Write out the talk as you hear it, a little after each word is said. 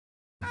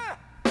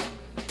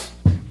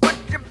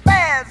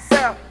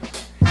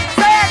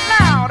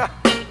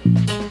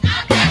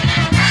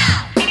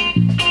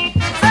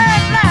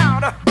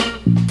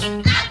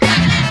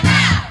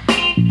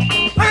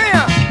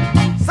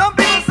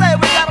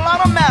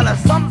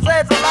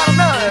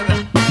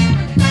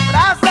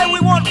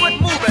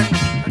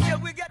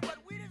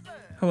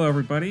Hello,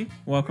 everybody.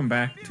 Welcome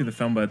back to the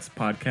Film Buds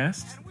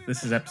podcast.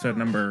 This is episode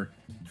number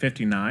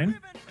 59,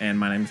 and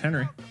my name is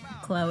Henry.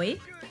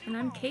 Chloe. And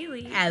I'm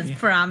Kaylee. As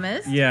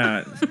promised.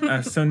 Yeah,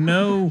 so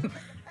no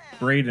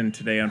Braden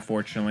today,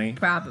 unfortunately.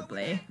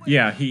 Probably.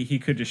 Yeah, he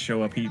could just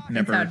show up. He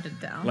never hard to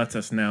tell. lets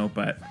us know,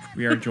 but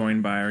we are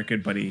joined by our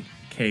good buddy,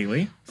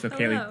 Kaylee. So, Hello.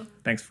 Kaylee,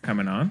 thanks for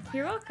coming on.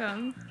 You're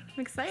welcome. I'm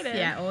excited.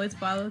 Yeah, always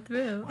follow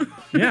through.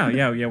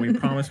 Yeah, we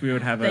promised we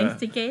would have Thanks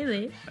to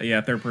Kaylee.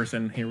 a third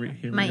person. Here we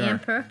My are.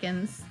 Aunt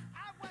Perkins.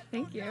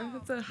 Thank you.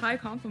 That's a high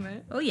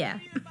compliment. Oh, yeah.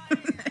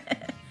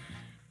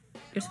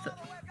 You're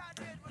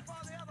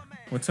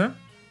What's up?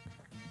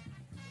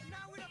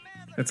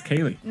 That's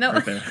Kaylee. No,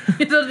 right there.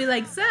 it'll be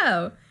like,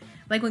 so.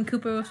 Like when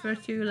Cooper was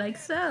first to you, like,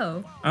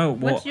 so. Oh,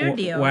 well, What's your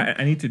deal? Well,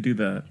 I need to do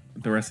the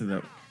rest of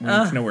the. We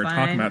need to know what we're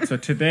talking fine. about. So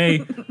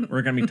today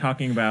we're going to be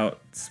talking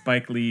about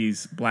Spike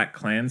Lee's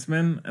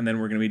BlacKkKlansman, and then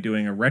we're going to be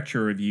doing a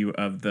retro review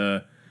of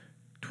the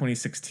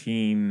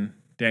 2016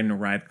 Daniel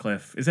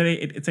Radcliffe. Is that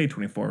it's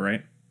A24,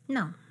 right?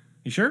 No.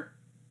 You sure?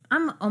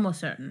 I'm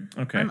almost certain.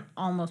 Okay. I'm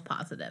almost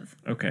positive.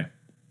 Okay.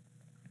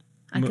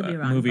 I could be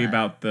wrong. Movie but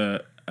about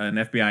an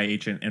FBI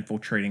agent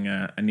infiltrating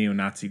a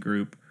neo-Nazi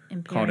group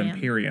called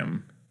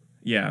Imperium.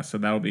 Yeah, so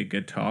that'll be a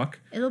good talk.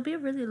 It'll be a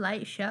really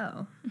light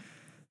show.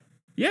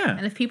 Yeah.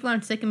 And if people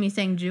aren't sick of me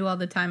saying Jew all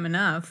the time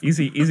enough,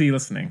 Easy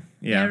listening.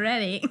 Yeah. get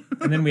ready.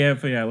 And then we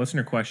have a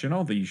listener question,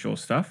 all the usual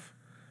stuff.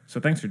 So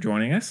thanks for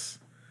joining us.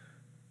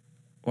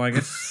 Well, I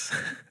guess,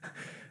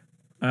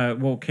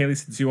 Kaylee,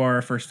 since you are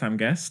a first-time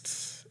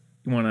guest,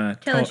 you want to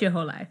Tell us your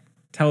whole life.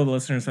 tell the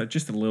listeners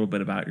just a little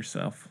bit about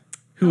yourself.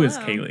 Who is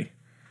Hello. Kaylee?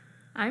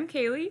 I'm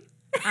Kaylee.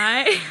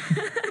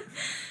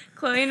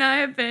 Chloe and I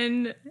have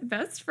been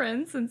best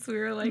friends since we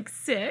were like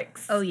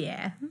 6. Oh,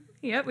 yeah.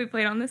 Yep, we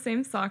played on the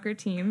same soccer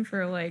team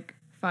for like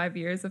 5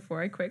 years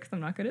before I quit because I'm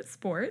not good at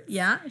sports.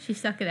 Yeah, she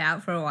stuck it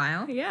out for a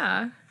while.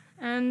 Yeah.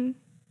 And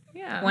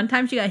yeah. One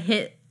time she got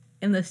hit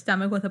in the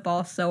stomach with a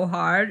ball so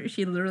hard,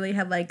 she literally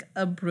had like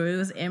a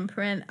bruise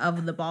imprint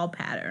of the ball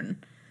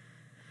pattern.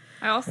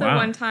 I also Wow.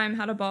 one time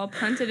had a ball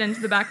punted into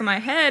the back of my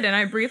head and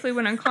I briefly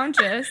went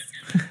unconscious.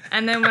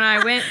 And then when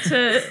I went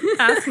to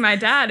ask my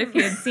dad if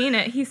he had seen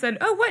it, he said,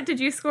 "Oh, what, did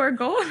you score a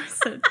goal?" I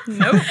said,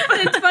 "Nope."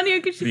 And it's funny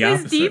because she The plays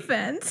opposite.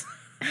 defense.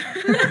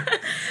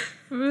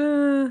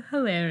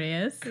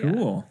 Hilarious.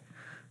 Cool.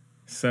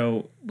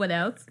 So, What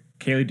else?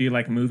 Kaylee, do you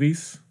like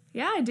movies?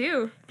 Yeah, I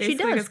do. She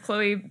Basically, does. because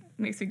Chloe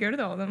makes me go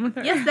to all of them with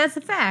her. Yes, that's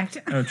a fact.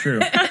 Oh, true.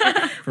 For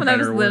When I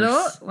better was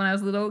or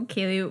worse. little,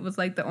 Kaylee was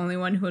like the only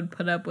one who would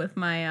put up with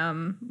my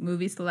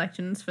movie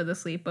selections for the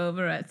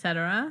sleepover,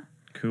 etc.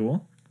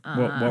 Cool.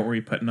 What were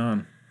you putting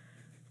on?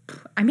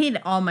 I made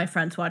all my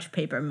friends watch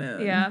Paper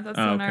Moon. Yeah, that's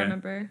the Oh, one I okay.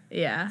 remember.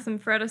 Yeah. Some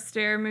Fred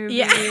Astaire movies.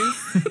 Yeah.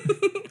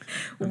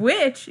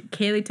 Which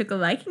Kaylee took a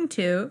liking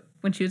to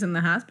when she was in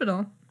the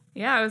hospital.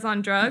 Yeah, I was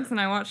on drugs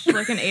and I watched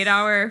like an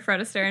 8-hour Fred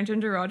Astaire and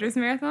Ginger Rogers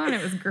marathon.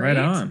 It was great. Right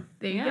on.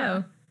 There you Yeah.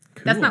 go.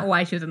 Cool. That's not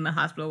why she was in the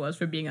hospital, was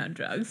for being on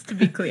drugs, to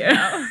be clear.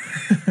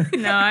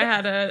 No, I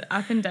had an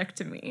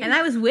appendectomy. And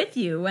I was with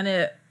you when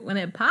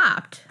it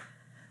popped.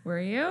 Were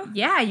you?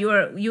 Yeah, you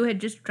were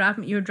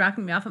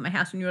dropping me off at my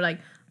house and you were like,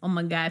 "Oh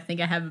my God, I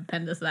think I have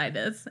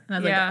appendicitis." And I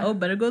was Yeah. like, "Oh,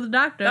 better go to the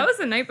doctor." That was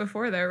the night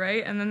before though,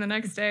 right? And then the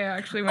next day I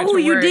actually went Oh,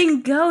 to you work.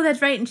 didn't go.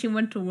 That's right. And she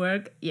went to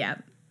work. Yeah. It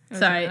was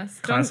Sorry. a mess.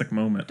 Classic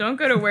moment. Don't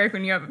go to work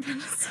when you have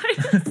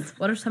appendicitis.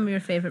 What are some of your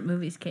favorite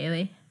movies,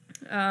 Kaylee?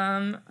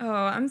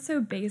 I'm so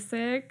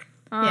basic.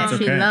 Yeah, It's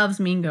she okay. loves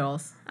Mean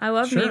Girls. I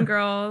love Sure. Mean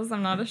Girls.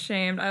 I'm not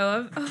ashamed.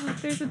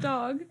 There's a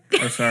dog.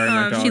 Oh, sorry,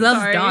 my dog. She loves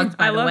Sorry. dogs,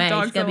 by I the love way.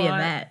 dogs She's gonna a be a lot.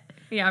 vet.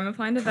 Yeah, I'm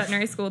applying to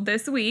veterinary school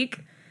this week.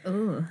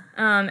 Ooh.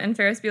 And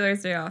Ferris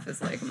Bueller's Day Off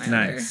is like my other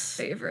Nice.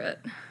 favorite.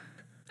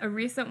 A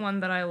recent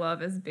one that I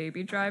love is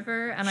Baby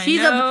Driver, and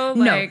She's I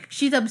know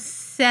she's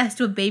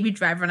obsessed with Baby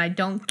Driver, and I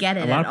don't get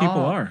it A lot at of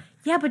people all. are.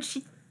 Yeah, but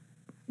she.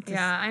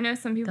 yeah, I know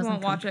some people doesn't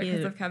won't watch it because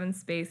compute. of Kevin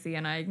Spacey,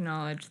 and I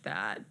acknowledge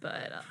that.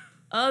 But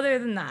other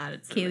than that,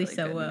 it's a really Kaylee's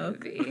so good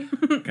woke.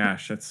 movie.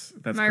 Gosh, that's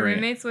My great.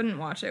 roommates wouldn't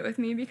watch it with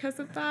me because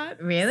of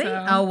that. Really?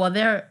 so, Oh well,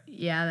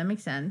 yeah, that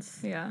makes sense.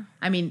 yeah.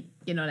 I mean,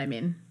 you know what I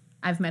mean.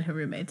 I've met her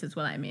roommates, is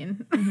what I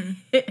mean.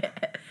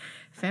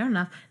 Fair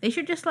enough. They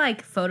should just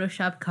like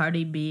Photoshop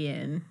Cardi B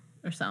in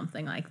or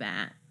something like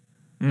that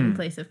in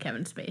place of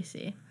Kevin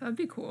Spacey. That'd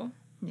be cool.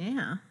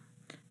 Yeah,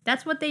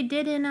 that's what they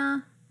did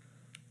in.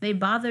 They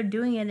bothered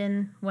doing it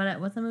in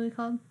what's the movie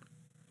called?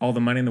 All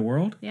the Money in the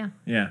World? Yeah,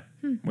 Yeah.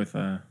 With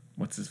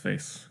what's his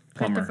face?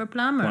 Plumber. Christopher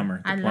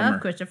Plummer. The I plumber.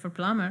 love Christopher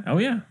Plummer. Oh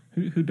yeah.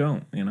 Who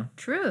don't, you know?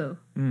 True.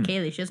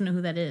 Kaylee, she doesn't know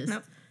who that is.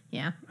 Nope.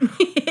 Yeah.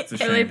 It's a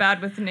Really shame.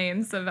 bad with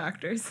names of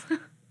actors.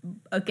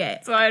 Okay.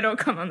 That's why I don't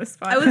come on the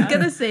spot. I was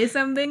gonna say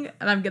something,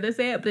 and I'm gonna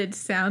say it, but it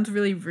sounds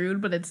really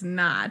rude, but it's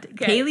not.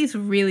 Okay. Kaylee's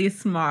really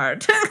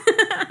smart.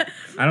 I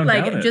don't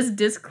doubt like, it. just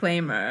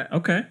disclaimer.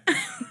 Okay.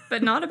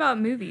 But not about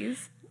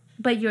movies.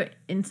 But your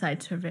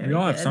insights are very We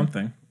all have good.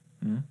 something.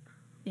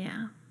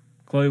 Yeah.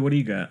 Chloe, what do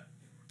you got?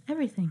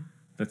 Everything.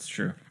 That's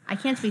true. I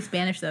can't speak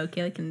Spanish, though.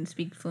 Kaylee can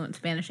speak fluent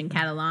Spanish and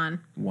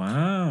Catalan.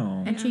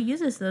 Wow. And she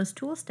uses those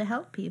tools to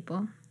help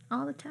people.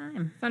 all the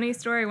time. Funny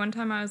story. One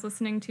time I was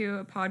listening to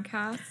a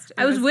podcast.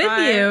 I was with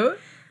you.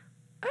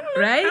 I don't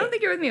know. Right? I don't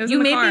think you were with me. It was You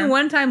in the made car. me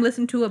one time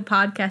listen to a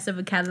podcast of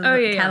a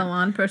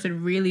Catalan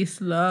person really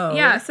slow.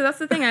 Yeah, so that's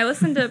the thing. I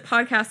listen to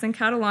podcasts in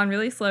Catalan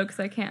really slow because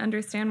I can't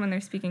understand when they're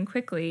speaking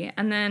quickly.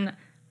 And then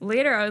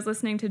later I was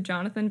listening to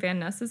Jonathan Van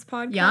Ness's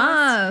podcast.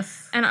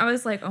 Yes. And I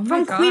was like, oh my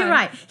From God. Queer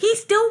Eye. He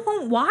still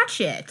won't watch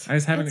it. I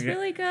just haven't. It's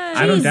really good.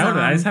 I don't doubt it.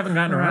 I just Jeez, haven't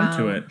gotten around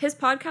to bro. it. His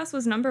podcast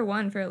was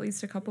 #1 for at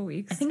least a couple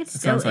weeks. I think it It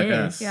still sounds like is.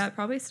 us. Yeah, it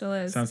probably still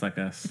is. Sounds like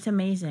us. It's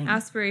amazing.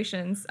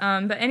 Aspirations.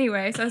 But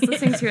anyway, so I was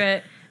listening to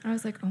it and I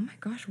was like, oh my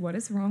gosh, what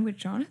is wrong with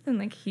Jonathan?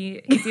 Like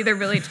he's either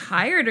really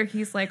tired or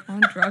he's like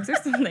on drugs or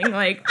something.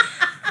 Like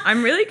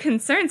I'm really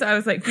concerned. So I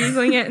was like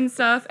Googling it and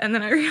stuff. And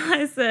then I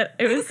realized that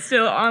it was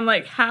still on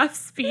like half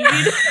speed.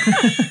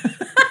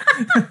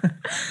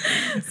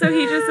 So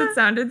it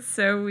sounded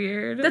so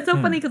weird. That's so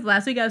funny because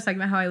last week I was talking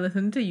about how I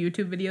listened to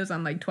YouTube videos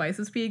on like twice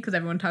the speed because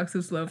everyone talks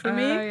so slow for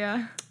me. Oh,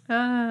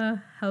 yeah.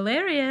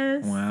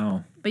 Hilarious.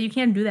 Wow. But you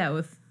can't do that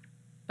with.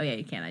 Oh yeah,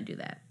 you can. I do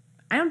that.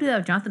 I don't do that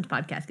with Jonathan's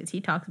podcast because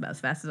he talks about as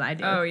fast as I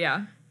do. Oh,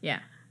 yeah. Yeah.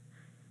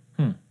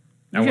 I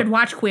You should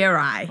watch Queer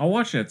Eye. I'll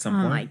watch it at some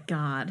Oh point. my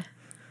god.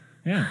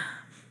 Yeah.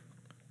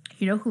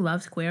 You know who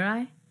loves Queer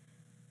Eye?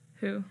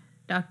 Who?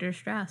 Dr.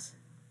 Strauss.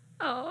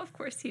 Oh, of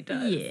course he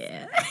does.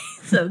 Yeah.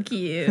 So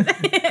cute.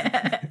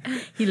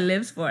 He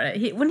lives for it.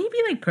 Wouldn't he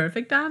be like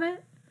perfect on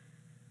it?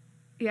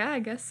 Yeah, I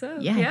guess so.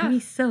 Yeah, he'd be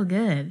so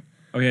good.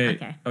 Oh yeah.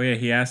 Okay. Oh yeah.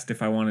 He asked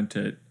if I wanted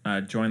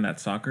to join that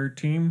soccer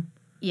team,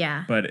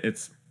 Yeah. but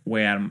it's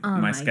way out of Oh my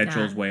my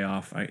schedule's God. way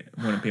off. I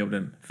wouldn't be able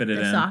to fit it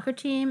The in. soccer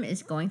team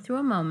is going through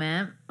a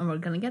moment, and we're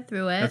going to get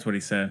through it. That's what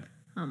he said.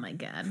 Oh my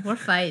god, we're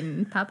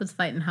fighting. Papa's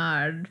fighting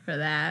hard for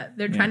that.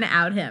 They're trying to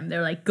out him.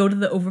 They're like, go to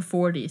the over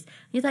 40s.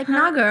 He's like,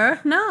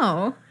 Nugger,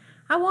 no,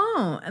 I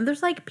won't. And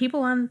there's like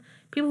people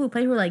who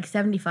play who are like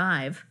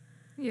 75,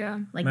 Yeah.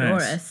 like Nice,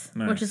 Doris,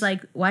 nice. which is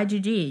like,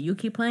 YGG, you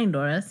keep playing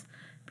Doris.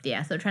 But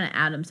yeah, so they're trying to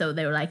out him. So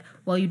they were like,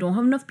 well, you don't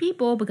have enough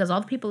people because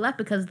all the people left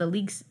because the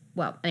league's.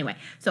 Well, anyway,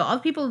 so all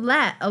the people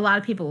left. A lot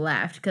of people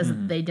left because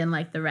they didn't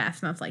like the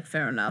refs, and that's like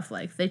fair enough.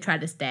 Like they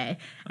tried to stay,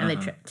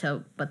 and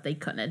but they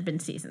couldn't. It'd been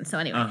seasons. So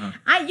anyway,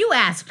 you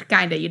asked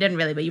kinda, you didn't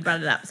really, but you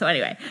brought it up. So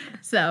anyway,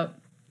 so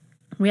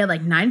we had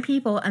like 9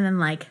 people, and then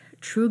like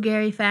true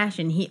Gary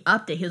fashion, he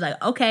upped it. He was like,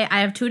 okay, I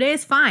have 2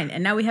 days, fine,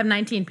 and now we have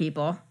 19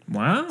 people.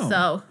 Wow.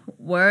 So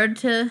word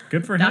to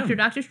Good for Dr. him.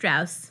 Dr.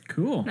 Strauss.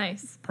 Cool.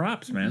 Nice.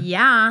 Props, man.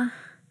 Yeah,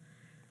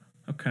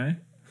 Okay.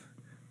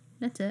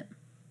 that's it.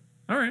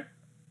 All right.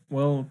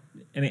 Well,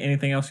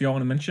 anything else y'all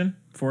want to mention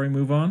before we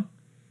move on?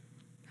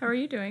 How are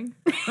you doing?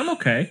 I'm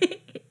okay.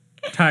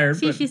 Tired,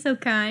 See, but she's so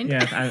kind.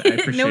 yeah, I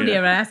appreciate Nobody it.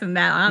 ever asked him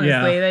that,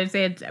 honestly.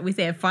 Yeah. We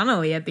say it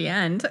funnily at the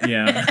end.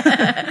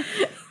 Yeah.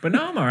 But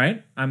no, I'm all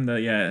right. I'm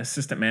the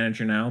assistant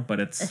manager now, but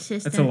it's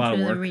Assistant a lot to of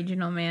the work.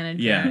 regional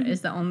manager Yeah.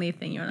 is the only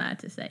thing you're allowed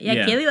to say. Yeah,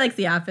 Yeah. Kaylee likes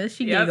The Office.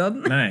 She Yep.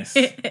 giggled. Nice.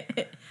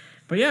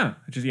 But yeah,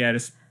 I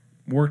just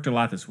worked a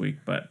lot this week,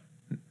 but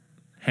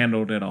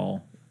handled it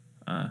all.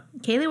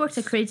 Kaylee works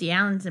at Crazy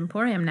Allen's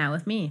Emporium now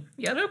with me.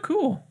 Yeah, no,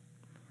 cool.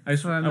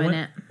 For a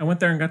minute. I went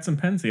there and got some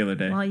pens the other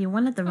day. Well, you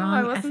went at the I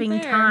wrong wasn't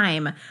effing there.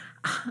 time.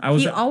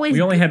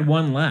 We only had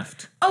one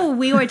left. Oh,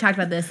 we already talked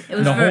about this. It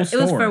was The whole it was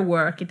store. for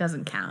work. It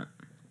doesn't count.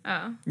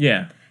 Oh.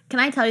 Yeah, Can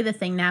I tell you the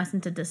thing now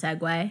since it's a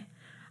segue?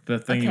 the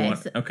thing you want.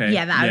 so- Okay.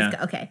 Yeah,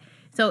 okay.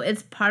 So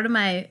it's part of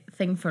my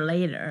thing for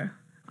later.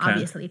 Okay.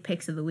 Obviously,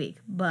 picks of the week.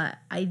 But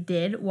I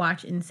did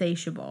watch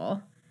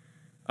Insatiable.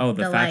 Oh,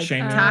 the fat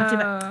shaming. talked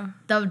about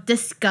the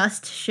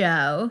Disgust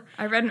show.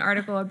 I read an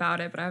article about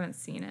it, but I haven't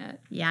seen it.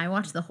 Yeah, I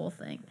watched the whole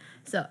thing.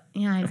 So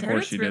yeah, I Of did.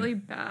 course It's you did. really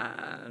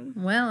bad.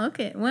 Well,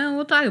 okay. Well,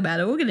 we'll talk about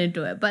it. We'll get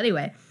into it. But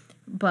anyway,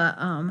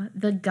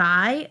 the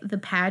guy, the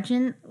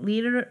pageant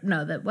leader,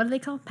 no, what do they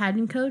call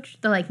pageant coach?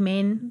 The like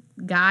main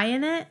guy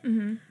in it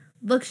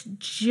looks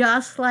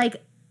just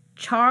like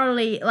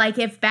Charlie. Like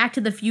if Back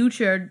to the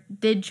Future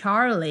did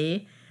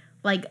Charlie,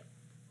 like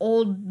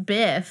old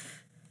Biff.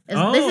 This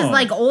is Oh.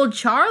 like old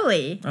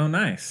Charlie. Oh,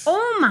 nice.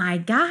 Oh my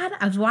god!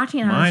 I was watching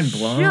it. And I was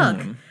Mind blown.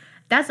 shook.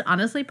 That's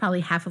honestly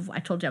probably half of. I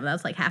told Gemma that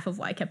was like half of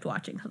why I kept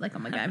watching. I was like, oh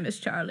my god, I miss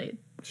Charlie.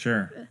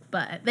 Sure.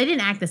 But they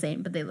didn't act the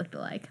same, but they looked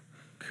alike.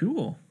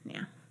 Cool.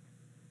 Yeah,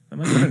 That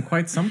must have been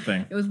quite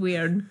something. it was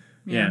weird.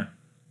 Yeah.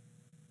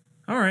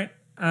 All right.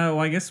 Well,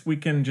 I guess we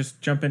can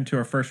just jump into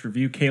our first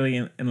review.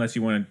 Kaylee, unless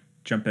you want to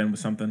jump in with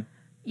something.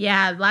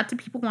 Yeah, lots of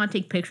people want to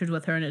take pictures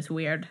with her, and it's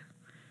weird.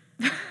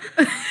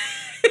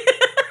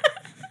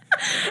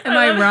 Am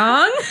I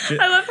wrong?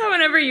 I love how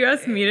whenever you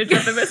ask me to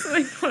jump in with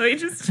something, Chloe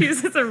just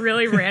chooses a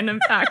really random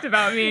fact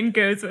about me and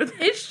goes with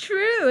it. It's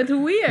true. It's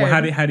weird.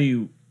 Well, how do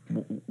you...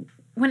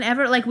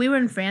 Whenever, like, we were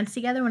in France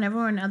together, whenever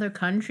we're in other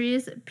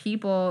countries,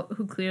 people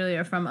who clearly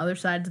are from other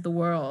sides of the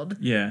world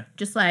Yeah.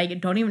 just, like,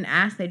 don't even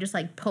ask. They just,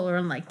 like, pull her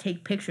and, like,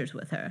 take pictures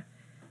with her.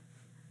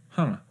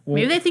 Huh. Well,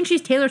 Maybe they think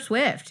she's Taylor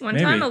Swift. One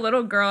Maybe. time a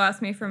little girl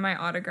asked me for my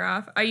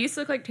autograph. I used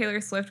to look like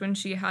Taylor Swift when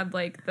she had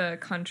like the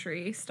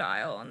country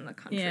style and the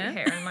country Yeah.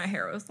 hair and my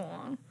hair was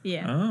long.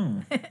 Yeah.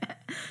 Oh.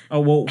 Oh,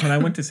 well, when I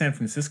went to San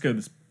Francisco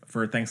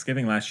for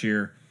Thanksgiving last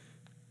year,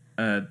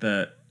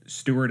 the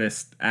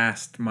stewardess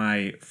asked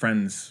my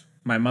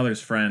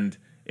mother's friend,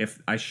 if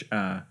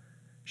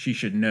she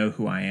should know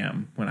who I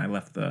am when I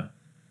left the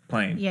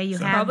plane. Yeah, you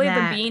So- have Probably the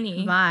that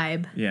beanie.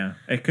 vibe. Yeah,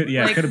 it could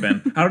have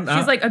been.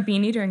 She's like, a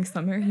beanie during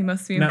summer. He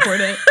must be No.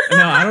 important.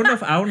 No, I don't know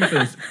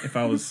if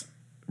I was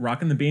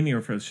rocking the beanie or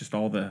if it was just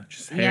all the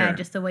hair. Yeah,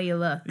 just the way you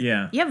look.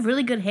 Yeah. You have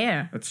really good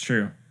hair. That's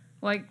true.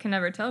 Well, I can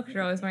never tell because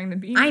you're always wearing the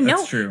beanie. I know.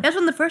 That's true. That's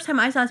when the first time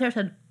I saw his hair, I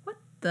said, "What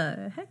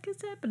the heck is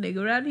happening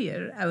around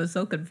here?" I was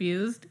so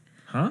confused.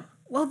 Huh?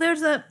 Well,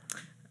 there's a,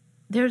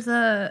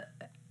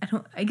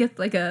 I guess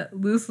like a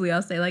loosely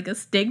I'll say like a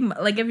stigma.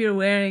 Like if you're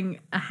wearing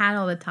a hat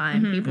all the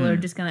time, people are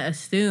just gonna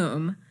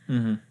assume.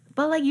 Mm-hmm.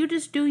 But like you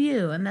just do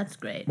you, and that's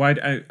great. Well,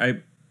 I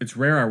it's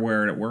rare I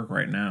wear it at work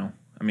right now.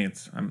 I mean,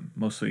 I'm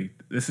mostly.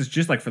 This is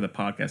just like for the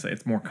podcast.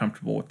 It's more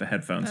comfortable with the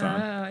headphones on.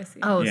 Oh, I see.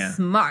 Oh, Yeah.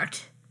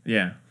 smart.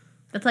 Yeah.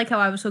 That's like how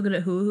I was so good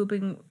at hula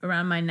hooping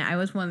around my neck. I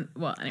was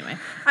anyway.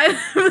 I was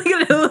really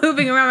good at hula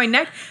hooping around my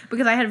neck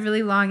because I had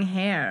really long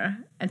hair,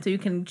 and so you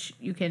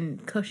can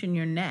cushion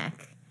your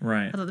neck.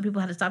 Right. I thought the people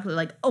had to stop. They're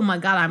like, "Oh my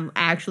god, I'm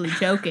actually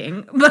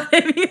choking." But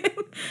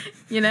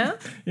you know.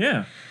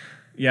 Yeah.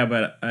 Yeah,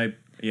 but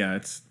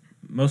it's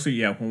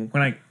mostly when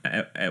I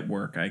at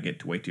work I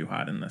get way too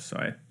hot in this, so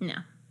I No.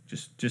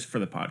 just for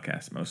the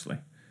podcast mostly.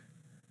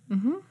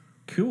 Mm-hmm.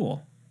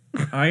 Cool.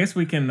 I guess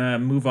we can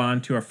move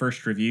on to our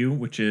first review,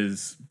 which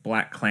is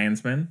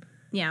BlacKkKlansman,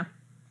 Yeah.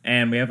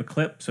 and we have a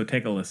clip, so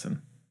take a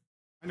listen.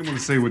 I didn't want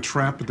to say what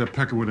trap, but that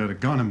Peckerwood had a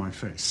gun in my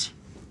face.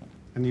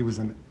 And he was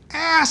an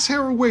ass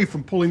hair away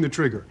from pulling the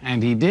trigger.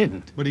 And he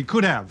didn't. But he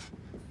could have.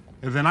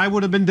 And then I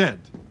would have been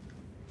dead.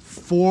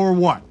 For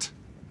what?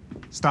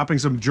 Stopping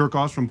some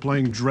jerk-offs from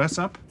playing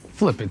dress-up?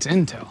 Flip, it's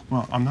intel.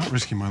 Well, I'm not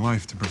risking my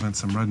life to prevent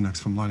some rednecks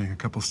from lighting a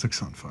couple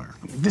sticks on fire.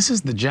 This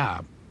is the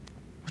job.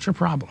 What's your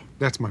problem?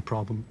 That's my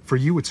problem. For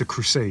you, it's a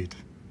crusade.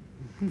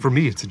 For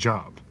me, it's a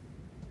job.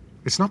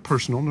 It's not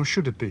personal, nor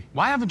should it be.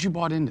 Why haven't you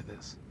bought into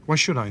this? Why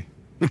should I?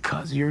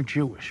 Because you're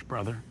Jewish,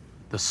 brother.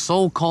 The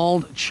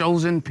so-called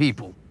chosen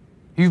people.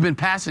 You've been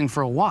passing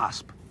for a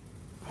wasp.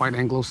 White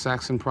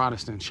Anglo-Saxon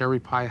Protestant, cherry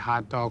pie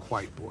hot dog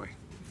white boy.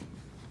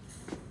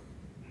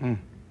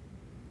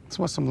 That's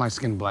what some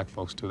light-skinned black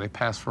folks do. They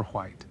pass for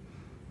white.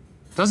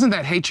 Doesn't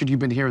that hatred you've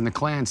been hearing the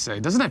Klan say,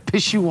 doesn't that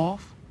piss you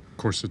off? Of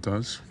course it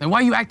does. Then why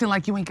are you acting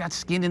like you ain't got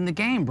skin in the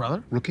game,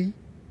 brother? Rookie,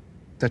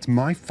 that's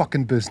my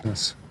fucking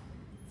business.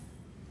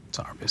 It's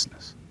our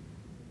business.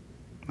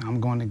 Now I'm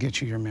going to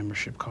get you your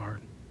membership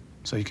card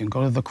so you can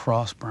go to the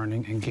cross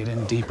burning and get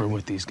in deeper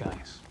with these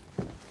guys.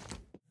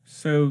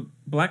 So,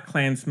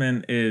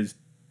 BlacKkKlansman is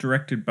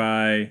directed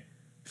by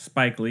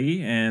Spike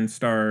Lee and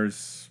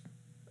stars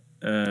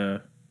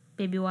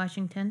Baby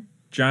Washington.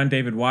 John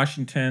David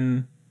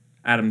Washington,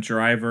 Adam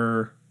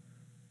Driver,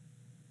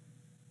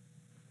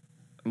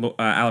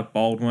 Alec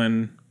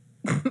Baldwin.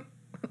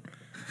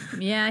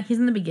 Yeah, he's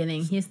in the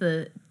beginning. He's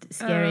the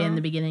scary in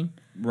the beginning.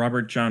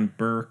 Robert John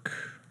Burke.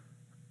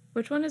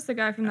 Which one is the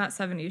guy from that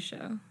 70s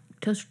show?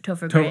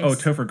 Topher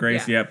Grace. Topher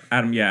Grace. Yeah.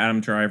 Yep. Adam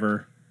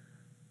Driver.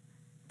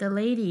 The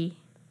lady.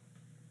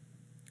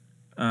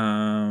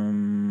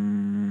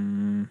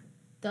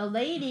 The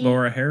lady.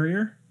 Laura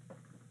Harrier.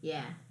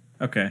 Yeah.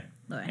 Okay.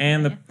 Laura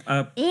And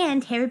Harrier.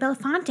 And Harry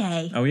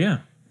Belafonte oh yeah,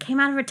 came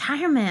out of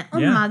retirement. Oh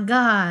Yeah. my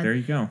god. there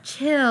you go.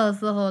 Chills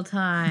the whole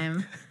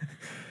time.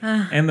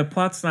 And the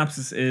plot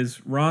synopsis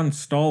is Ron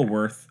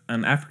Stallworth,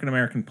 an African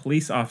American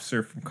police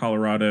officer from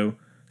Colorado,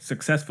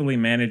 successfully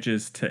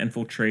manages to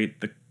infiltrate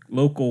the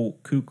local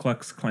Ku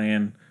Klux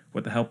Klan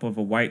with the help of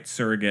a white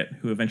surrogate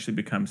who eventually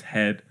becomes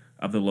head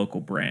of the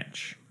local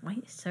branch.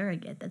 White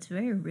surrogate. That's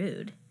very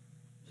rude.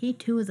 He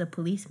too is a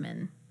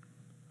policeman.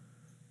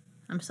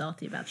 I'm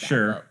salty about that.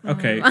 Sure. but-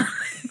 Okay.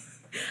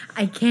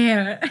 I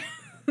can't.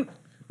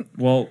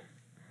 Well,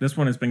 this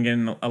one has been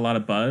getting a lot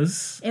of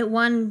buzz. It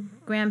won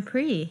Grand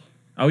Prix.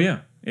 Oh yeah,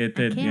 it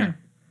did. can. Yeah.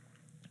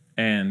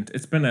 And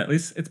it's been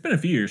a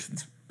few years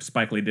since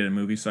Spike Lee did a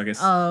movie, so I guess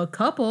A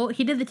couple.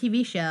 He did the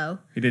TV show.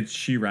 he did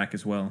She-Ra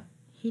as well.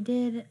 He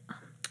did.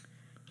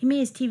 He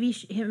made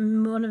his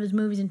one of his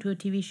movies into a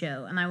TV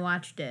show, and I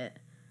watched it.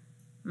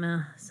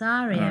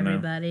 Sorry, I don't know.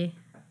 everybody.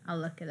 I'll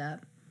look it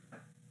up.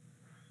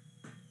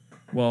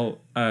 Well,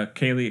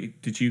 Kaylee,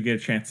 did you get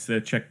a chance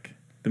to check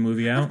the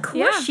movie out? Of course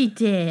Yeah. she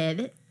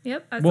did.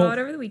 Yep, I Well, saw it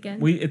over the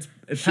weekend. It's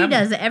She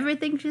does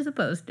everything she's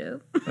supposed to.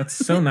 That's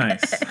so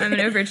nice. I'm an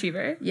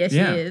overachiever. Yes,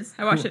 Yeah. she is.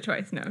 I watched it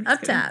twice. No, I'm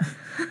just Up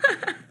kidding.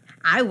 top.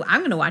 I'm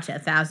going to watch it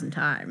 1,000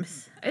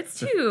 times. It's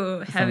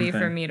too heavy for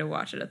thing. me to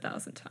watch it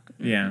 1,000 times.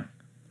 Yeah.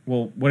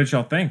 Well, what did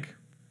y'all think?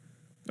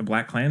 The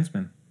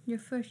BlacKkKlansman. You're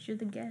first. You're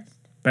the guest.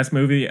 Best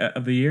movie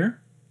of the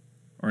year?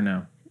 Or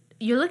no?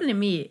 You're looking at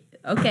me.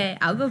 Okay,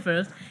 I'll go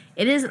first.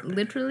 It is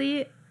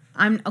literally...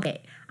 I'm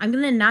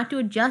going to not do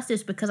it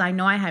justice because I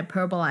know I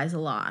hyperbolize a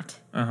lot.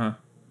 Uh-huh.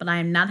 But I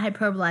am not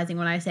hyperbolizing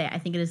when I say I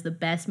think it is the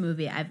best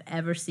movie I've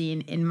ever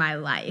seen in my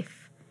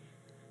life.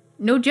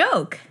 No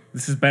joke.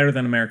 This is better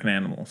than American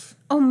Animals.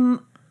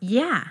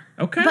 Yeah.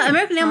 Okay. But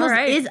American Animals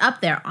right. is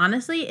up there.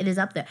 Honestly, it is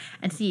up there.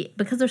 And see,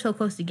 because they're so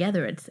close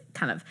together, it's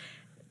kind of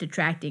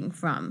detracting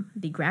from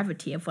the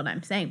gravity of what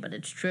I'm saying, but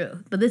it's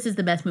true. But this is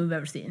the best movie I've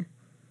ever seen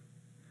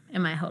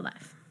in my whole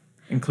life.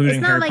 Including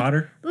It's not Harry like,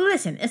 Potter?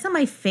 Listen, it's not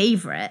my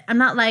favorite. I'm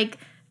not like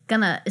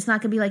it's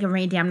not gonna be like a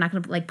rain day. I'm not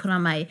gonna like put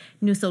on my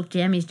new silk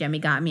jammies Jemmy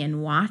got me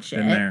and watch it.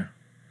 Been there.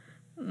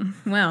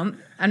 Well,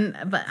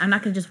 but I'm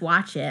not gonna just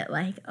watch it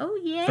like, oh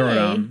yay. Throw it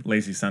on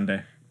Lazy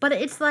Sunday. But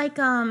it's like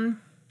oh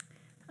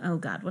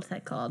god, what's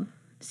that called?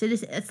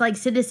 It's like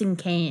Citizen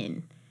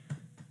Kane.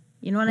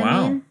 You know what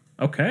I mean?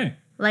 Okay.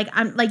 Like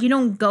I'm like you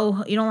don't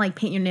like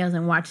paint your nails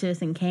and watch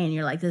Citizen Kane.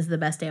 You're like, this is the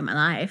best day of my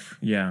life.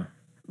 Yeah.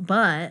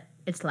 But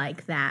it's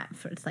like that.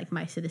 It's like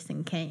my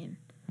Citizen Kane.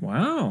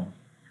 Wow.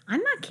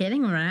 I'm not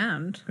kidding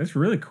around. That's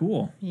really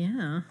cool.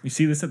 Yeah. You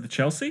see this at the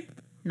Chelsea?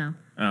 No.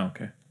 Oh,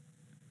 okay.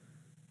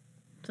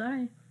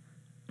 Sorry.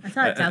 I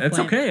saw it at South It's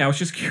Point. okay. I was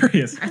just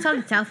curious. I saw it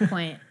at South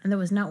Point, and there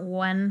was not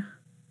one.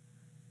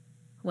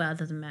 Well, it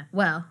doesn't matter.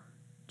 Well,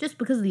 just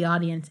because of the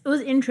audience. It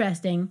was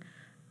interesting.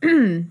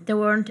 There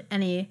weren't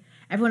any.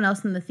 Everyone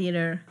else in the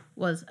theater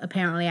was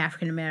apparently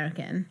African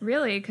American.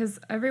 Really? Because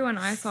everyone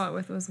I saw it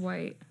with was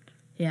white.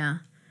 Yeah.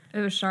 It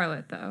was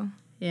Charlotte, though.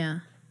 Yeah.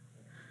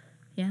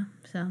 Yeah.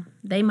 So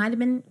they might have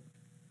been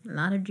a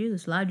lot of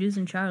Jews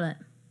in Charlotte.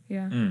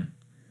 Yeah.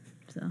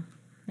 So.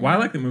 Well, I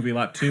like the movie a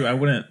lot too. I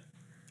wouldn't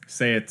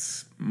say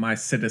it's my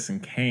Citizen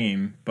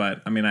Kane,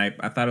 but I mean, I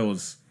thought it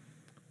was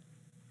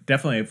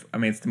definitely. I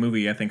mean, it's the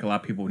movie I think a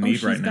lot of people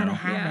need right She's gotta now.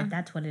 have Yeah. it.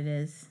 That's what it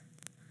is.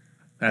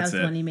 That's that was it.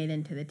 the one he made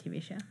into the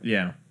TV show.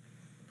 Yeah.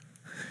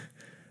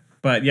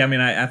 But yeah, I mean,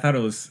 I thought it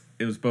was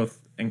both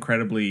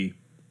incredibly.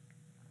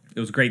 It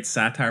was great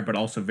satire, but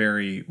also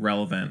very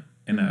relevant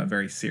in a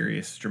very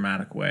serious,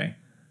 dramatic way,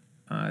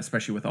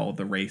 especially with all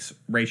the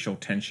racial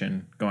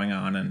tension going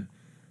on. And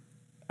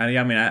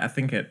yeah, I mean, I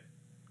think it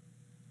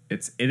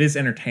is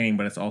entertaining,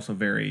 but it's also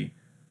very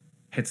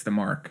hits the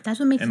mark. That's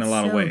what makes in it a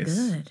lot of so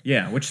ways. good.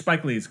 Yeah, which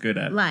Spike Lee is good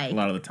at Like- a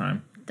lot of the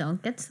time.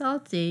 Don't get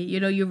salty. You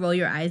know, you roll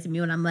your eyes at me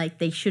when I'm like,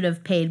 they should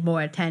have paid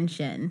more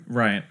attention.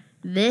 Right.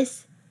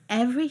 This,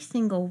 every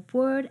single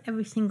word,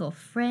 every single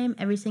frame,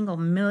 every single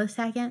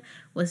millisecond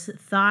was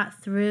thought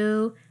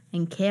through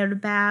and cared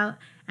about,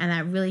 and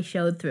that really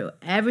showed through.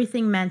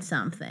 Everything meant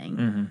something.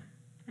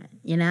 Mm-hmm.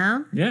 You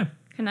know? Yeah.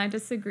 Can I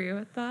disagree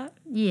with that?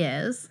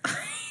 Yes.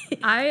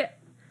 I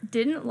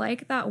didn't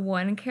like that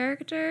one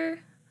character.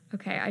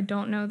 Okay, I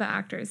don't know the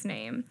actor's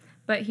name,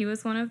 but he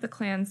was one of the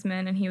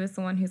Klansmen, and he was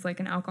the one who's like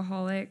an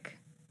alcoholic.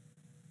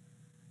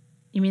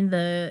 You mean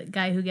the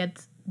guy who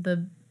gets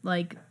the,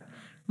 like,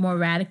 more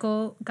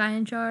radical guy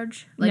in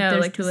charge? Like, no,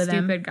 there's like two the of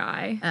them. stupid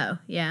guy. Oh,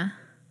 yeah.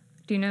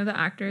 Do you know the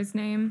actor's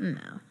name?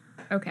 No.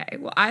 Okay,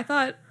 well, I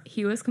thought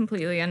he was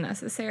completely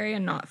unnecessary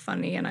and not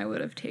funny, and I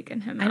would have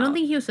taken him I out. don't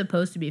think he was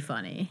supposed to be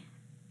funny.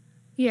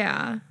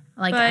 Yeah.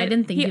 Like, but I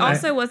didn't think he was.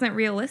 also wasn't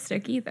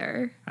realistic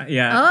either.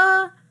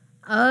 Yeah.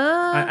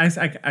 I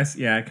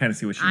I kind of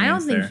see what she means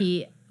don't think there.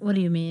 he. What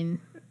do you mean?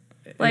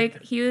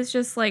 Like, he was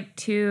just, like,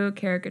 too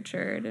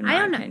caricatured, in I my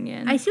don't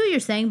opinion. know. I see what you're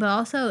saying, but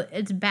also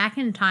it's back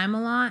in time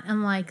a lot,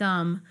 and like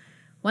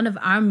one of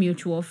our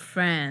mutual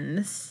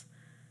friends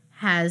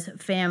has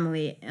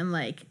family in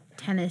like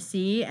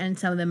Tennessee, and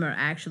some of them are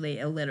actually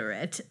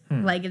illiterate.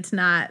 Like, it's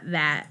not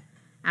that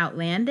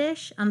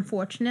outlandish,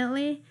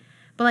 unfortunately.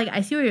 But like,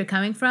 I see where you're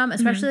coming from,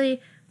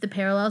 especially the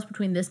parallels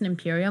between this and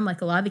Imperium.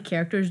 Like, a lot of the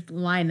characters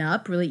line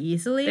up really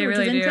easily, They which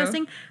really is do.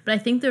 interesting. But I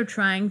think they're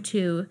trying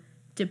to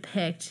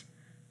depict.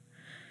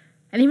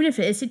 And even if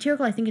it is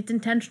satirical, I think it's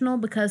intentional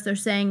because they're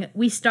saying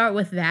we start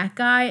with that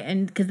guy,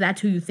 and because that's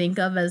who you think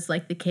of as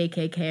like the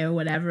KKK or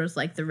whatever is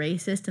like the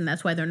racist, and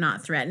that's why they're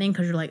not threatening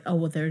because you're like, oh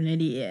well, they're an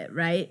idiot,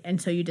 right? And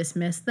so you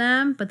dismiss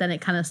them, but then it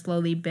kind of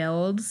slowly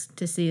builds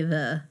to see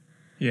the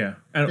Yeah.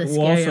 And the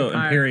well, also, scarier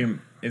part.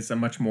 Imperium is a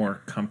much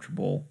more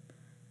comfortable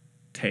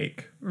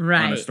take on a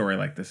Right. story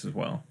like this as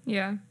well.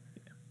 Yeah.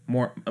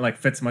 More like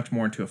fits much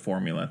more into a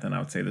formula than I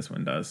would say this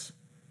one does.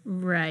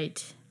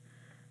 right.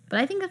 But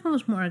I think this one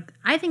was more.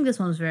 I think this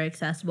one was very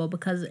accessible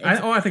because it's,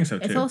 I think so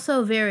too. it's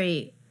also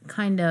very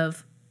kind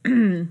of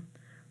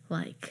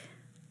like,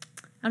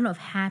 I don't know if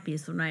happy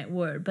is the right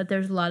word, but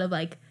there's a lot of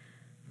like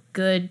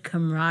good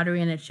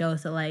camaraderie, and it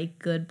shows that like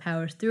good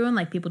powers through, and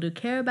like people do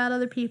care about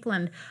other people.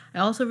 And I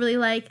also really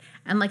like,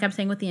 and like I'm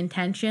saying with the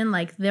intention,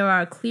 like there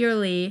are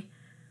clearly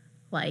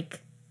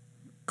like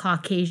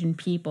Caucasian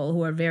people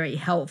who are very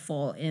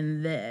helpful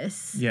in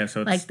this. Yeah,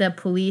 so it's, Like the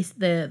police,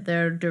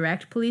 their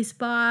direct police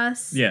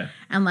boss. yeah,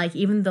 And like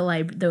even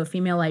the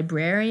female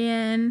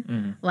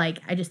librarian, like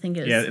I just think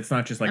it was. yeah. It's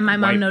not just like and my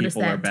mom white noticed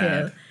people are that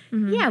bad.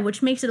 too. Yeah,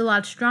 which makes it a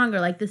lot stronger.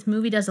 Like this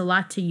movie does a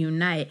lot to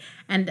unite,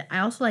 and I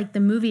also like the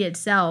movie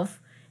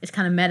itself. It's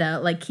kind of meta.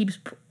 Like keeps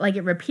like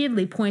it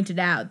repeatedly pointed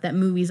out that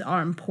movies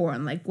are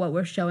important. Like what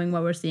we're showing,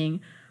 what we're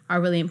seeing, are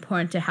really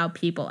important to how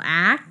people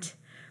act.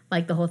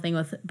 Like the whole thing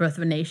with Birth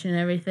of a Nation and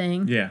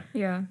everything. Yeah,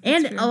 Yeah.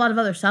 And that's a true. lot of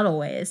other subtle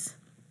ways,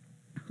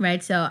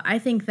 right? So I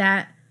think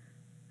that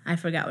I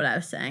forgot what I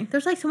was saying.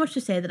 There's like so much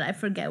to say that I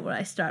forget where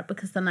I start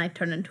because then I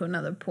turn into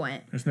another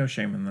point. There's no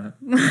shame in that.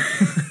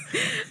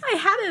 I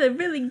had a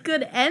really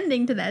good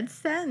ending to that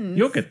sentence.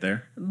 You'll get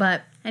there.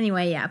 But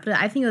anyway, yeah. But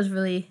I think it was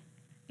really,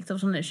 it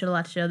was one that showed a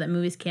lot to show that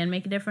movies can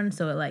make a difference.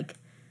 So it like,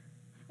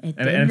 it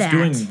did And it's that.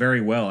 doing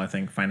very well, I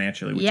think,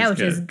 financially, which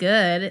is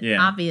good. Yeah.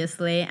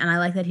 Obviously. And I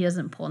like that he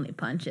doesn't pull any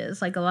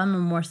punches. Like a lot of them are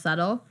more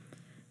subtle,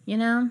 you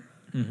know?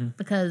 Mm-hmm.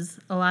 Because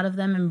a lot of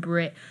them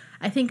embrace...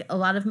 I think a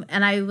lot of...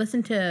 And I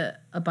listened to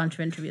a bunch of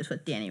interviews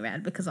with Danny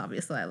Rad because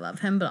obviously I love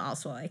him, but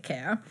also I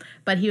care.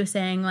 But he was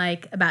saying,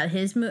 like, about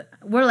his...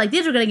 We're like,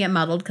 these are going to get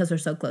muddled because they're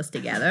so close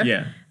together.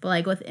 Yeah. But,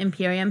 like, with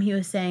Imperium, he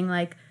was saying,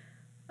 like,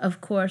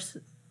 of course,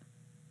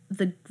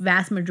 the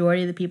vast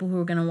majority of the people who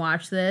are going to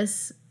watch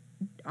this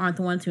aren't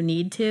the ones who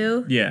need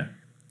to. Yeah.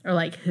 Or,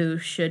 like, who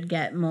should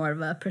get more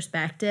of a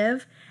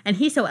perspective. And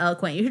he's so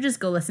eloquent. You should just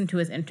go listen to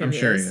his interviews.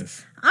 I'm sure he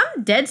is.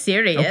 I'm dead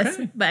serious.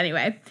 Okay. But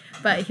anyway.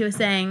 But he was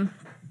saying,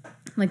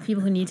 like,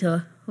 people who need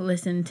to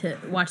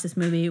watch this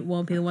movie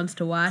won't be the ones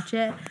to watch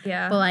it.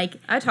 Yeah. But, like...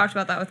 I talked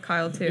about that with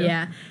Kyle, too.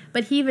 Yeah.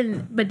 But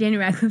Danny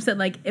Radcliffe said,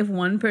 like, if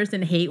one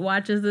person hate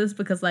watches this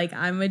because, like,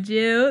 I'm a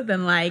Jew,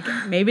 then, like,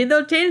 maybe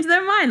they'll change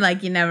their mind.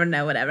 Like, you never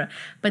know, whatever.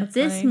 But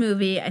this funny.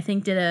 movie, I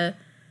think,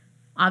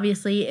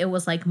 obviously, it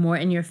was, like, more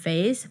in your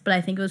face, but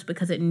I think it was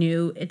because it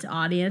knew its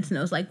audience, and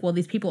it was like, well,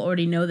 these people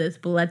already know this,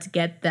 but let's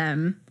get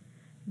them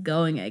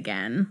going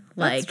again.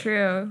 Like, That's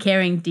true.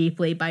 caring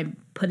deeply by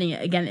putting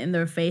it, again, in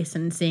their face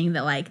and seeing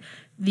that, like,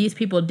 these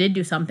people did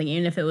do something,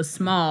 even if it was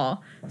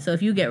small. So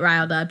if you get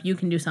riled up, you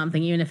can do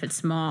something, even if it's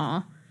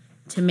small,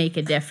 to make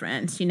a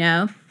difference, you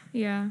know?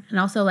 Yeah. And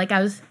also, like,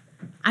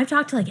 I've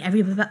talked to, like,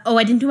 everybody about... Oh,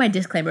 I didn't do my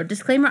disclaimer.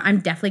 Disclaimer, I'm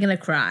definitely going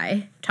to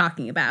cry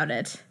talking about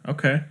it.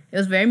 Okay. It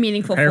was very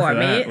meaningful Prepare for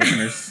that, me.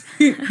 listeners.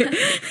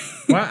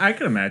 Well, I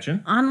can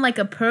imagine. On, like,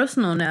 a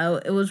personal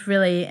note, it was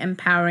really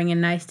empowering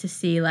and nice to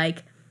see,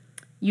 like,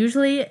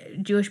 usually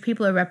Jewish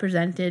people are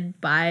represented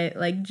by,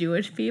 like,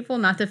 Jewish people,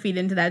 not to feed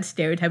into that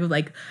stereotype of,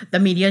 like, the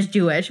media's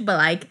Jewish, but,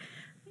 like,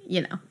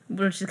 you know,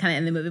 which is kind of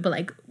in the movie, but,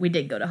 like, we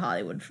did go to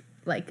Hollywood.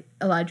 Like,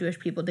 a lot of Jewish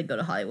people did go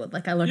to Hollywood.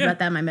 Like, I learned about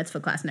that in my mitzvah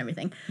class and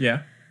everything.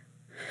 Yeah.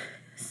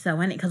 So,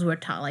 because we're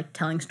like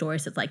telling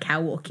stories, it's like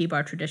how we'll keep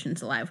our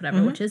traditions alive,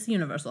 whatever, which is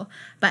universal.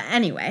 But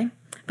anyway,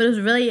 it was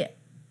really,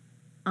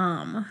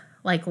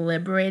 like,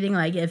 liberating.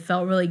 Like, it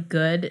felt really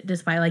good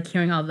despite, like,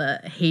 hearing all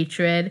the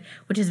hatred,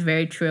 which is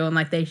very true. And,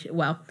 like,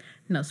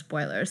 no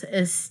spoilers,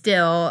 is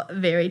still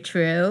very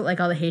true. Like,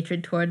 all the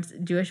hatred towards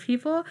Jewish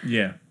people.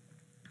 Yeah.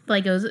 But,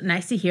 like, it was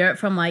nice to hear it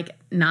from, like,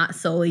 not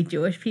solely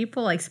Jewish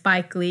people. Like,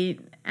 Spike Lee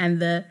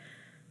and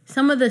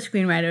some of the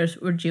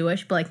screenwriters were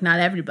Jewish, but, like, not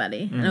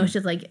everybody. And it was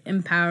just, like,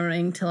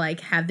 empowering to,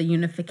 like, have the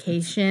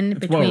unification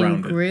between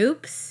well-rounded.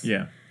 groups.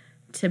 Yeah.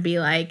 To be,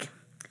 like...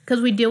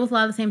 Because we deal with a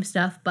lot of the same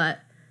stuff, but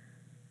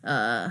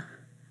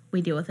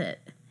we deal with it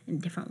in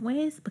different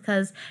ways.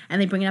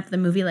 And they bring it up in the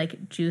movie,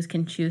 like, Jews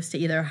can choose to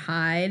either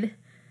hide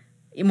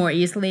more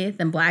easily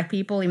than black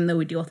people, even though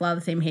we deal with a lot of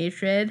the same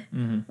hatred,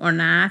 or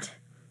not.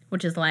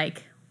 Which is,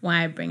 like,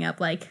 why I bring up,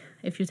 like,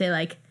 if you say,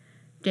 like,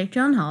 Jake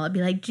Gyllenhaal, I'd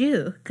be like,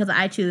 Jew, because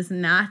I choose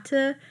not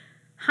to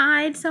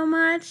hide so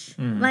much,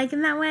 like,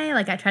 in that way.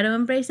 Like, I try to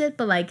embrace it,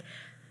 but, like,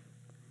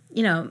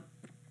 you know,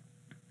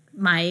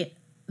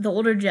 the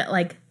older,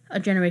 like, a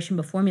generation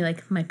before me,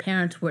 like, my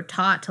parents were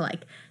taught to,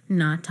 like,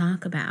 not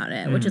talk about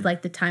it, which is,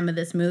 like, the time of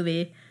this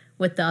movie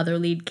with the other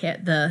lead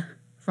the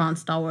Ron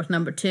Stallworth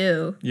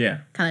 #2.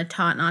 Yeah. Kind of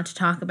taught not to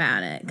talk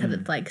about it, because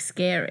it's, like,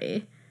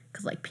 scary,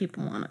 because, like,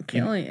 people want to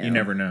kill you. You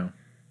never know.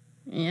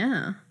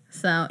 Yeah.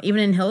 So,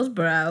 even in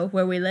Hillsborough,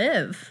 where we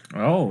live,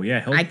 Oh,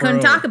 yeah. Hillsborough I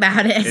couldn't talk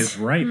about it. is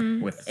ripe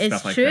with It's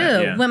stuff like true.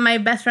 that. Yeah. When my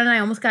best friend and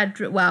I almost got...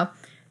 there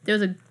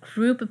was a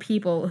group of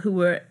people who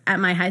were at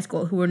my high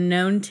school who were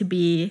known to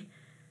be,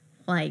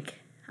 like...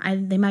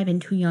 they might have been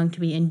too young to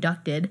be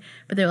inducted,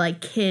 but they're,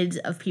 like, kids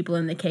of people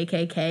in the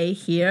KKK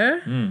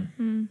here.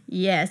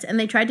 Yes, and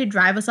they tried to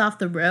drive us off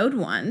the road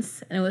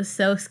once, and it was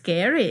so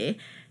scary.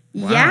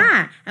 Wow.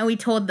 Yeah, and we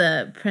told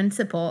the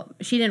principal.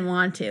 She didn't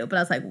want to, but I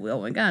was like, well,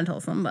 we gotta tell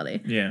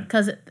somebody. Yeah.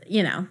 Because,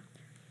 you know,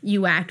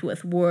 you act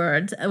with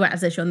words,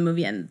 as they show in the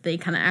movie, and they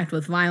kind of act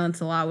with violence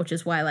a lot, which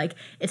is why, like,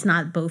 it's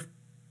not both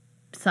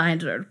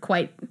sides are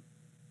quite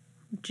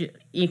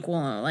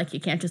equal. Like, you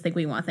can't just think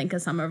what you want to think,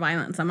 because some are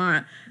violent and some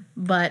aren't.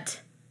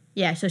 But,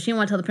 yeah, so she didn't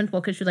want to tell the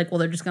principal, because she was like, well,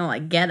 they're just gonna,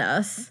 like, get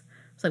us.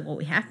 It's like, well,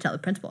 we have to tell the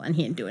principal, and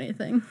he didn't do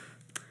anything.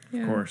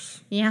 Yeah. Of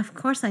course. Yeah, of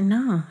course, I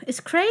know. It's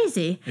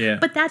crazy. Yeah.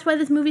 But that's why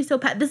this movie's so...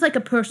 This is, like, a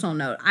personal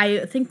note.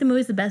 I think the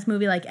movie's the best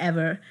movie, like,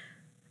 ever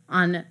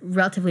on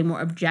relatively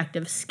more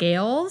objective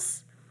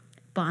scales.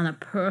 But on a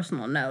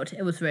personal note,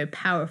 it was very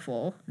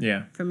powerful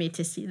for me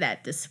to see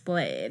that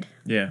displayed.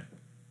 Yeah.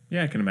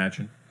 Yeah, I can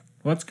imagine.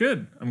 Well, that's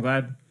good. I'm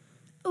glad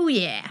Oh,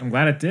 yeah.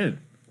 it did.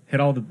 Hit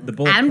all the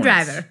bullet Adam points.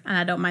 Driver. And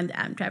I don't mind that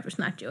Adam Driver's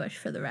not Jewish,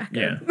 for the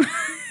record.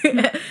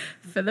 Yeah.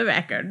 For the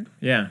record.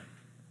 Yeah.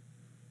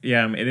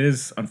 Yeah, it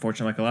is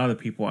unfortunate. Like, a lot of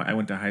the people I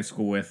went to high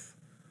school with,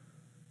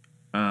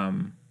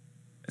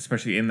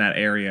 especially in that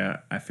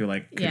area, I feel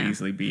like could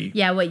easily be.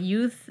 Yeah,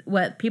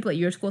 what people at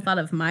your school thought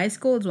of my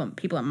school is what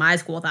people at my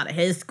school thought of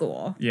his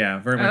school. Yeah,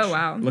 very much. Oh,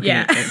 wow. Looking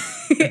Yeah.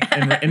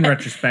 at in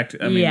retrospect,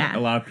 I mean, Yeah. a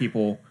lot of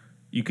people,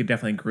 you could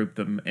definitely group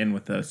them in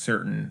with a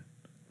certain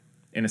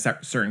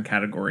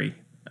category.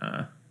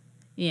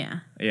 Yeah.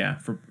 Yeah,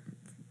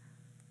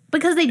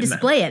 Because they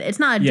display it. It's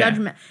not a Yeah.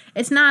 judgment.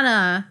 It's not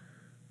a...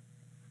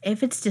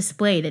 If it's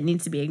displayed, it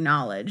needs to be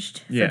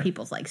acknowledged Yeah. for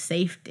people's, like,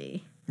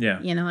 safety. yeah.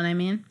 You know what I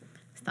mean?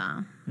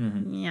 So,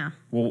 yeah.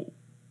 Well,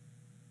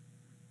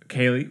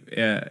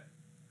 Kaylee,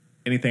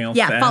 anything else? to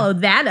Yeah, add? follow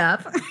that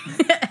up.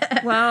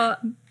 Well,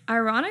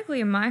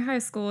 ironically, my high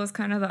school was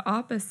kind of the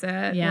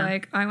opposite. Yeah.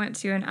 Like, I went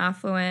to an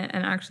affluent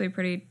and actually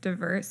pretty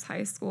diverse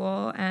high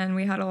school, and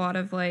we had a lot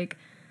of, like,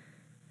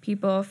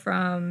 people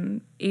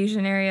from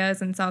Asian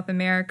areas in South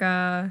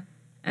America.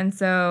 And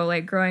so,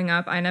 like, growing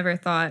up, I never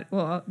thought,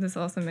 well, this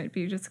also might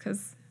be just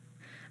because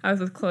I was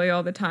with Chloe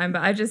all the time,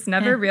 but I just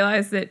never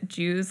realized that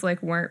Jews,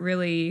 like, weren't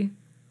really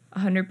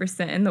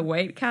 100% in the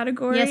white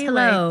category. Yes,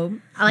 hello.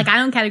 Like, I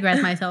don't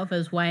categorize myself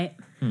as white.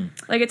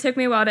 Like, it took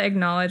me a while to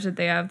acknowledge that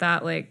they have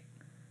that, like,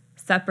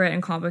 separate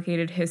and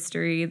complicated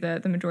history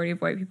that the majority of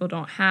white people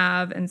don't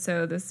have. And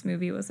so this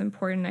movie was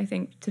important, I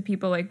think, to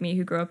people like me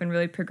who grew up in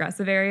really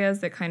progressive areas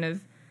that kind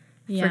of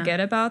forget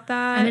about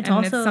that. And it's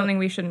also something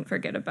we shouldn't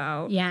forget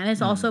about. Yeah, and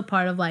it's also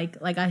part of, like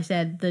I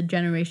said, the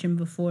generation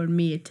before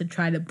me to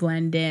try to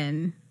blend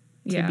in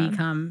to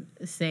become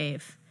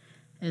safe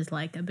is,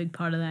 like, a big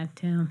part of that,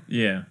 too.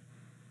 Yeah.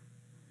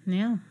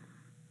 Yeah.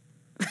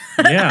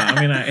 Yeah,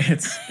 I mean,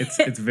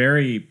 it's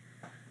very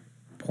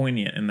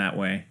poignant in that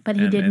way. But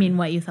he did mean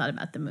what you thought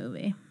about the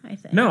movie, I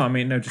think. No, I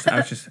mean, no, I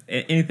was just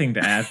anything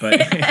to add, but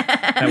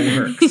that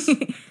works.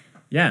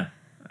 Yeah,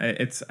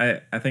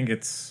 I think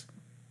it's,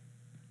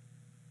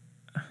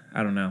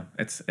 I don't know.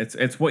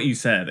 It's what you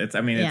said. It's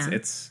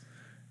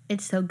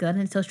so good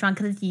and so strong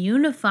because it's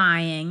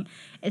unifying.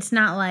 It's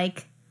not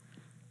like,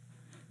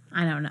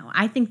 I don't know.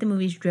 I think the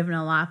movie's driven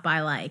a lot by,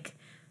 like,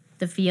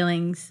 the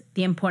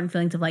important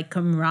feelings of, like,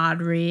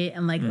 camaraderie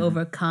and, like,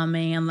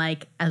 overcoming and,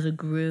 like, as a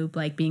group,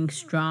 like, being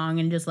strong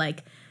and just,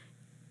 like,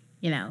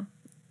 you know,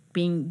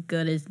 being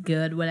good is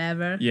good,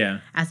 whatever.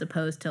 Yeah. As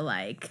opposed to,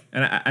 like...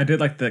 And I did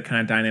like the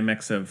kind of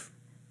dynamics of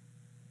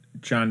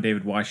John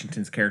David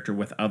Washington's character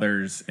with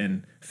others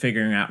and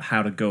figuring out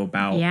how to go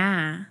about...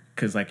 Yeah.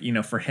 Because, like, you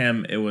know, for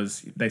him,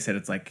 they said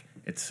it's like,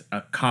 it's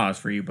a cause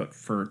for you, but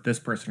for this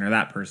person or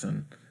that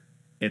person,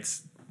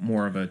 it's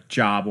more of a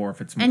job, or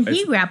if it's... And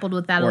he grappled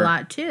with that a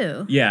lot,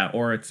 too. Yeah,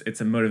 or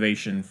it's a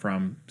motivation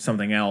from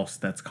something else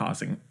that's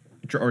causing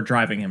or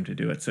driving him to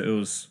do it. So it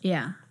was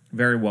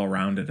very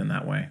well-rounded in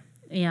that way.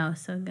 Yeah, it was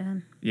so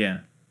good. Yeah.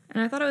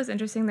 And I thought it was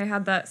interesting they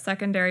had that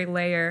secondary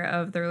layer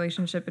of the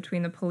relationship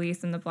between the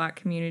police and the black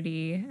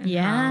community. And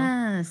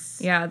yes.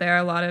 There are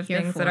a lot of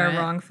things that are it.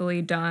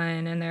 wrongfully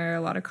done, and there are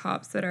a lot of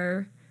cops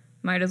that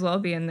might as well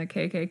be in the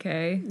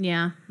KKK.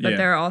 Yeah. But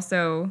there are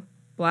also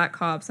black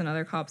cops and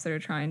other cops that are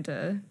trying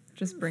to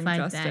just bring Fight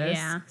justice.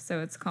 that,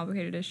 So it's a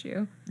complicated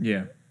issue.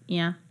 Yeah.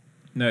 Yeah.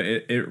 No,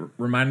 it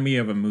reminded me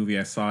of a movie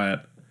I saw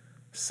at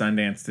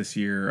Sundance this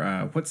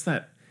year. What's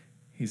that?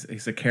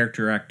 He's a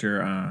character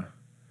actor.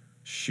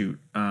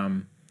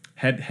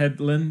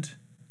 Headland?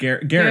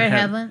 Garrett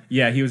Hedlund?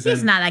 Yeah,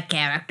 He's not a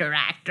character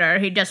actor.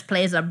 He just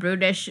plays a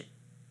brutish,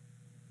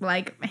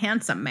 like,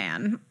 handsome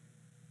man.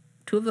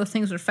 Two of those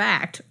things are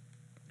fact.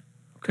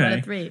 Okay. Out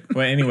of three.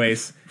 Well,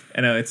 anyways,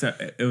 I know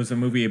it was a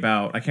movie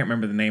about, I can't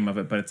remember the name of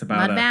it, but it's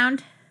about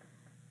Mudbound?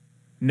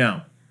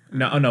 No,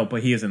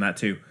 but he is in that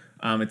too.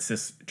 It's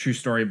this true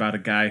story about a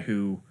guy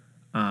who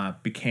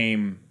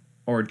became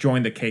or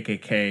joined the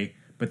KKK,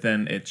 but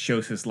then it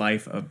shows his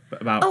life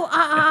about.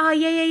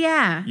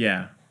 Yeah.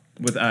 Yeah,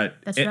 with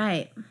That's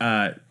right.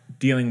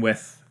 Dealing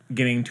with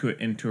getting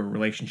into a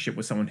relationship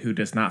with someone who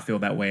does not feel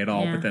that way at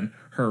all, Yeah. but then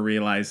her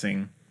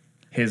realizing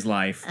his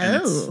life.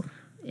 And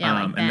yeah,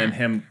 like that. and then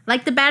him.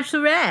 Like The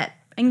Bachelorette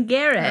and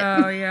Garrett.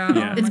 Oh, yeah.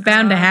 Yeah. It's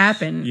bound to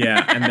happen.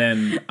 Yeah, and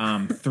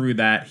then through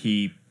that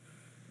he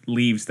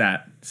leaves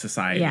that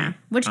society. Yeah,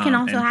 which can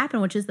also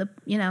happen, which is the,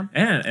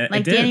 and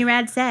like Danny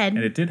Rad said,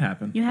 and it did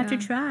happen. you have to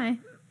try.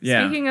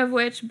 Yeah. Speaking of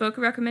which, book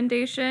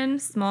recommendation,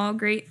 Small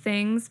Great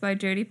Things by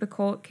Jodi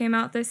Picoult came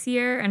out this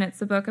year, and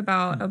it's a book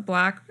about a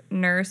black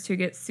nurse who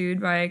gets sued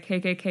by a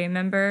KKK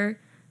member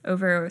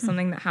over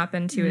something that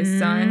happened to his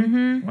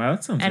son. Wow,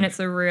 that sounds. And it's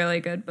a really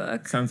good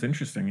book. Sounds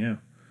interesting. Yeah.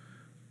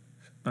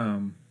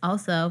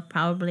 Also,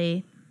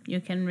 probably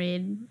you can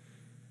read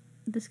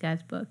this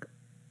guy's book.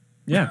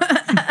 Yeah.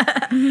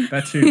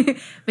 That too.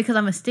 Because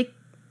I'm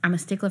a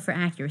stickler for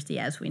accuracy,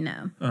 as we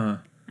know. Uh-huh.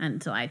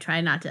 And so I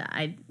try not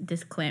to,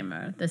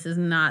 disclaimer, this is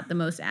not the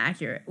most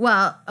accurate.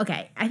 Well,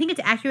 okay, I think it's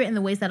accurate in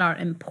the ways that are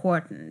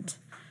important.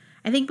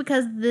 I think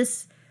because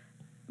this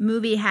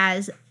movie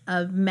has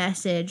a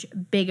message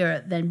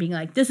bigger than being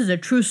like, this is a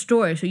true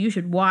story, so you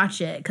should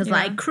watch it. Because,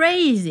 like,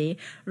 crazy,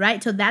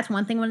 right? So that's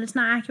one thing when it's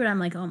not accurate. I'm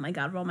like, oh my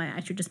God, roll my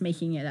eyes, you're just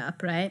making it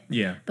up, right?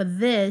 Yeah. But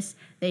this,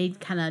 they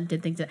kind of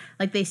did things that,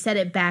 like, they set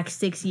it back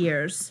 6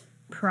 years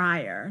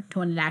prior to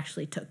when it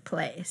actually took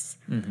place.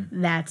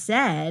 That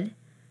said,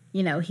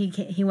 you know,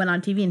 he went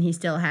on TV and he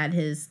still had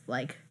his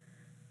like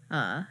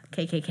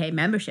KKK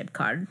membership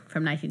card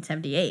from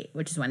 1978,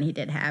 which is when he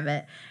did have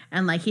it.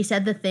 And like he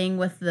said, the thing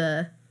with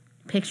the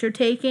picture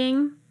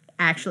taking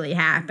actually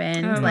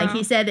happened. Oh, like wow.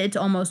 he said, it's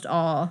almost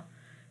all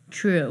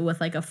true with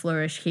like a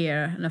flourish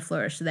here and a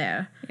flourish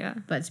there. Yeah.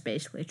 But it's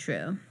basically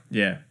true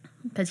Yeah.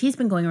 because he's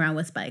been going around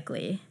with Spike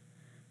Lee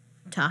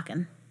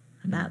talking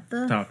about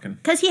Talking.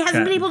 because he hasn't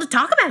been Chatting. able to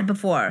talk about it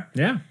before.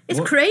 Yeah. It's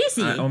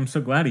crazy. I'm so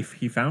glad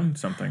he found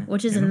something.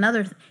 Which is you know?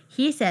 another.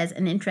 He says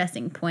an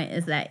interesting point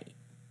is that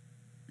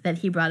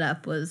he brought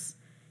up was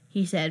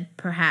he said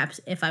perhaps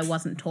if I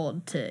wasn't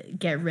told to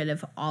get rid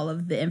of all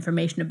of the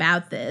information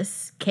about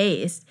this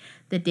case,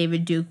 that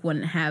David Duke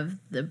wouldn't have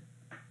the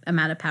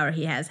amount of power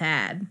he has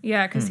had.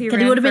 Yeah, because he Because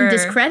he would have been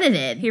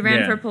discredited. He ran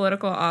Yeah. for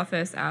political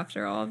office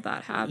after all of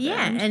that happened.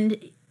 Yeah,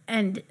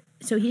 and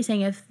so he's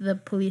saying if the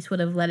police would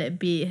have let it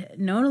be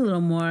known a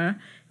little more,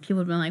 people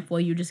would have been like, well,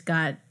 you just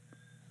got,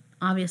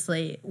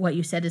 obviously, what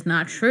you said is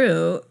not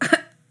true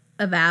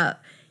about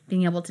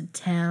being able to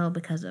tell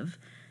because of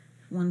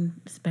one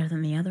is better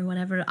than the other,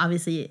 whatever.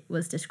 Obviously, it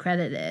was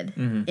discredited,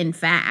 in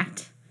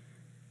fact.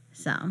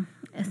 So,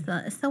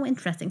 it's so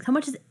interesting. So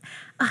much is,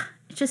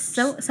 it's just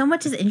so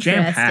much is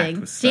Jam-packed interesting.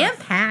 with stuff,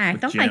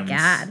 Jam-packed. with Oh, my gems.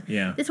 God.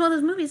 Yeah. It's one of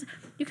those movies,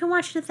 you can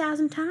watch it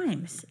 1,000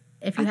 times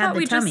if you I have thought the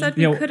we tummy. just said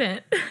we Yeah,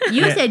 couldn't.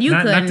 You Yeah, said you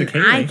not couldn't. to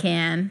Kaylee. I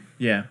can.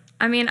 Yeah.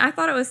 I mean, I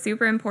thought it was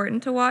super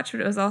important to watch,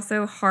 but it was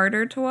also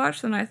harder to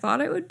watch than I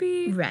thought it would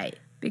be Right.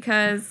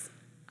 because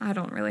I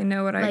don't really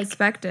know what I Like,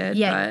 expected.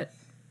 yeah. But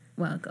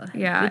Well, go ahead.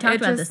 Yeah, we talked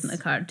it about this in just-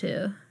 the card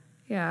too.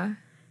 yeah,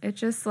 it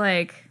just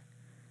like,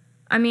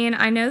 I mean,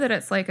 I know that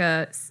it's like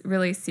a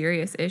really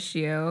serious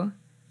issue,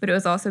 but it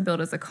was also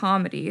built as a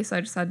comedy, so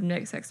I just had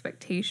mixed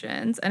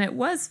expectations, and it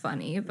was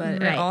funny,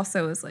 but Right. it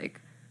also was like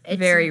It's-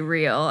 very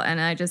real, and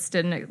I just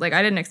didn't like.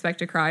 I didn't expect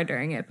to cry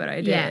during it, but I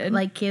did. Yeah,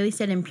 like Kaylee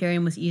said,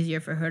 Imperium was easier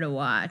for her to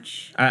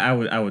watch. I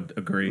would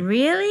agree.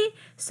 Really?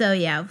 So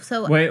yeah.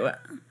 So Wait.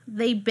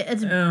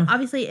 it's Yeah.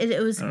 obviously it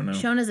was I don't know.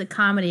 shown as a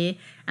comedy,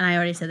 and I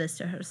already said this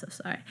to her, so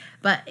sorry.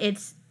 But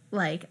it's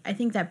like I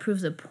think that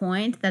proves a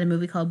point that a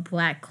movie called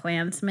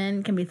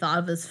BlacKkKlansman can be thought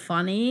of as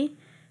funny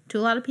to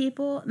a lot of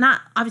people.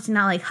 Not obviously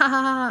not like ha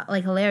ha ha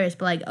like hilarious,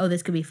 but like oh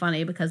this could be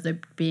funny because they're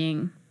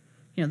being,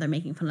 you know, they're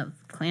making fun of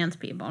Klans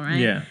people, right?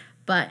 Yeah.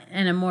 But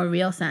in a more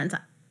real sense,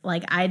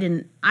 like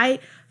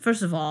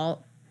first of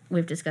all,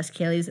 we've discussed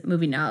Kaylee's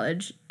movie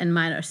knowledge and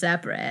mine are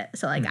separate.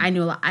 So like I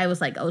knew I was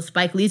like, oh,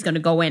 Spike Lee's gonna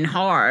go in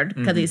hard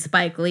because he's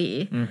Spike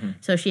Lee.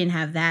 So she didn't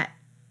have that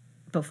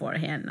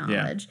beforehand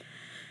knowledge.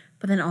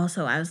 But then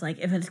also I was like,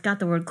 if it's got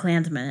the word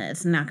Klansman,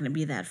 it's not gonna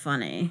be that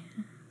funny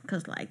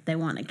because like they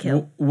want to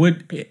kill.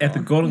 Would people. at the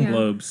Golden Yeah.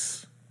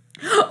 Globes?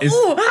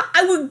 Oh,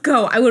 I would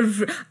go. I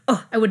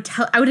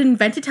would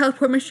invent a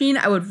teleport machine.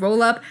 I would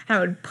roll up and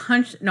I would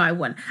punch. No, I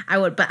wouldn't. I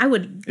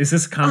would. Is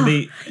this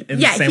comedy in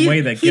the same he's-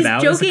 way that he's Get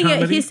Out is a joking.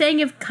 comedy? He's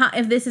saying if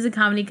this is a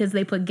comedy because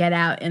they put Get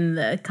Out in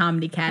the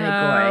comedy oh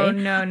category.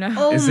 no.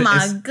 Oh Is it-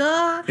 my is-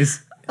 god.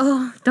 Is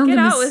Oh, don't Get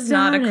get me Out was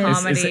not a started.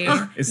 comedy.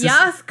 is this-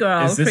 Yes,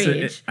 girl, is this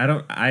preach.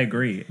 I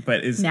agree,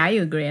 but is Now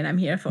you agree, and I'm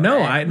here for no,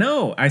 it. I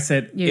know. I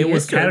said You it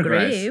was used to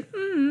categorized.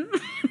 agree.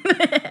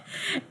 I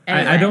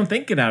Anyway. don't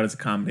think Get Out is a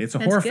comedy. It's a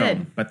horror good.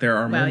 film, but there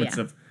are Well, moments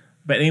yeah. of.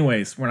 But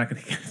anyways, we're not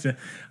going to get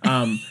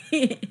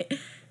to.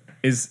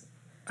 Is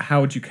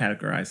how would you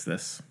categorize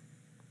this?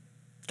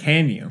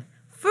 Can you?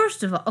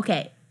 First of all,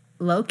 okay,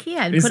 low key,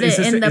 I'd Is put this,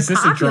 it in the is this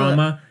a popular.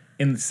 drama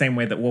in the same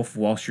way that Wolf of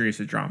Wall Street is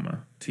a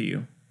drama to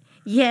you?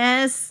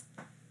 Yes.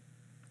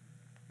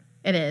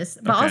 It is.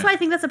 But Okay. also I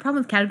think that's the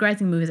problem with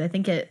categorizing movies. I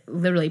think it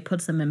literally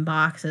puts them in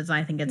boxes.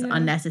 I think it's Yeah.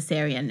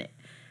 unnecessary and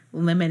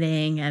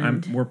limiting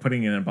and We're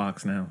putting it in a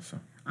box now, so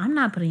I'm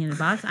not putting it in a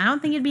box. I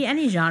don't think it'd be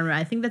any genre.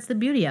 I think that's the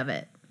beauty of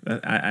it.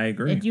 I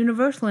agree. It's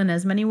universal in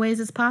as many ways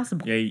as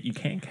possible. Yeah, you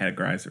can't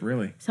categorize it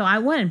really. So I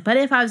wouldn't. But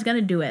if I was going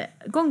to do it,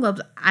 Golden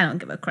Globes, I don't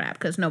give a crap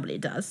because nobody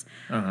does.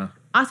 Uh-huh.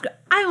 Oscar,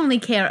 I only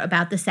care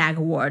about the SAG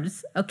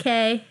Awards,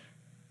 okay?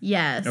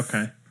 Yes.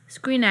 Okay.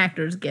 Screen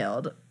Actors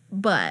Guild.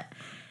 But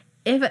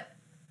if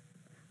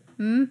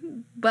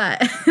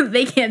but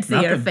they can't see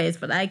your Nothing. face,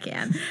 but I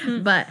can.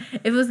 But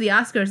if it was the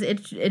Oscars,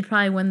 it'd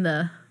probably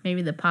win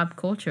maybe the pop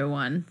culture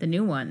one, the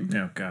new one.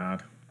 Oh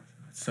God.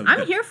 It's so I'm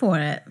good. here for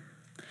it.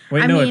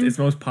 Wait, I no, mean- it's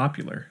most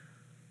popular.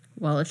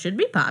 Well, it should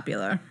be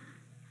popular.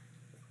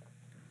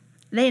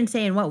 They didn't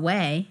say in what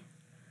way,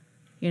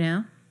 you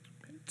know?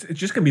 It's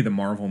just gonna be the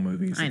Marvel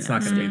movies. I It's know.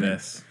 not gonna be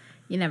this.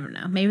 You never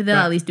know. Maybe they'll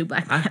But at least do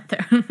Black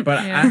Panther.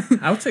 But Yeah.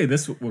 I would say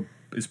this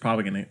is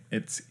probably gonna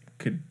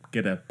could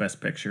get a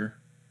Best Picture.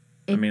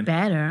 It mean-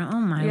 better. Oh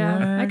my Yeah,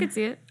 word. I could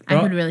see it. I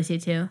Well- could really see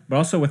too. But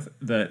also with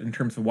in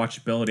terms of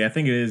watchability, I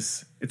think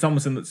it's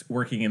almost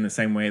working in the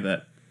same way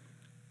that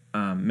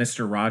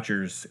Mr.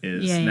 Rogers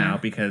is Yeah, now yeah.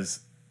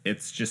 because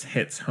it's just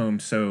hits home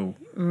so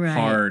Right.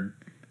 hard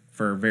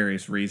for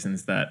various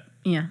reasons that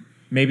Yeah.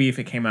 maybe if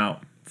it came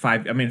out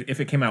 5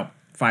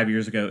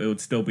 years ago, it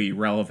would still be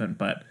relevant,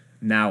 but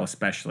now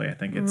especially, I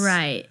think it's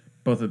Right.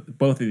 both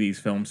of these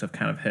films have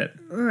kind of hit.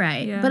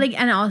 Right. Yeah. But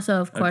and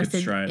also, of course,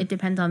 good stride. it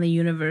depends on the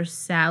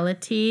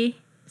universality.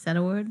 Is that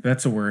a word?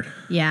 That's a word.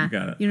 Yeah. You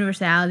got it.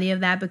 Universality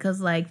of that,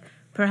 because like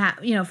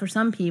perhaps for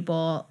some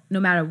people, no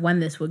matter when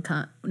this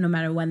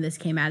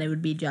came out, it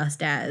would be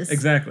just as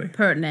Exactly.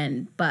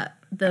 pertinent. But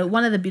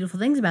one of the beautiful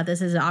things about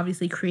this is it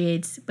obviously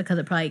creates, because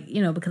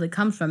it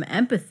comes from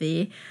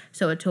empathy,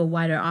 so to a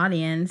wider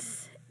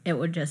audience,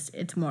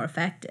 it's more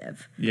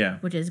effective. Yeah.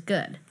 Which is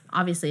good.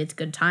 Obviously, it's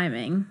good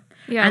timing.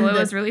 Yeah, And well, it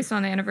was released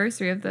on the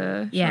anniversary of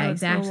the Charlotte's Wheel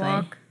exactly.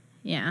 Walk.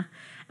 Yeah.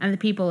 And the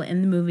people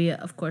in the movie,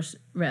 of course,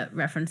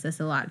 reference this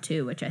a lot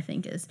too, which I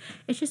think it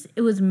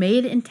was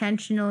made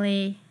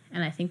intentionally,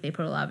 and I think they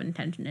put a lot of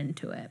intention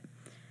into it,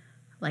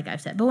 like I've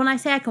said. But when I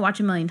say I can watch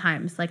a million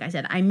times, like I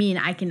said, I mean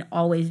I can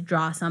always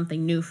draw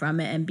something new from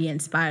it and be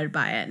inspired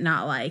by it,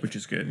 not like... Which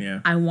is good,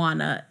 yeah. I want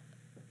to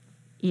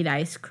eat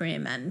ice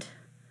cream and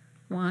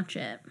watch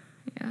it.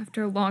 Yeah,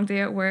 after a long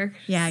day at work.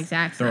 Yeah,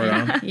 exactly. Throw it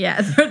on.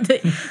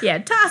 Yeah,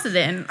 toss it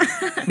in.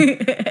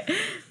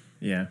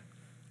 Yeah.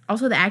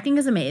 Also, the acting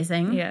is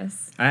amazing.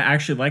 Yes. I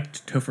actually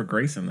liked Topher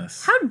Grace in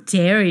this. How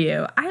dare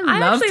you? I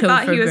love actually Topher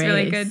thought he was Grace.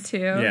 really good too.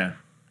 Yeah.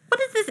 What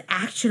is this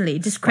actually?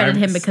 Discredit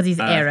him because he's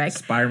Eric.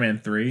 Spider-Man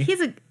 3.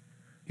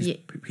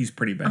 He's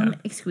pretty bad.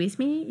 Excuse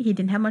me? He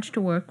didn't have much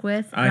to work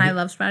with, and I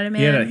love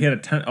Spider-Man. He had a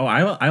ton. Oh,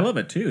 I love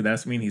it too.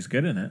 That's mean he's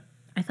good in it.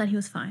 I thought he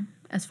was fine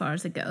as far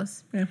as it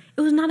goes. Yeah.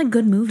 It was not a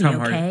good movie, Tom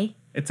okay? Hardy.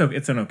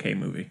 It's an okay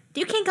movie.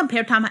 You can't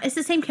compare Tom Hardy. It's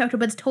the same character,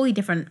 but it's totally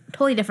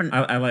different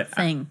I like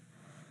thing.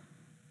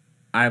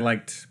 I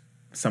liked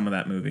some of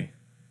that movie.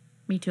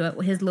 Me too.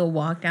 His little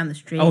walk down the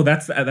street. Oh,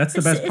 that's the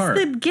best part.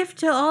 It's the gift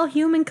to all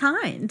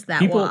humankind,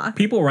 that walk.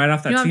 People right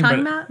off that You know scene. what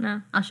I'm talking about?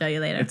 No. I'll show you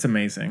later. It's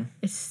amazing.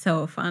 It's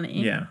so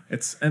funny. Yeah,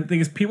 and the thing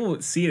is, people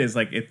see it as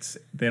like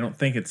they don't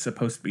think it's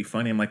supposed to be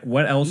funny. I'm like,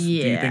 what else do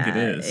you think it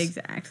is?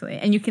 Exactly.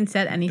 And you can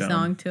set any Dumb.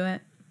 song to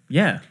it.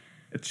 Yeah,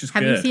 it's just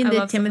Have good. you seen I the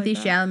love stuff Timothy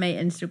like that.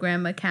 Chalamet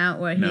Instagram account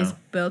where No. he's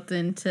built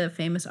into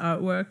famous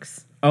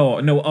artworks? Oh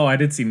no! Oh, I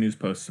did see news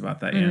posts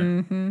about that. Yeah,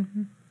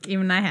 Mm-hmm.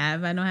 Even I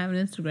don't have an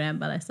Instagram,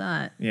 but I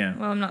saw it. yeah.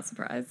 Well, I'm not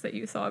surprised that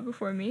you saw it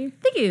before me.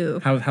 Thank you.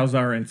 How's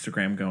our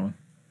Instagram going?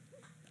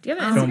 Do you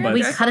have an Film Instagram? buds.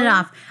 We Do I cut it follow?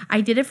 off.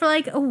 I did it for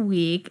like a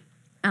week,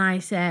 and I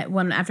said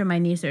after my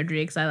knee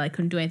surgery, because I like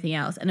couldn't do anything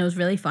else, and it was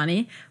really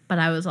funny. But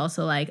I was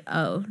also like,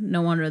 oh,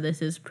 no wonder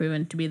this is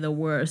proven to be the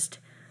worst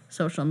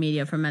social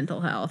media for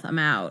mental health. I'm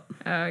out.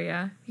 Oh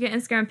yeah, you get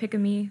Instagram pick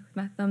of me with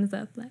my thumbs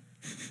up, like.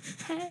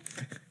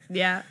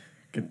 Yeah.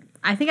 Good.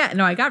 I think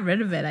I got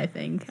rid of it. I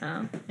think.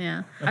 Oh.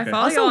 Yeah. I Okay.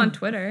 follow Also- y'all on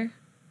Twitter.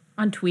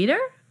 On Twitter?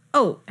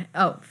 Oh,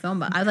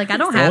 Filmbud. I was like, I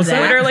don't have Also- that.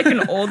 Twitter like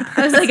an old.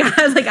 I was like,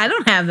 I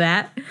don't have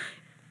that.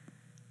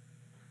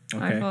 I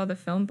Okay. follow the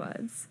Film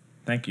Buds.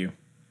 Thank you.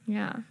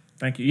 Yeah.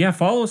 Yeah,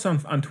 follow us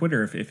on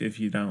Twitter if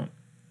you don't,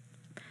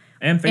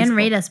 and Facebook. And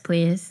rate us,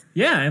 please.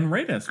 Yeah, and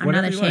rate us. I'm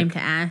whatever not you ashamed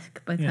like. to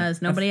ask because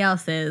Yeah. nobody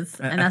else is,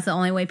 and that's the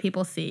only way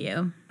people see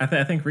you. I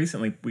think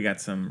recently we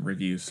got some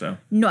reviews. So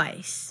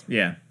Nice.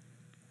 yeah,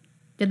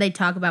 Did they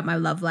talk about my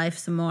love life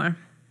some more?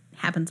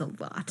 Happens a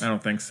lot. I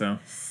don't think so.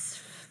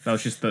 That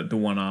was just the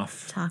one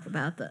off. Talk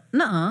about the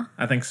nuh-uh.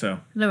 I think so.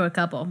 There were a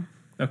couple.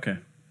 Okay.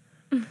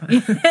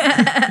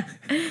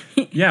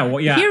 Yeah. Well.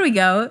 Yeah. Here we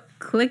go.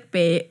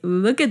 Clickbait.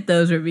 Look at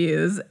those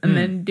reviews and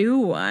then do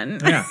one.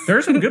 Yeah. There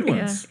are some good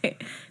ones.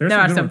 There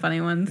are some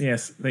funny ones.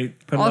 Yes, they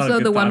put a lot of Also,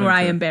 good the one thought where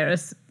I into it.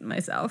 embarrass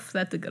myself.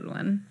 That's a good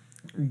one.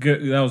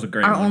 Good. That was a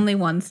great Our one. only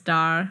 1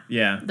 star.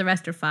 Yeah. The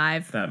rest are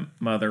 5. That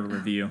mother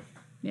review.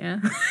 Yeah.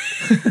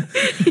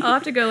 I'll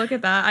have to go look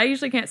at that. I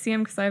usually can't see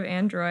them because I have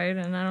Android,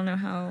 and I don't know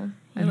how.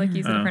 I like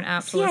use a different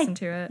app to See, listen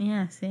to it.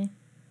 Yeah, see.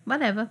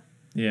 Whatever.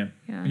 Yeah.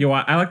 Yeah. Yo,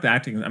 I like the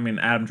acting. I mean,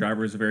 Adam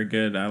Driver is very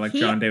good. I like He-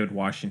 John David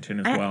Washington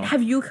as well.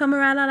 Have you come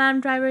around on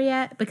Adam Driver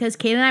yet? Because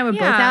Kate and I were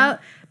both Yeah. out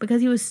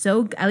because he was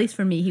so, at least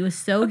for me, he was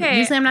so Okay.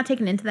 Usually I'm not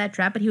taken into that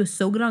trap, but he was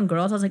so good on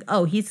girls. I was like,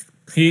 oh, he is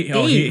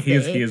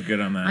good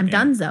on that. I'm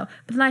yeah. donezo.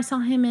 But then I saw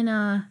him in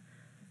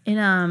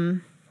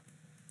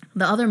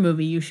the other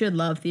movie you should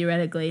love,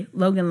 theoretically,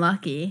 Logan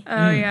Lucky.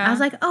 Oh yeah. I was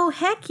like, oh,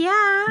 heck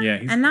yeah. Yeah,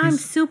 and now I'm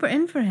he's- super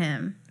in for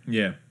him.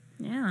 Yeah.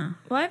 Yeah.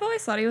 Well, I've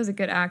always thought he was a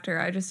good actor.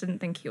 I just didn't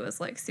think he was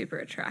like super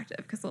attractive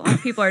because a lot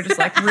of people are just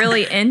like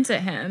really into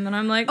him, and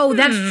I'm like, Oh,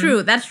 that's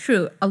true. That's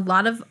true. A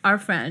lot of our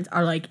friends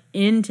are like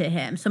into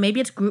him. So maybe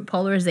it's group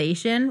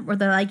polarization where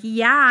they're like,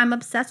 yeah, I'm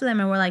obsessed with him.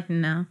 And we're like,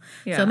 no.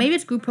 Yeah. So maybe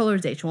it's group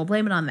polarization. We'll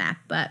blame it on that.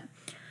 But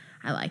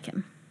I like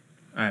him.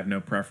 I have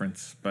no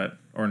preference,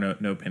 or no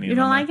opinion. You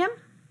don't on like that. him?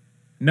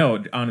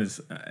 No, on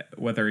his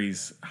whether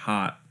he's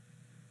hot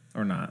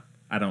or not.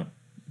 I don't.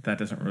 That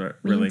doesn't really.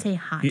 We didn't say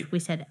hot. he- we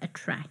said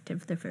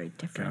attractive. They're very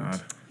different.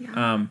 God. Yeah.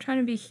 I'm trying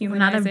to be We're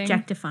not humanizing.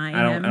 objectifying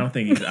I him. don't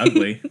think he's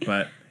ugly,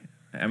 but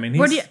I mean,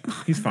 Where do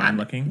he's fine You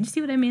looking.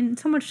 see what I mean?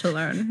 So much to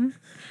learn.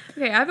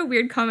 Okay, I have a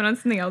weird comment on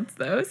something else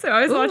though. So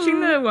I was watching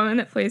the woman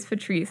that plays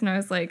Patrice, and I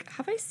was like,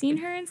 have I seen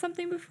her in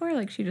something before?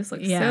 Like, she just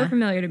looks so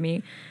familiar to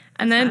me.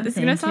 And That's then what this is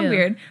I'm gonna saying, sound too.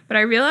 weird, but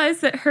I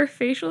realized that her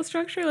facial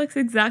structure looks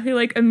exactly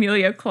like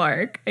Emilia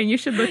Clarke, and you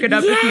should look it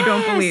up if you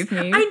don't believe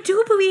me. I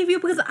do believe you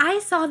because I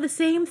saw the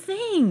same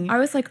thing. I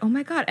was like, oh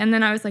my god, and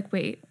then I was like,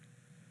 wait,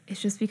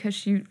 it's just because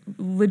she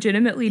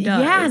legitimately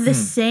does. Yeah, the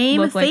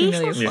same Look like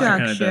facial Emilia Clarke.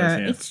 Yeah, she structure. kinda does,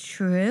 yeah. It's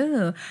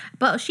true.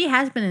 But she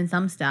has been in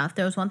some stuff.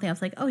 There was one thing I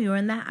was like, oh, you were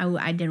in that?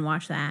 I didn't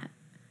watch that.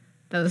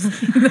 That was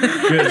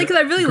because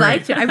I really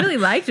liked her. I really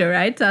liked her,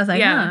 right? So I was like,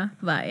 Yeah. huh.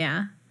 But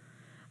yeah.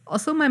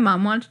 Also, my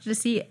mom wanted to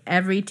see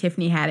every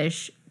Tiffany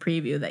Haddish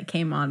preview that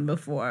came on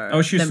before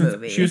She the was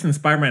movie. she was in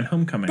Spider-Man: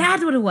 Homecoming.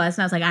 That's what it was.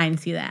 And I was like, I didn't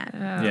see that.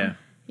 Yeah.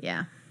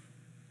 Yeah.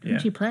 Who Yeah.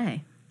 did she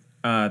play?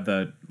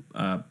 The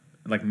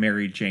like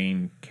Mary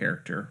Jane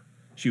character.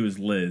 She was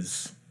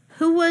Liz.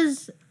 Who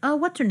was,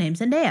 what's her name?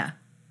 Zendaya.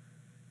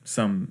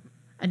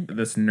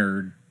 This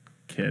nerd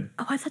kid.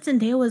 Oh, I thought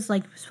Zendaya was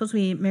like supposed to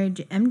be married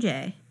to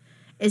MJ.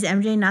 Is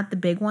MJ not the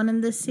big one in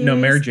this series? No,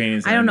 Mary Jane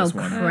is I don't in know this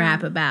one.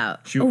 crap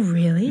about. She- oh,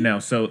 really? No,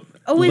 so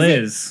Oh, is it-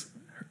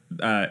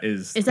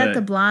 Liz Is that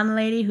the blonde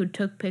lady who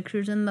took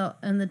pictures in the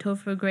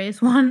Topher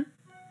Grace one?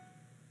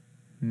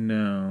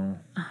 No.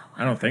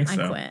 I don't think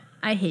so. I quit.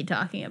 I hate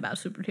talking about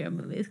superhero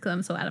movies because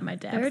I'm so out of my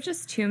There are depth.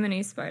 just too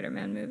many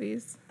Spider-Man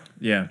movies.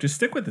 Yeah, just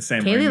stick with the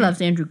same Kaylee Raimi.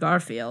 loves Andrew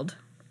Garfield.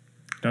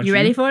 Don't You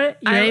ready for it?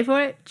 You ready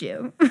for it?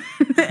 Jew.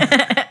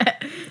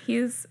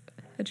 He's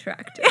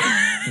attractive.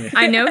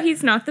 I know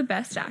he's not the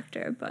best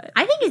actor, but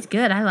I think it's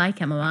good. I like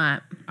him a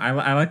lot. I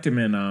liked him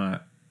in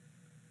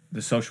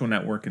The Social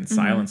Network and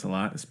Silence a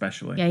lot,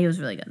 especially. Yeah, he was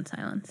really good in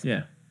Silence.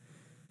 Yeah.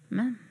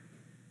 Man.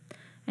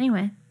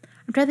 Anyway,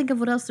 I'm trying to think of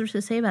what else there's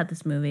to say about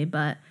this movie,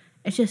 but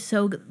it's just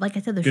so good. Like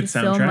I said, there's Good just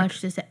so soundtrack?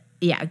 much to say.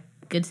 Yeah,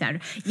 good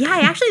soundtrack. Yeah, I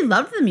actually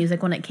loved the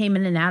music when it came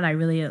in and out. I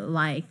really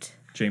liked.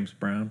 James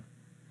Brown.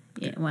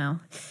 Yeah, well,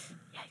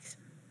 yikes.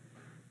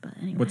 But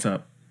anyway, What's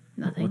up?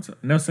 Nothing. What's up?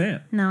 No, say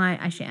it. No,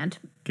 I shan't.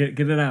 Get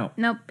it out.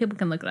 Nope, people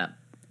can look it up.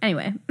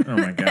 Anyway, Oh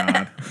my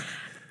God.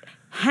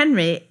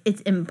 Henry,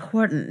 it's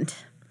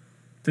important.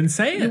 Then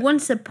say You it.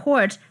 wouldn't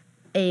support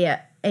a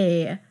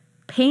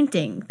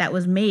painting that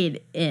was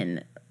made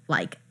in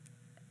like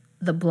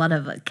the blood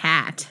of a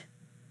cat,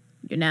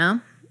 you know?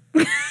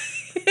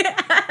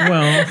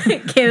 Well,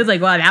 Kay was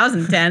like, "Wow, that was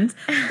intense,"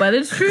 but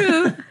it's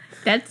true.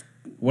 That's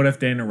what if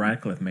Daniel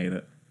Radcliffe made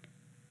it?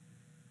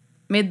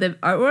 made the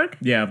artwork.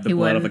 Yeah, the He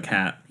blood of a wouldn't.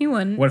 cat. He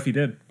wouldn't. What if he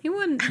did? He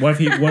wouldn't. What if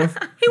he? What if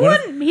He what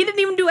if- wouldn't. He didn't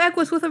even do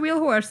Equus with a real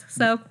horse,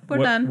 so we're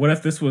what, done. What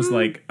if this was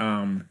like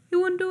He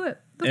wouldn't do it.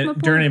 That's my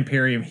during point.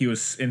 Imperium? He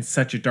was in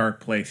such a dark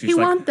place. He's He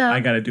like, want that. I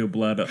got to do a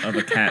blood of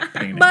a cat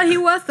painting. But he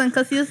wasn't,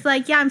 because he was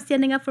like, "Yeah, I'm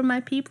standing up for my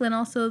people and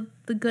also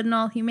the good in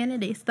all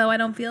humanity, so I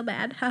don't feel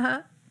bad."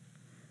 Haha.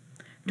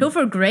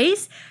 Topher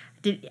Grace,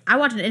 I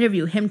watched an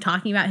interview him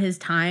talking about his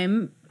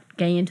time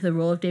getting into the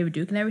role of David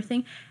Duke and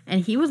everything,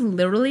 and he was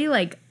literally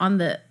like on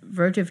the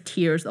verge of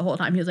tears the whole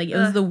time. He was like, "It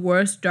was the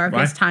worst,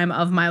 darkest Why? time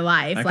of my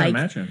life." I like, can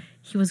imagine.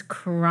 he was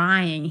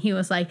crying. He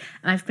was like,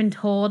 and I've been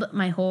told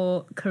my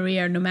whole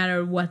career, no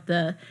matter what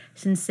the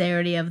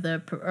sincerity of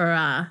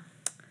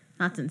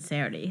not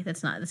sincerity.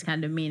 That's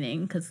kind of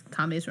meaning, because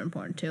comedies are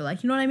important too.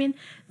 Like, you know what I mean?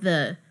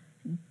 The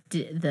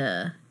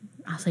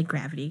I'll say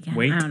gravity again.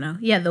 Weight? I don't know.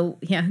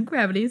 Yeah,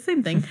 gravity,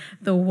 same thing.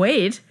 The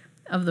weight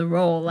of the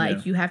role, like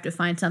Yeah. you have to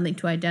find something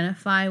to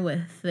identify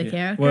with the Yeah.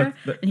 character. Well,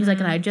 And he's like,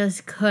 and I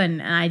just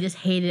couldn't, and I just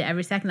hated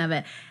every second of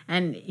it.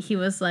 And he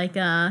was like,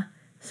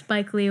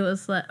 Spike Lee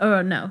was like,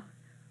 or no,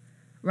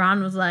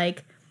 Ron was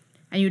like,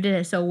 and you did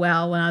it so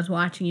well when I was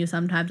watching you.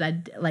 Sometimes I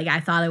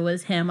thought it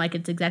was him, like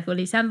it's exactly what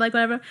he sounded like,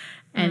 whatever.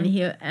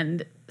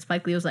 And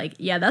Spike Lee was like,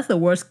 yeah, that's the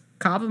worst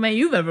compliment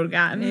you've ever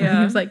gotten. Yeah.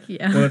 He was like,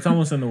 yeah. Well, it's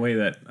almost in the way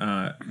that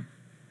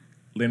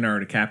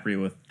Leonardo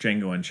DiCaprio with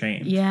Django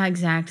Unchained. Yeah,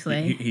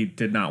 exactly. He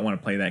did not want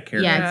to play that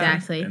character. Yeah,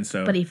 exactly. And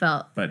so, but he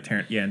felt and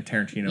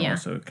Tarantino Yeah.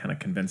 also kind of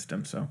convinced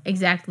him. So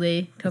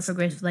exactly. Topher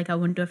Grace was like, I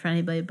wouldn't do it for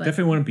anybody, but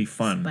definitely wouldn't be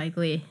fun. Spike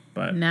Lee.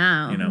 But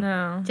No. you know,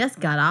 no. Just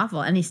got awful,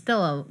 and he's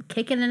still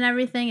kicking and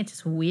everything. It's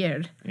just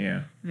weird,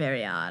 yeah,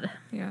 very odd.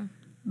 Yeah.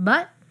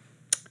 But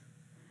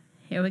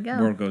here we go.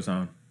 world goes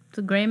on. It's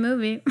a great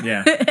movie.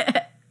 Yeah,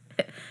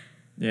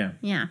 yeah.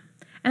 Yeah.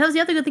 And that was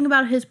the other good thing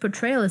about his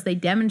portrayal is they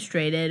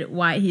demonstrated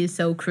why he's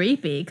so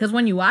creepy. Because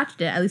when you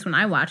watched it, at least when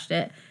I watched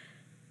it,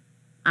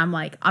 I'm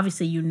like,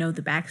 obviously you know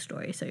the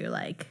backstory. So you're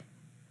like,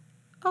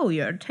 oh,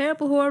 you're a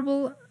terrible,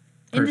 horrible,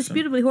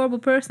 indisputably horrible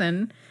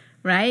person,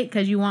 right?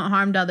 Because you want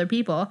harm to other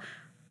people.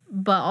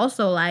 But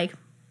also, like,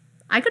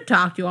 I could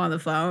talk to you on the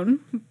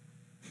phone.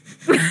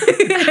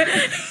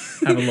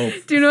 Have a little,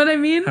 Do you know what I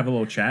mean? have a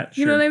little chat.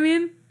 You know what I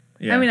mean?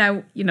 Yeah. I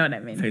mean, you know what I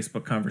mean.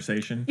 Facebook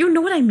conversation. You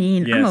know what I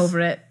mean. I'm Yes. over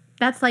it.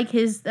 That's like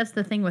that's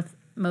the thing with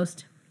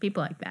most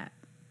people like that.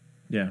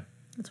 Yeah.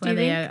 That's Do why you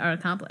they think- are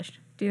accomplished.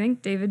 Do you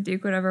think David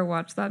Duke would ever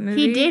watch that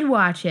movie? He did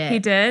watch it. He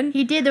did?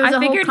 He did. There was I a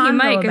whole figured he convo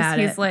might about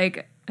he's it.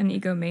 like an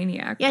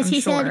egomaniac. Yes, I'm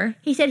he sure.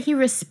 said he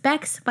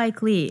respects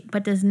Spike Lee,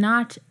 but does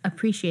not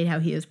appreciate how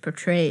he is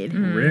portrayed.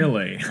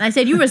 Really? And I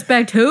said, you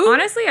respect who?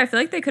 Honestly, I feel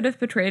like they could have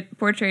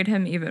portrayed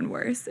him even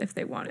worse if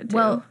they wanted to.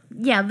 Well,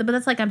 yeah, but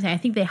that's like I'm saying. I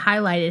think they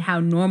highlighted how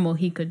normal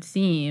he could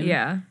seem.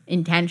 Yeah.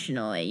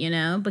 Intentionally,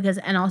 because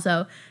and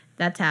also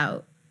that's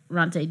how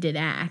Ronte did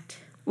act.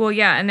 Well,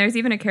 yeah, and there's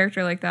even a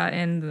character like that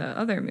in the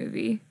other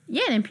movie.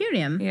 Yeah, in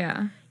Imperium.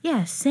 Yeah.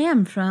 Yeah,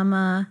 Sam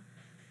from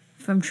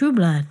True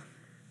Blood.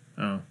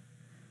 Oh.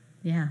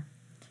 Yeah.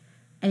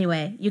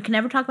 Anyway, you can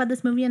never talk about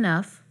this movie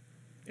enough.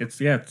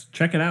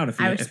 Check it out if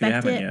you I respect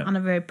haven't it yet. on a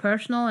very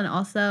personal and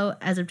also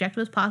as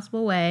objective as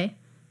possible way.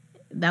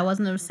 That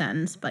wasn't a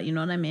sentence, but you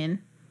know what I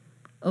mean.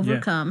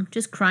 Overcome.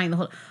 Just crying the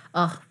whole...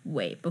 Oh,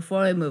 wait.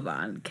 Before we move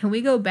on, can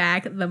we go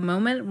back? The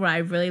moment where I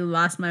really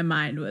lost my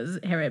mind was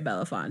Harry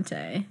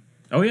Belafonte.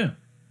 Oh, yeah.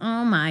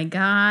 Oh, my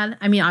God.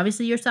 I mean,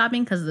 obviously you're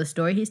sobbing because of the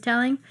story he's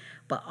telling,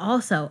 but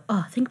also,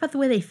 think about the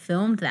way they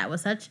filmed that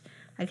with such...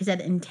 Like I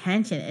said,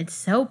 intention. It's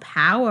so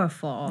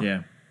powerful.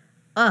 Yeah.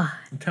 Ugh.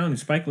 I'm telling you,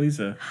 Spike Lee's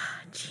Genius.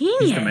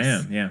 he's the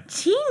man, yeah.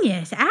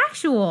 Genius.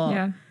 Actual.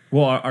 Yeah.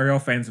 Well, are y'all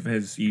fans of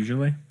his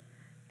usually?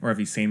 Or have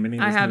you seen many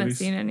of his I haven't movies?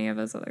 seen any of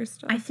his other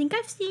stuff. I think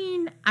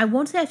I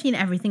won't say I've seen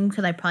everything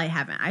because I probably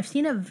haven't. I've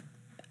seen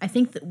I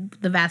think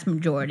the vast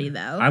majority,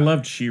 though. I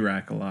loved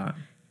She-Ra a lot.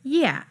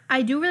 Yeah.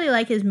 I do really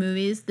like his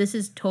movies. This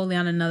is totally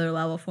on another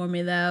level for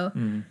me, though.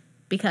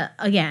 Because,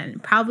 again,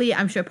 probably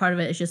I'm sure part of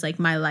it is just like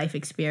my life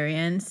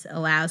experience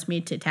allows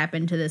me to tap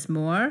into this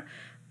more.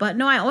 But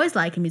no, I always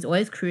like him. He's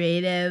always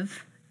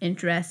creative,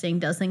 interesting,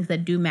 does things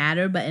that do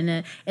matter, but in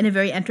a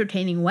very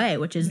entertaining way,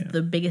 which is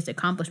the biggest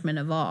accomplishment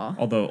of all.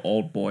 Although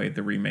Old Boy,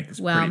 the remake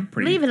is Well,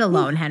 pretty... leave it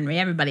alone, Henry.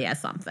 Everybody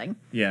has something.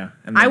 Yeah.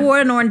 And I then- wore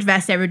an orange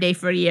vest every day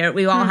for a year.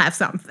 We all have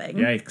something.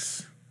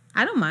 Yikes.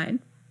 I don't mind.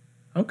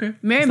 Okay.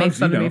 Mary As long makes as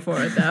you fun of me don't.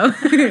 for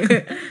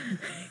it, though.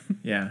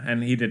 Yeah,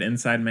 and he did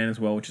Inside Man as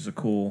well, which is a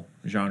cool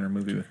genre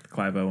movie with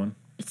Clive Owen.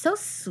 It's so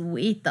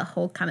sweet, the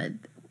whole kind of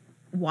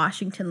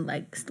Washington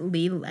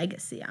Lee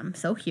legacy. I'm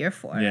so here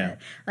for it.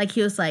 Like,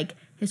 he was like,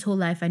 his whole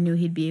life I knew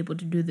he'd be able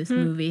to do this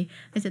movie.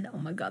 I said, oh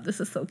my God, this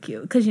is so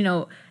cute. Because,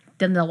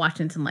 Denzel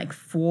Washington,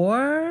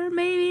 4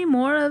 maybe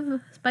more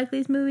of Spike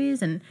Lee's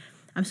movies. And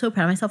I'm so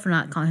proud of myself for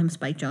not calling him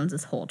Spike Jones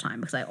this whole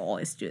time because I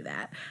always do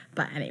that.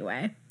 But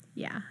anyway,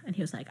 yeah. And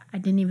he was like, I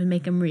didn't even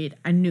make him read.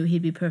 I knew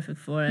he'd be perfect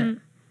for it.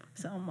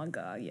 So, oh my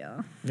God,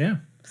 yeah. Yeah.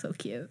 So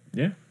cute.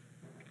 Yeah.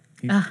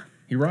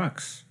 He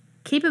rocks.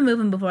 Keep it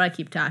moving before I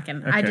keep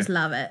talking. I Okay. just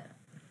love it.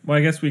 Well,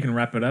 I guess we can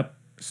wrap it up.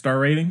 Star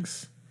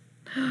ratings?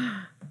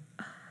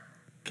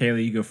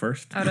 Kaylee, you go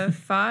first. Out of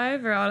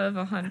 5 or out of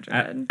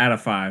 100? Out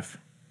of 5.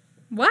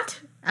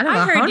 What? Out of I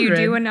heard 100? you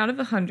do an out of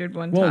 100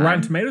 one Well, time.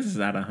 Rotten Tomatoes is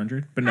out of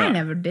 100, but no. I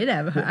never did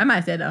have I might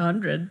have said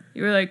 100.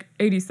 You were like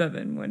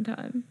 87 one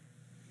time.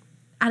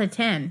 Out of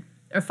 10.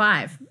 Or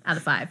 5 out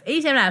of 5.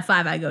 87 out of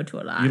 5 I go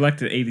to a lot. You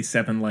liked it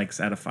 87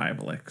 likes out of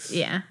 5 licks.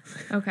 Yeah.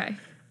 Okay.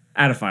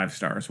 Out of 5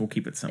 stars. We'll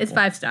keep it simple. It's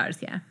 5 stars,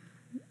 yeah.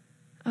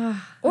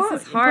 This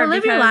is hard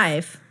live your because-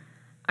 life.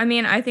 I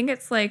mean, I think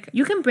it's like,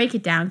 You can break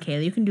it down,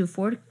 Kaylee. You can do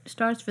 4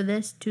 stars for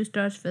this, 2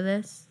 stars for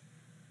this.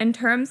 in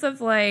terms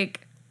of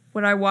like,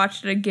 would I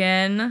watch it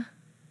again?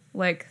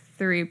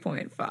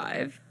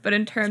 3.5. But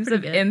in terms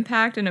of pretty good.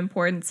 impact and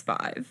importance,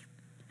 5.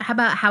 How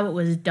about how it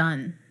was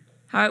done?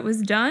 How it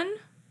was done?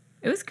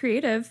 It was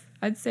creative.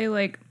 I'd say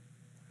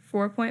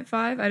 4.5.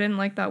 I didn't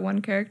like that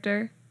one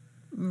character.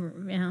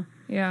 Yeah.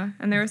 Yeah,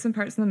 and there were some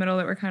parts in the middle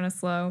that were kind of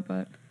slow,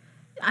 but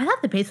I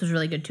thought the pace was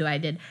really good too. I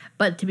did.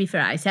 But to be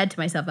fair, I said to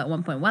myself at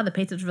one point, wow, the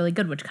pace was really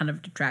good, which kind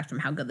of detracts from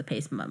how good the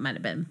pace might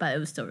have been. But it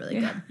was still really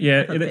good.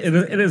 Yeah, I thought the pace it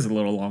was good. is a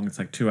little long. It's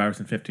 2 hours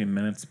and 15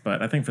 minutes,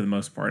 but I think for the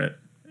most part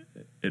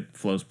it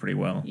flows pretty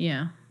well.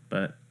 Yeah.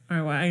 But all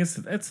right, well, I guess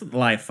it's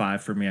live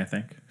 5 for me, I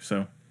think.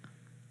 So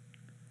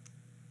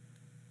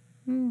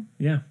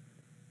yeah.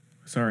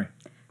 Sorry.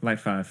 Light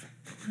 5.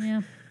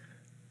 Yeah.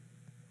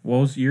 What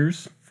was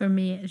yours? For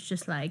me, it's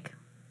just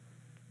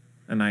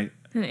And I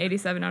an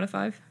 87 out of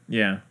 5.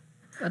 yeah.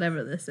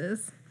 whatever this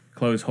is.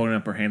 Chloe's holding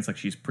up her hands like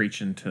she's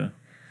preaching to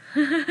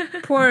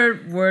Poor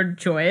word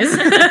choice.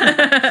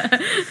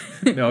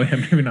 no, yeah,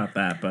 maybe not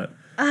that, but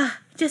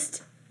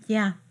Just,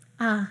 yeah.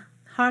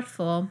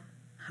 Heartful.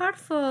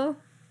 Heartful.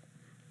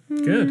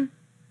 good.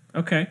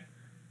 Okay.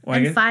 Well, I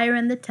And guess fire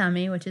in the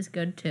tummy, which is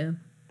good too.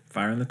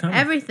 fire in the tummy.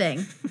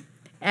 Everything.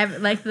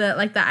 Like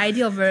the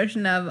ideal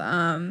version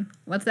of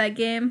what's that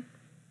game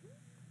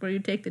where you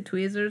take the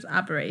tweezers?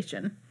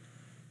 Operation.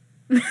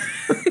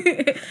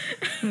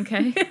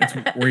 Okay.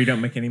 Where you don't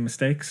make any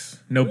mistakes.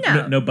 No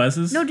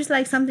buzzes. No, just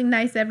like something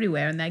nice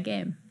everywhere in that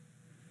game.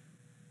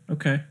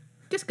 Okay.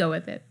 Just go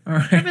with it. All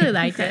right. I really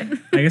liked it.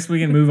 I guess we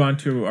can move on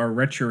to our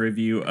retro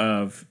review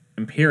of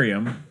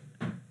Imperium.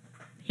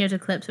 Here's a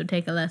clip, so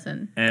take a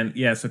lesson. And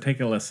yeah, so take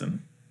a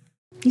listen.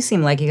 You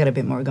seem like you got a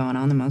bit more going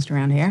on than most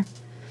around here.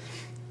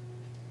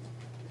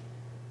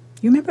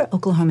 You remember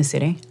Oklahoma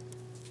City?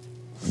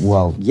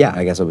 Well, yeah,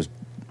 I guess I was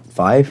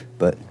 5,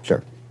 but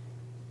sure.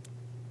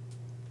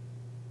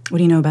 What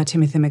do you know about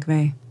Timothy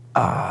McVeigh?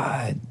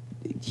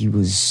 He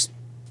was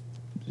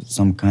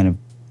some kind of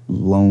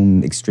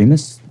lone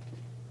extremist?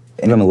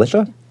 In a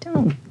militia?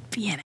 Don't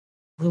be an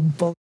little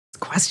bull.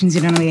 Questions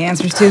you don't know the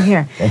answers to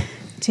here.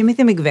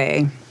 Timothy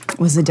McVeigh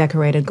was a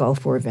decorated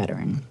Gulf War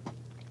veteran.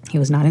 He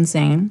was not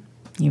insane.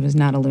 He was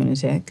not a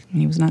lunatic. And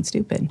he was not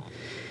stupid.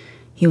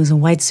 He was a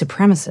white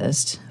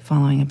supremacist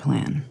following a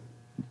plan.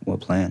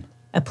 What plan?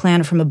 A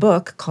plan from a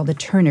book called The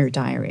Turner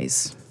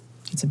Diaries.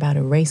 It's about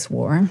a race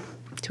war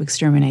to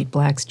exterminate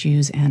blacks,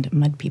 Jews, and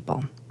mud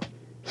people.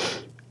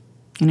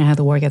 You know how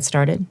the war gets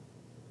started?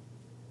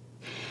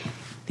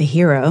 The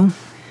hero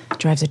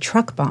drives a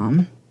truck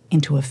bomb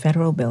into a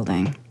federal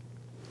building.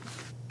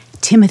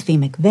 Timothy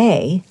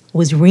McVeigh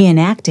was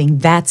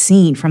reenacting that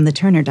scene from the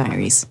Turner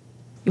Diaries.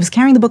 He was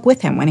carrying the book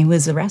with him when he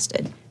was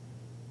arrested.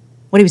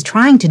 What he was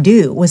trying to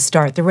do was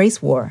start the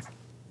race war.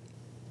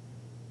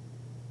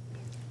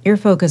 You're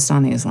focused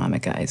on the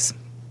Islamic guys.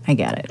 I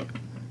get it.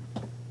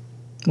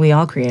 We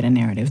all create a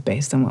narrative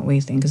based on what we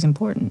think is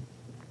important.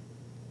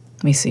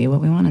 We see what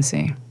we want to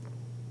see.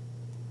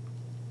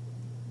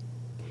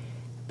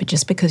 But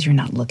just because you're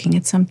not looking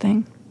at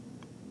something,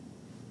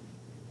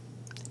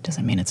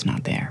 doesn't mean it's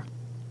not there.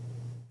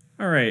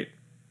 All right.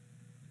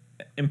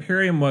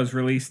 Imperium was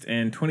released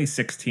in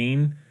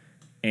 2016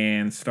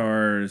 and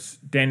stars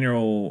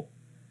Daniel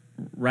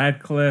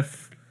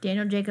Radcliffe,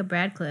 Daniel Jacob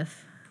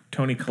Radcliffe.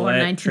 Tony Born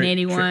Collette,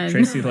 1981.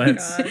 Tracy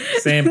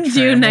Letts, Sam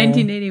June Trammell,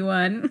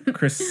 1981.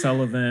 Chris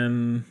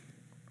Sullivan,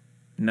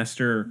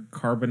 Nestor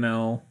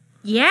Carbonell.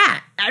 Yeah,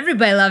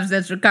 everybody loves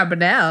Nestor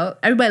Carbonell.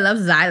 Everybody loves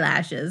his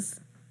eyelashes.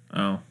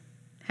 Oh,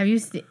 Have you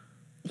seen?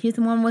 He's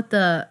the one with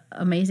the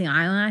amazing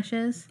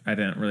eyelashes. I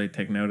didn't really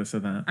take notice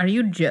of that. Are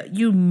you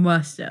you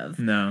must have.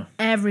 No.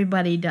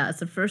 Everybody does.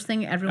 The first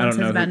thing everyone don't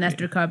says know about who-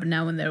 Nestor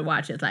Carbonell when they're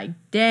watching is like,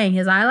 dang,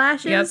 his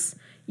eyelashes?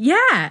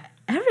 Yeah,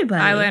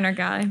 everybody. Eyeliner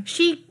guy.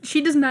 She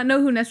does not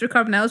know who Nestor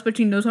Carbonell is, but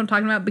she knows what I'm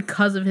talking about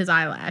because of his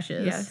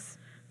eyelashes. Yes.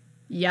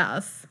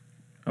 Yes.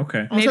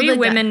 Okay. Also, Maybe the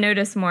women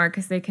notice more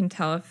because they can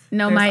tell if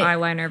No, there's my-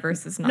 eyeliner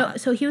versus not. No,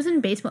 so he was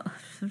in Bates.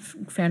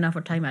 Fair enough,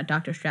 we're talking about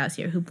Dr. Strauss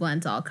here, who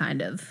blends all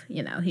kind of,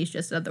 he's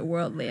just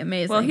otherworldly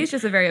amazing. Well, he's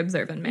just a very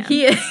observant man.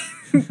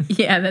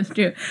 Yeah, that's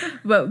true.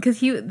 But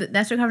because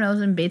Nestor Carbonell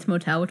was in Bates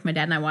Motel, which my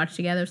dad and I watched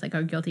together. It's like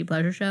our guilty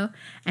pleasure show.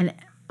 And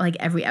like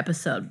every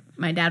episode,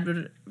 my dad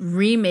would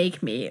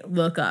remake me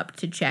look up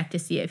to check to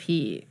see if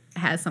he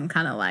has some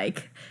kind of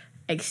like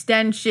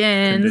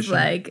extensions, Condition.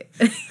 like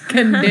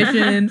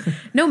conditions.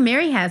 No,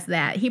 Mary has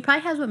that. He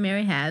probably has what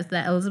Mary has,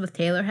 that Elizabeth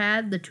Taylor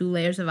had, the 2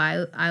 layers of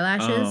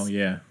eyelashes. Oh,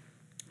 yeah.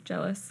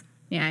 Jealous.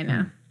 Yeah, I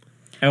know.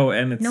 Oh,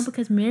 and it's... No,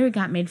 because Mary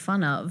got made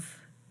fun of.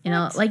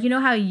 Like, you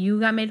know how you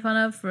got made fun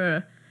of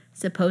for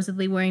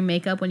supposedly wearing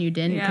makeup when you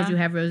didn't because Yeah. you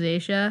have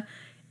rosacea?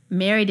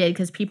 Mary did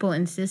because people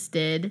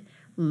insisted.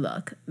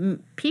 Look,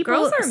 people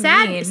Girls are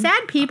mean.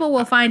 sad people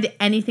will find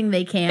anything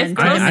they can If to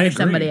girls- demean I agree.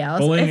 somebody else.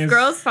 Bullying If is...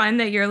 girls find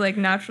that you're like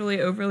naturally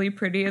overly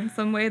pretty in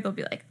some way, they'll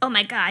be like, "Oh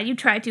my god, you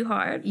tried too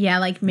hard." Yeah,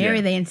 like Mary,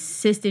 Yeah. they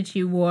insisted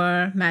she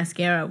wore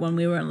mascara when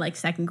we were in like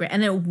 2nd grade,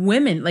 and then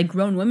women, like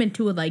grown women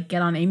too, would like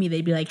get on Amy.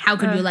 They'd be like, "How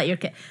could you let your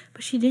kid?"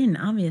 But she didn't,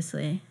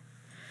 obviously.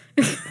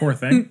 Poor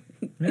thing.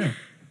 Yeah.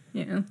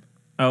 Yeah.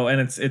 Oh,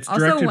 and it's directed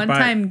Also, one by...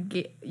 time,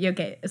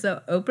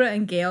 so Oprah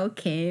and Gail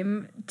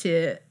came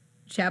to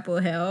Chapel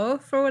Hill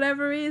for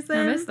whatever reason.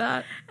 I missed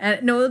that.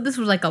 And no, this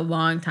was like a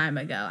long time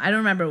ago. I don't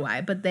remember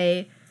why, but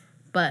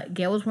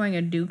Gail was wearing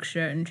a Duke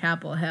shirt in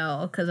Chapel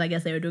Hill because I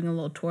guess they were doing a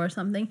little tour or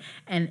something.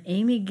 And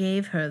Amy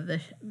gave her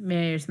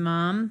Mary's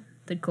mom,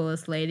 the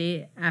coolest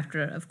lady,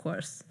 after, of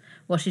course.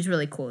 Well, she's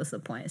really cool is the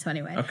point. So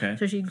anyway, Okay.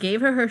 So she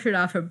gave her shirt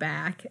off her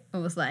back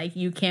and was like,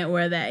 "You can't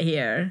wear that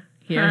here.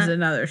 Here's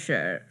another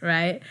shirt,"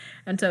 right?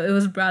 And so it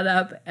was brought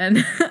up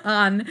and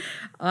on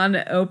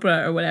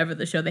Oprah or whatever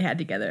the show they had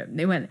together.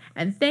 They went,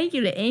 "And thank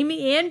you to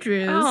Amy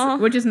Andrews," Aw.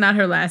 which is not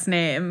her last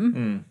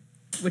name,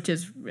 which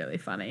is really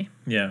funny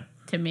Yeah.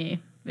 to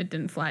me. It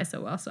didn't fly so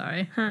well,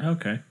 sorry.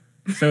 Okay.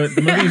 So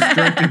the movie is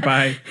directed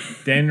by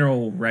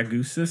Daniel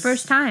Ragusis.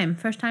 First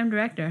time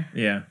director.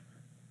 Yeah.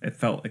 It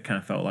kind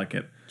of felt like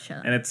it. Shut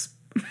up. And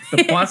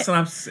the plot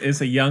synopsis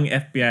is a young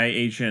FBI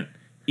agent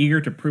eager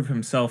to prove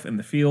himself in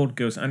the field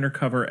goes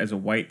undercover as a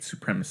white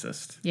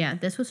supremacist. Yeah,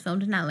 this was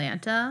filmed in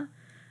Atlanta,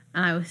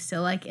 and I was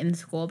still like in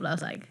school, but I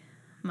was like,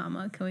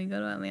 "Mama, can we go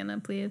to Atlanta,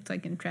 please, so I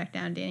can track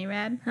down Danny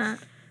Rad?"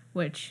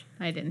 Which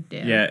I didn't do.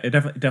 Yeah, it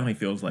definitely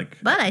feels like.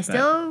 But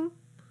that.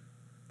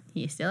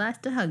 he still has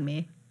to hug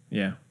me.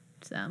 Yeah.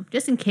 So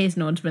just in case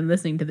no one's been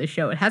listening to the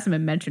show, it hasn't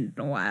been mentioned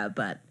in a while,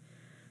 but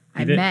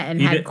I did- met and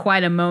he had did-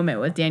 quite a moment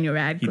with Daniel He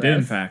Radcliffe. did,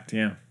 in fact.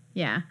 Yeah.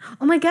 Yeah.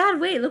 Oh my God!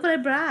 Wait, look what I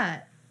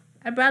brought.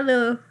 I brought a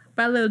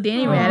little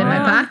Danny Rad in my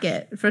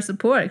pocket for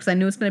support because I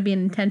knew it's going to be an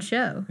intense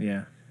show.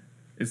 Yeah.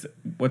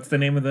 What's the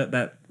name of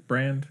that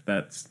brand?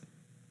 That's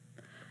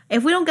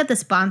If we don't get the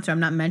sponsor, I'm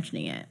not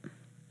mentioning it.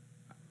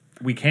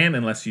 we can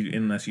unless you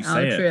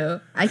say it. True.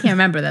 I can't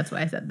remember. That's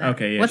why I said that.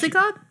 Okay, yeah, What's it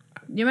called?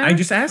 You remember? I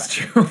just asked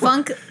you.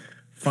 Funky?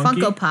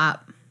 Funko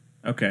Pop.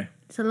 Okay.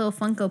 It's a little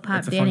Funko Pop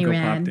It's a Danny Funko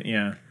Rad. Pop.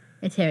 Yeah.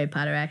 It's Harry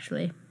Potter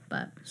actually,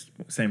 but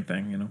Same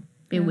thing,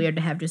 be weird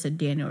to have just a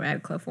Daniel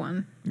Radcliffe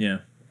one. Yeah.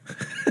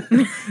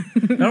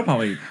 That'll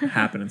probably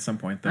happen at some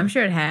point, though. I'm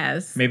sure it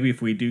has. Maybe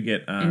if we do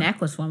get An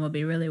Equus one would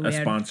be really a weird.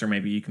 sponsor,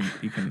 maybe you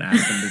can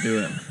ask them to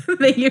do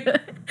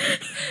it.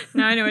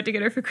 Now I know what to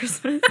get her for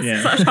Christmas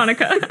Yeah. /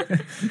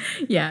 Hanukkah.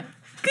 Yeah.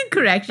 Good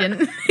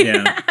correction.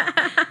 Yeah.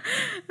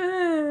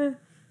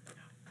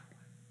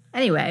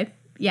 Anyway,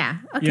 yeah.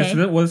 Okay. Yeah.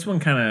 So this one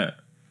kind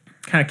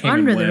of came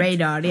Under and the went.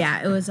 radar.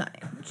 Yeah, it was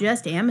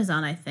just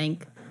Amazon, I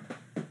think.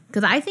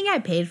 Because I think I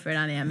paid for it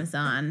on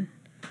Amazon,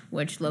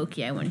 which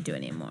low-key I wouldn't do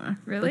anymore.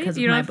 Really? Because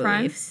You of don't my have Prime?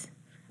 beliefs.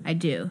 I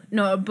do.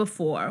 No,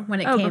 before.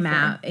 When it Oh, came before.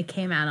 out, it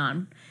came out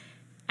on...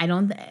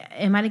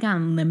 it might have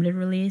gotten limited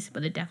release,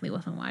 but it definitely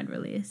wasn't wide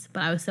release.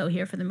 But I was so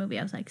here for the movie.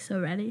 I was like so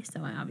ready.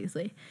 So I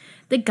obviously...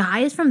 The guy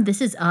is from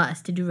This Is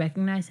Us. Did you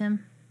recognize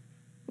him?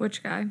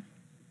 Which guy?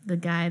 The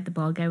guy, the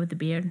bald guy with the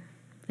beard.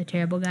 The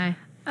terrible guy.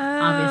 Oh,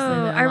 Obviously, there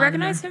are a I lot of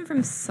recognize them. him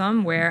from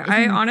somewhere.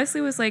 I honestly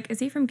was like, is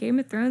he from Game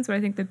of Thrones? But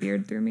I think the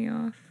beard threw me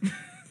off.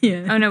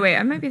 Yeah. Oh, no, wait.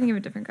 I might be thinking of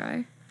a different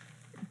guy.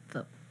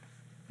 The-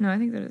 No, I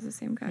think that is the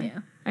same guy. Yeah.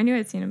 I knew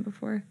I'd seen him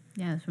before.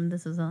 Yeah, it's from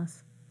This Is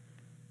Us.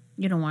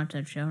 You don't watch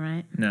that show,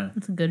 right? No.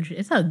 It's a good.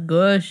 It's a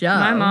good show.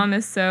 My mom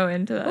is so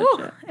into that Ooh,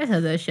 show. it's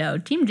a good show.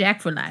 Team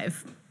Jack for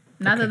life.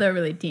 Not that they're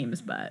really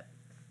teams, but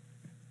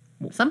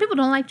some people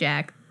don't like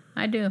Jack.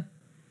 I do.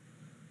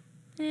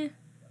 Eh.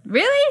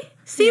 Really?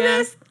 See Yeah.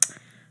 this?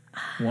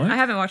 What? I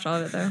haven't watched all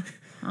of it, though.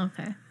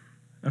 Okay.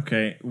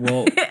 Okay.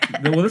 Well,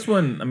 this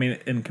one, I mean,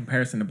 in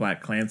comparison to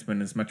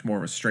BlacKkKlansman, is much more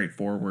of a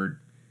straightforward.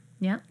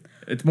 Yeah.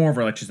 It's more of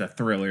like just a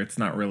thriller. It's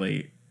not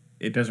really.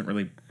 It doesn't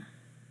really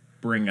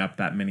bring up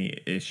that many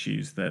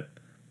issues that.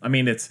 I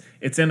mean, it's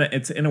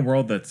in a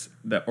world it's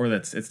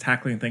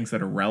tackling things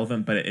that are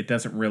relevant, but it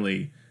doesn't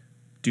really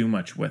do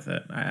much with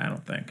it. I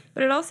don't think.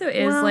 But it also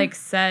is, Well- like,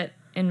 set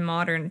in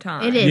modern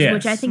times. It is, Yes,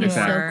 which I think is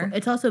so exactly. cool.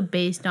 It's also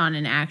based on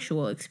an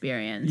actual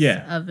experience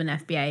Yeah. of an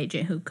FBI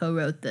agent who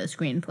co-wrote the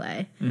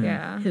screenplay,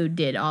 Yeah. who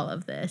did all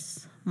of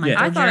this. Yeah.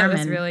 I thought it was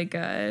German. really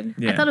good.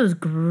 Yeah. I thought it was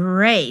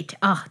great.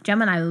 Oh,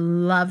 Gemma and I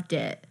loved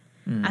it.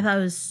 Mm. I thought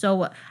it was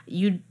so.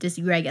 You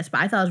disagree, I guess,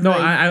 but I thought it was No,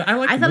 really. I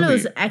like I the thought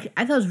movie.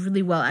 I thought it was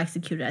really well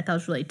executed. I thought it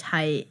was really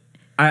tight.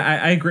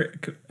 I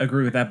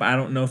agree with that, but I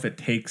don't know if it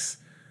takes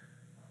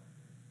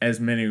as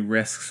many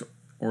risks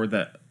or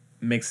that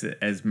makes it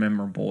as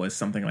memorable as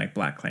something like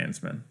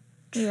BlacKkKlansman.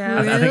 Yeah.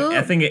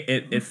 I think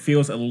it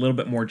feels a little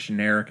bit more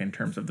generic in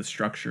terms of the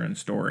structure and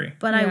story.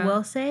 But Yeah. I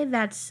will say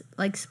that's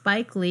like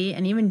Spike Lee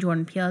and even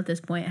Jordan Peele at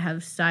this point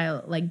have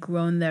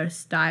grown their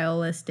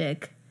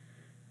stylistic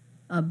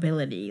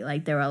ability.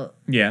 Like they're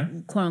Yeah.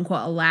 quote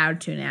unquote allowed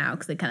to now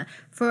because they kind of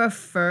for a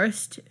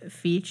first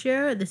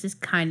feature. This is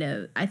kind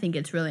of I think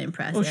it's really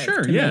impressive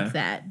sure, to yeah. make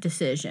that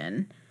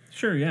decision.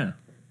 Sure, yeah.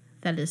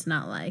 That is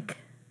not like,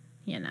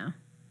 you know.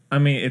 I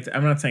mean,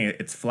 I'm not saying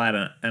it's flat,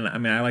 and I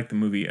mean, I like the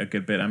movie a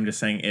good bit. I'm just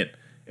saying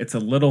it's a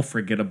little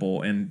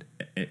forgettable, and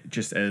it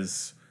just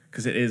as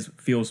because it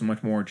feels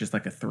much more just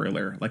like a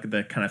thriller, like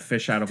the kind of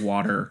fish out of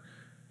water,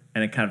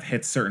 and it kind of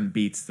hits certain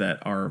beats that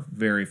are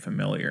very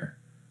familiar.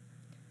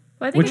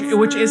 Well, I think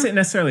Which isn't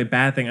necessarily a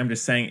bad thing. I'm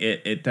just saying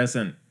it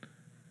doesn't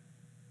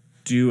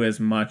do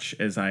as much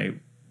as I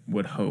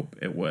would hope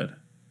it would,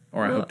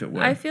 or I hoped it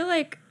would. I feel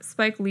like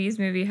Spike Lee's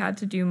movie had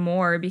to do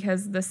more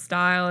because the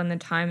style and the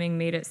timing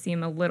made it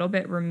seem a little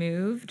bit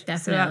removed. So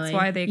Definitely. that's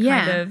why they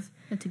Yeah. kind of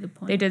That's a good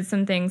point. they did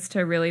some things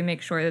to really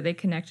make sure that they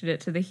connected it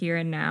to the here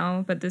and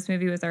now. But this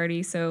movie was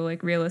already so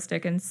like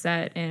realistic and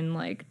set in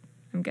like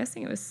I'm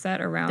guessing it was set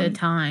around the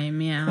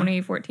time, yeah.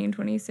 2014,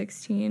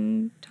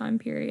 2016 time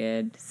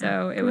period.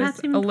 So it was Perhaps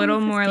even a little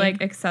more 2015.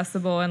 like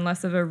accessible and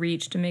less of a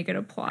reach to make it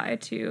apply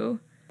to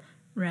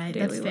Right,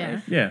 daily that's fair.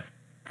 life. yeah.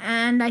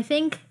 And I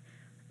think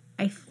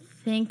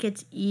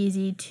it's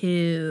easy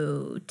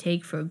to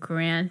take for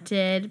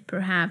granted,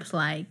 perhaps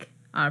like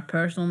our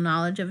personal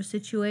knowledge of a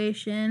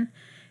situation,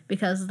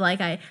 because like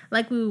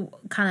we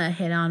kind of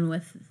hit on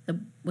with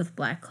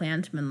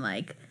BlacKkKlansman,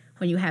 like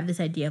when you have this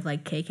idea of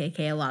like KKK,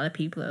 a lot of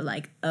people are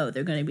like, oh,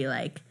 they're going to be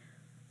like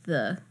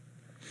the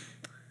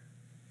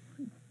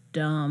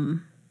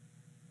dumb,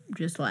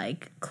 just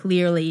like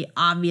clearly,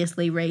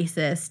 obviously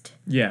racist,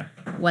 Yeah.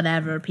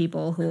 whatever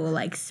people who will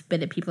like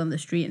spit at people in the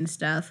street and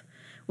stuff,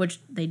 which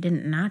they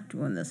did not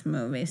do in this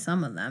movie,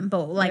 some of them.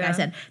 But like I Yeah.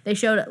 said, they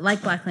showed,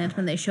 like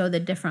BlacKkKlansman, they showed the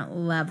different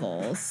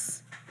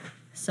levels.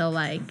 So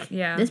like,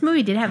 Yeah. this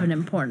movie did have an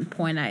important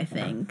point, I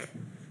think.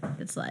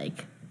 It's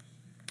like,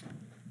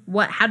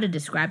 how to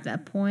describe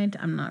that point,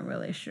 I'm not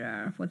really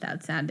sure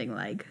without sounding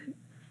like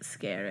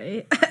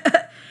scary.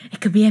 It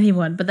could be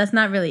anyone, but that's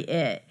not really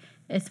it.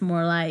 It's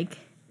more like,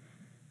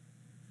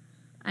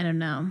 I don't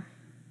know.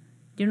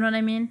 Do you know what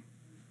I mean?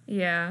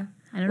 Yeah.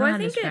 I don't know how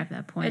to describe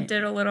that point. It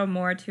did a little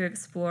more to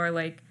explore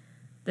like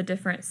the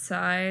different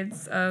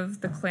sides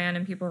of the Klan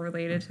and people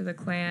related to the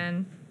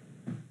Klan.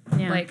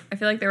 Yeah. Like I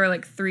feel like there were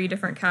like 3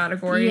 different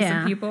categories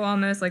Yeah. of people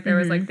almost. Like there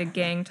was like the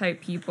gang type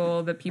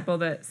people, the people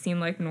that seem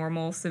like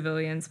normal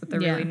civilians but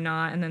they're Yeah. really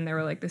not, and then there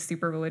were like the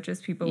super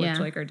religious people Yeah. which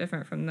like are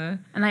different from the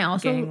And I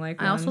also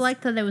gang-like I also ones.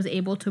 like that it was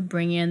able to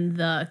bring in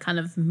the kind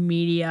of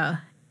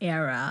media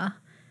era,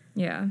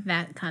 yeah.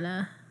 that kind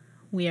of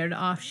weird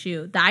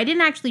offshoot that I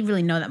didn't actually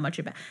really know that much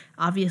about.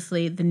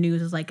 Obviously, the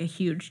news is like a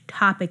huge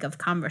topic of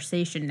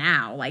conversation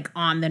now, like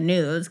on the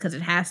news, because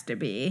it has to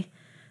be.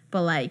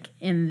 But like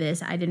in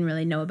this, I didn't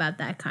really know about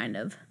that kind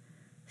of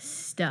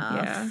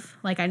stuff. Yeah.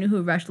 Like I knew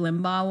who Rush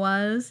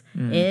Limbaugh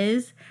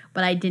is,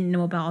 but I didn't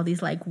know about all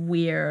these like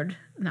weird.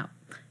 No,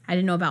 I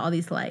didn't know about all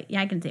these like,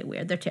 I can say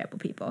weird. They're terrible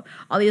people.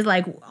 All these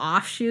like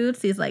offshoots,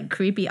 these like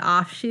creepy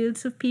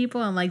offshoots of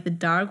people on like the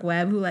dark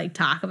web who like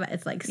talk about.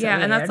 It's like so yeah,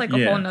 weird. and that's like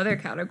a whole nother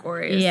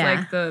category. It's Yeah.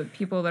 like the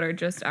people that are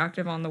just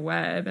active on the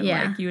web and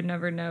like you would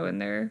never know in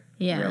their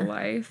real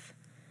life.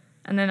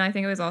 And then I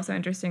think it was also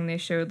interesting they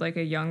showed like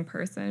a young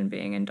person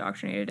being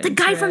indoctrinated. The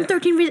guy from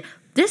 13 Reasons.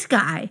 This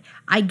guy,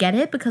 I get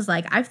it because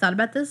like I've thought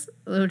about this,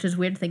 which is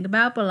weird to think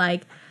about, but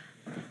like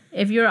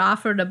if you're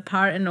offered a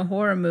part in a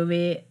horror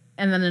movie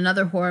and then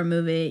another horror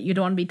movie, you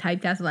don't want to be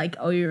typecast like,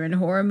 oh, you're in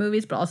horror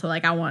movies, but also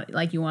like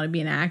you want to be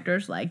an actor,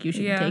 so like you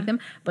should take them.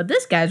 But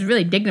this guy's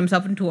really digging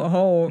himself into a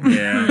hole.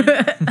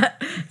 Yeah.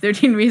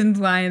 13 Reasons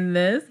Why in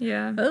this.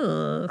 Yeah.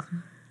 Ugh.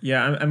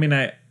 Yeah, I mean,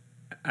 I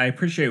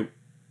appreciate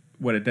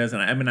what it does,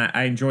 and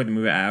I enjoy the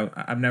movie.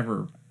 I'm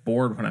never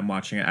bored when I'm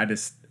watching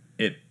it.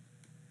 It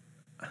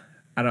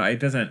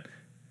doesn't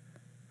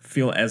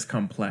feel as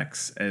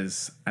complex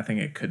as I think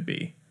it could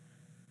be.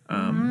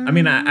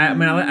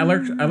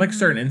 I like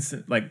certain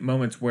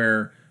moments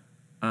where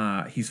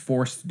he's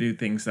forced to do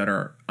things that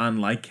are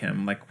unlike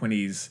him, like when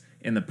he's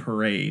in the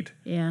parade,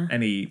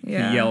 and he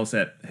yells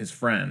at his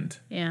friend,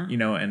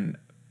 and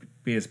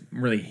because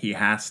really he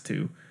has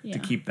to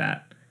keep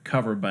that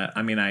cover. But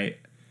I mean,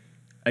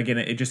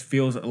 it just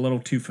feels a little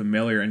too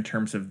familiar in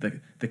terms of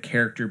the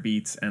character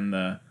beats and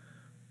the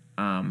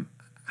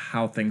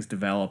how things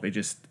develop. It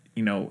just,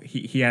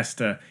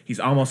 he's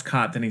almost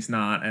caught, then he's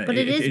not. But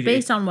it is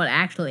based on what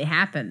actually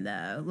happened,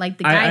 though. Like,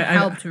 the guy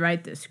helped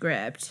write the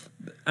script.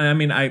 I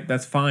mean,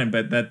 that's fine,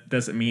 but that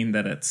doesn't mean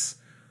that it's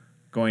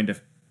going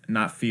to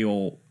not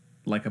feel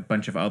like a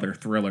bunch of other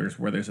thrillers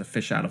where there's a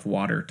fish out of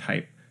water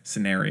type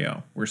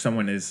scenario, where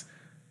someone is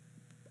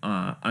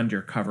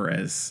undercover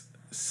as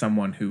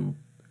someone who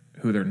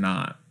they're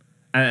not.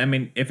 I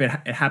mean, if it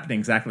happened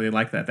exactly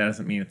like that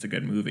doesn't mean it's a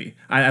good movie.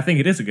 I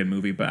think it is a good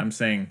movie, but I'm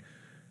saying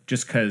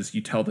just because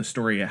you tell the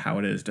story how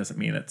it is doesn't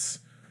mean it's...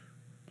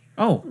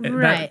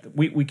 right.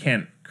 We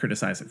can't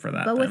criticize it for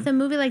that. But with a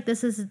movie like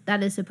this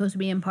that is supposed to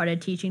be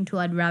imparted teaching tool,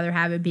 I'd rather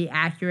have it be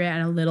accurate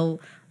and a little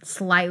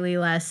slightly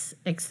less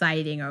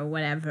exciting or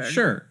whatever.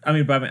 Sure. I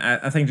mean, but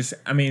I think just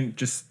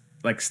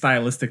like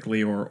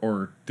stylistically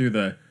or through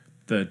the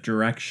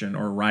direction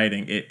or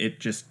writing, it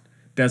just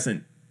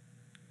doesn't...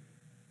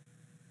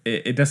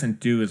 It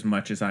doesn't do as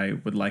much as I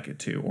would like it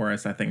to, or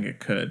as I think it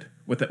could,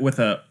 with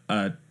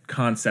a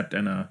concept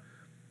and a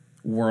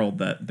world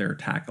that they're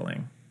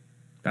tackling.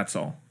 That's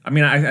all. I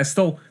mean, I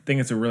still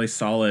think it's a really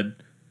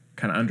solid,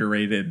 kind of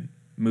underrated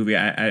movie.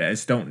 I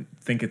just don't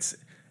think it's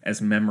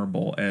as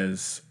memorable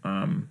as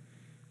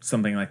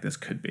something like this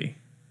could be.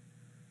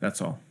 That's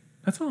all.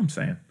 That's all I'm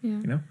saying.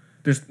 Yeah.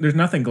 There's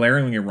nothing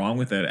glaringly wrong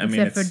with it.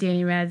 Except for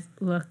Danny Radcliffe.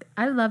 Look,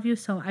 I love you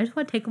so much. I just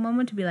want to take a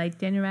moment to be like,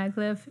 Danny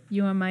Radcliffe,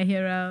 you are my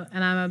hero,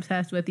 and I'm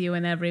obsessed with you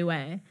in every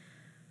way.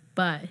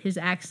 But his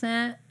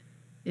accent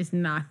is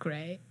not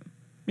great.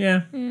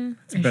 Yeah.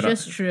 It's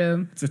just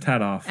true. It's a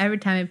tad off. Every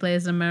time he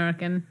plays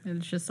American,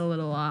 it's just a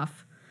little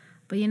off.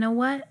 But you know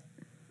what?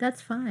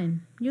 That's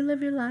fine. You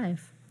live your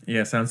life.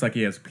 Yeah, sounds like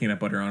he has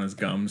peanut butter on his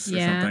gums or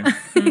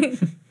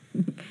something.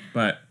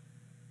 But,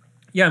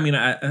 yeah, I mean,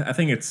 I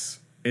think it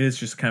is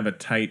just kind of a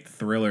tight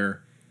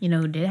thriller. You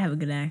know who did have a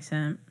good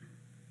accent?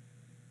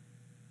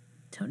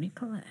 Toni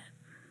Collette.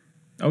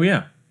 Oh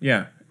yeah,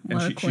 yeah,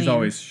 and she's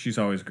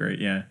always great.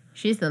 Yeah,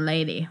 she's the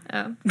lady.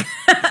 Oh,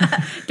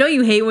 don't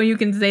you hate when you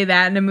can say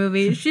that in a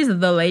movie? She's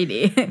the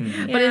lady.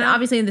 Mm-hmm. But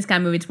obviously in this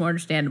kind of movie, it's more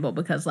understandable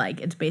because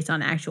like it's based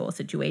on actual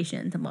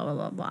situations and blah blah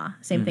blah blah.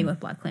 Same thing with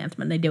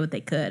BlacKkKlansman. They did what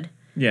they could.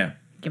 Yeah,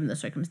 given the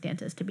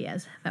circumstances, to be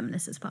as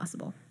feminist as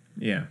possible.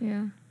 Yeah.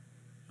 Yeah.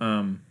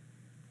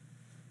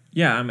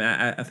 Yeah, I mean,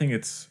 I think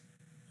it's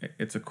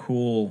a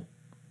cool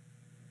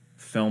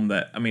film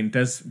that it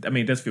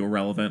does feel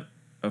relevant,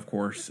 of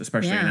course,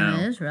 especially now.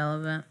 Yeah, it is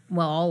relevant.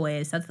 Well,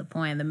 always. That's the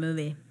point of the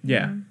movie.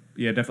 Yeah,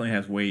 yeah, it definitely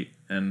has weight,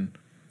 and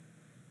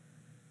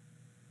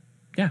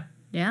yeah,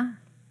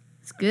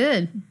 it's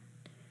good.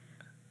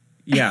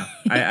 Yeah,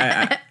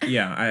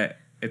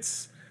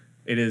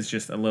 it is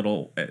just a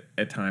little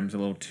at times a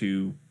little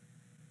too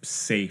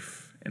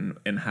safe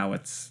in how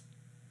it's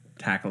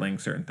tackling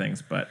certain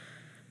things, but.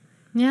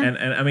 Yeah.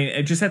 And I mean,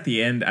 it just at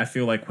the end, I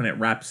feel like when it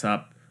wraps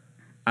up,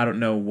 I don't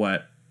know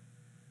what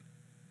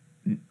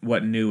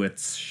new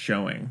it's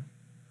showing.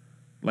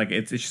 Like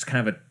it's just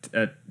kind of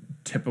a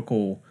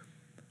typical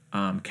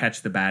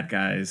catch the bad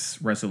guys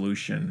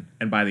resolution,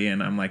 and by the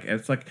end, I'm like,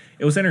 it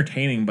was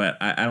entertaining, but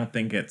I don't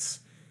think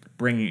it's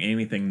bringing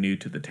anything new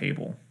to the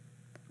table,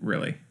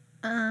 really.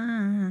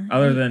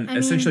 Other than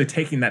essentially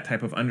taking that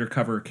type of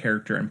undercover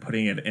character and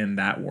putting it in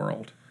that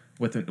world.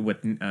 With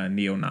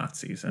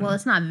neo-Nazis. Well,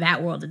 it's not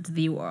that world, it's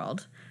the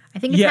world. I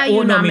think it's how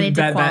you nominate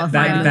to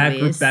qualify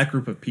movies. That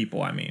group of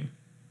people, I mean.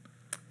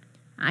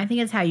 I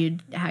think it's how you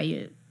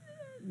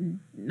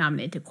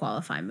nominate to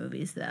qualify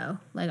movies, though.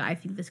 Like, I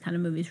think this kind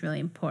of movie is really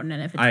important,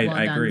 and if it's well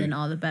done, agree. then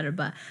all the better.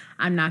 But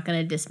I'm not going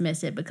to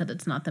dismiss it because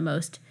it's not the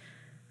most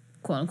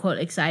quote unquote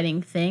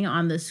exciting thing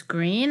on the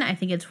screen. I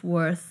think it's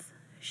worth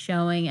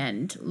showing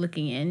and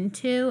looking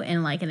into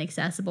in like an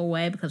accessible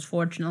way, because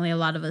fortunately a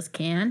lot of us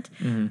can't,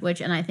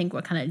 and I think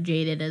we're kind of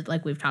jaded, as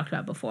like we've talked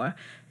about before,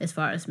 as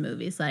far as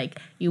movies. Like,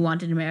 you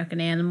wanted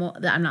American Animal,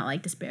 I'm not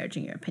like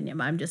disparaging your opinion,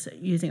 but I'm just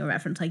using a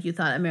reference. Like, you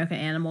thought American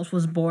Animals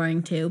was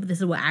boring too, but this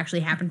is what actually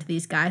happened to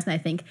these guys, and I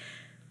think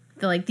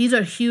that like these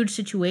are huge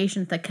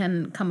situations that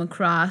can come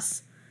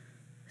across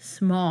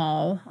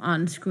small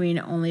on screen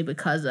only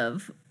because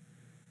of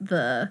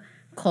the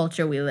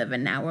culture we live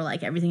in now, where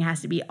like everything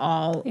has to be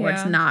all or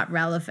it's not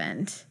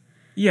relevant.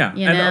 Yeah,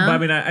 you know? but I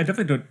mean, I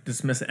definitely don't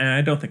dismiss it, and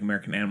I don't think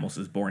American Animals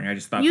is boring. I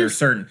just thought there are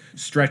certain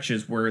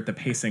stretches where the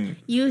pacing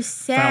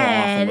fell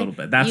off a little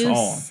bit. That's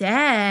all. You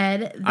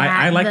said that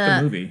I like the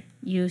movie.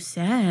 You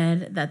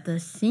said that the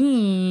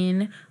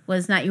scene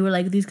was not. You were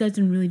like, these guys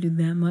didn't really do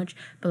that much,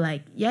 but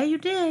like, yeah, you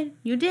did.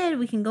 You did.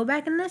 We can go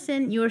back and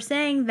listen. You were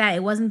saying that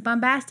it wasn't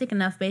bombastic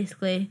enough,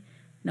 basically.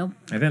 Nope.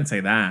 I didn't say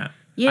that.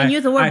 You didn't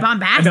use the word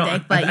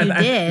bombastic, but you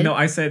did. No,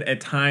 I said at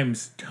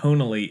times,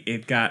 tonally,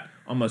 it got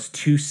almost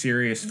too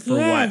serious for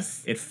what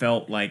it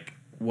felt like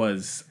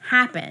was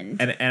happened.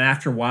 And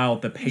after a while,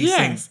 the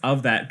pacing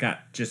of that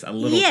got just a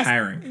little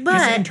tiring. But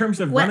just in terms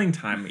of running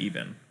time,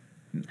 even.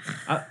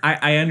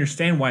 I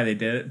understand why they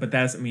did it, but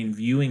that doesn't mean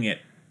viewing it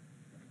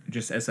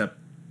just as a...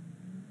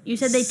 You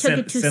said they took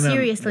it too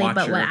seriously,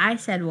 but what I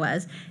said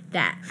was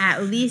that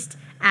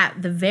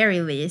at the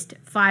very least,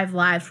 5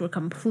 lives were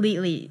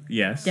completely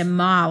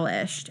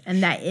demolished,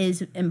 and that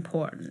is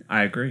important.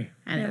 I agree.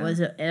 And it was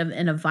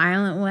in a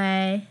violent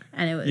way,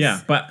 and it was...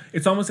 Yeah, but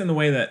it's almost in the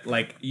way that,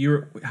 like,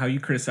 how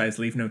you criticize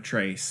Leave No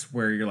Trace,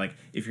 where you're like,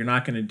 if you're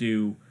not going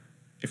to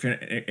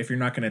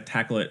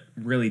tackle it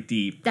really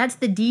deep... That's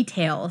the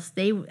details.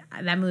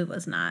 That movie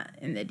was not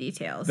in the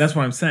details. That's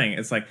what I'm saying.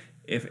 It's like,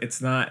 if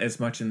it's not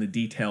as much in the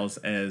details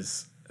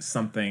as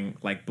something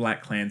like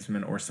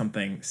BlacKkKlansman or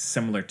something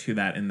similar to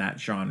that in that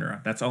genre.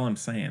 That's all I'm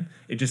saying.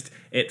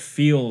 It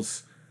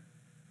feels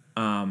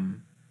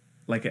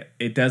like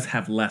it does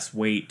have less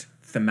weight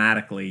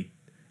thematically,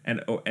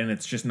 and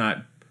it's just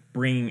not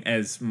bringing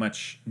as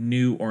much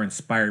new or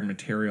inspired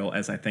material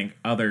as I think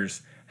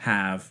others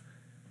have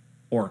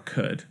or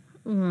could.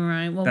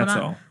 Right. Well, that's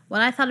all. What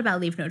I thought about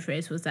Leave No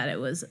Trace was that it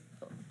was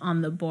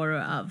on the border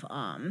of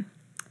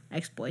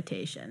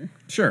exploitation.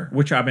 Sure.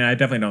 Which, I mean, I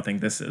definitely don't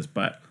think this is,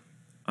 but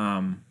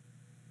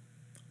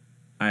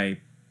I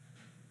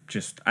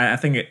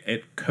think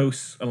it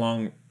coasts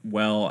along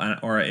well,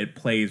 or it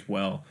plays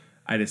well.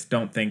 I just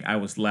don't think I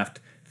was left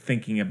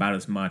thinking about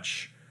as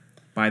much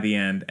by the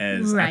end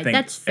as I think.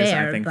 That's fair,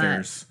 as I think but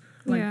there's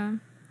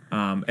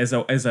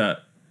as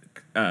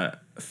a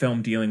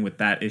film dealing with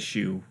that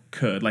issue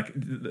could, like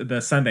the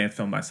Sundance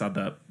film I saw,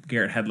 the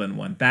Garrett Hedlund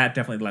one, that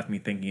definitely left me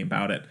thinking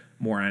about it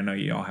more. I know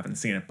you all haven't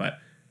seen it, but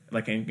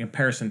like in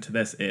comparison to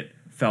this, it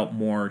felt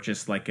more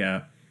just like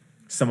a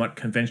somewhat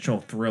conventional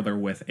thriller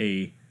with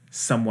a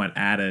somewhat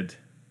added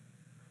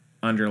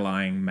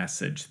underlying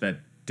message that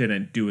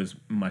didn't do as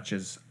much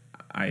as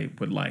I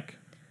would like.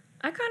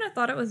 I kind of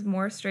thought it was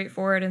more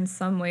straightforward in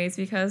some ways,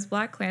 because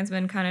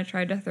BlacKkKlansman kind of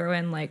tried to throw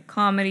in like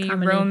comedy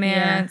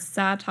romance,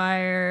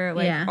 satire,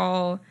 like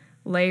all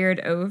layered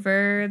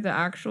over the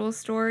actual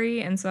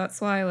story. And so that's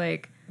why,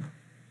 like,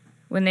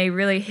 when they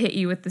really hit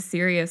you with the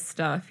serious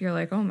stuff, you're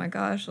like, oh my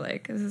gosh,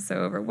 like, this is so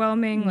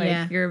overwhelming.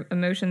 Like, your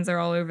emotions are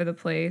all over the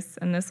place.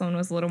 And this one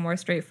was a little more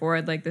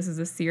straightforward. Like, this is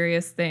a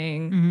serious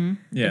thing. Mm-hmm.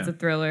 Yeah. It's a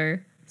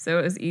thriller. So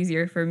it was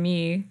easier for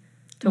me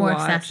to more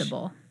watch.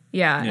 accessible.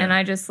 Yeah. And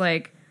I just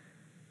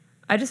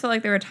felt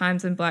like there were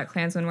times in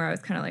BlacKkKlansman where I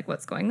was kind of like,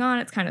 what's going on?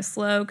 It's kind of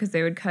slow, because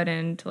they would cut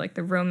into like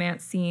the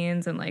romance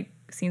scenes and like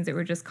scenes that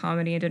were just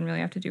comedy and didn't really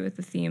have to do with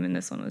the theme. And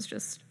this one was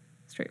just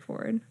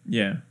straightforward.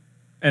 Yeah.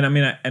 And I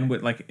mean, and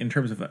with like in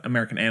terms of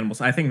American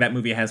Animals, I think that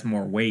movie has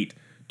more weight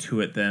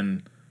to it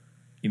than,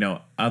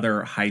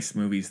 other heist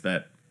movies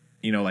that,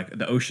 like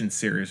the Ocean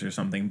series or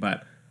something.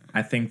 But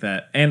I think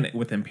that, and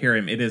with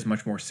Imperium, it is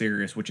much more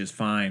serious, which is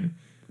fine.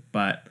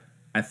 But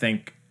I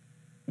think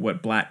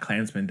what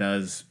BlacKkKlansman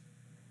does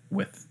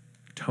with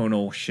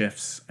tonal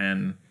shifts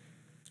and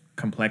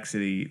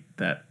complexity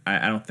that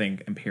I don't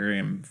think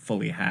Imperium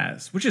fully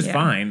has, which is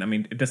fine. I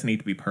mean, it doesn't need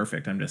to be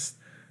perfect. I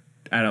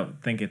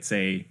don't think it's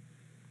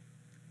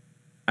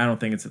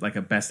like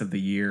a best of the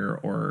year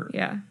or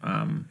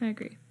I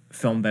agree.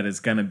 Film that is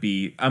gonna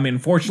be. I mean,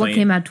 unfortunately, what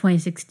came out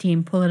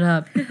 2016? Pull it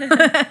up.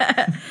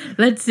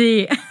 Let's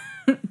see.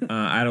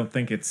 I don't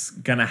think it's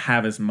gonna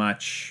have as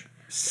much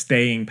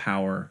staying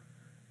power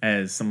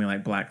as something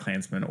like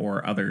BlacKkKlansman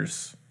or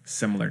others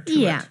similar to it.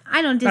 Yeah,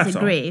 I don't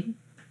disagree,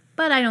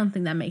 but I don't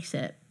think that makes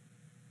it.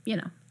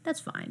 That's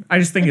fine. I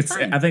just think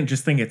I think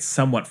it's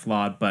somewhat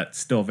flawed, but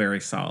still very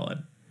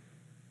solid.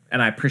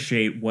 And I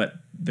appreciate what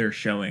they're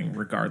showing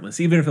regardless.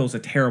 Even if it was a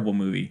terrible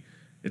movie,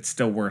 it's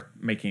still worth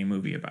making a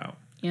movie about.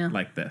 Yeah.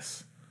 Like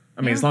this.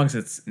 I mean, as long as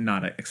it's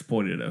not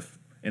exploitative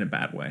in a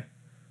bad way.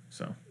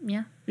 So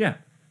Yeah. yeah,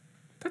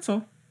 that's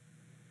all.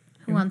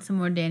 Who wants some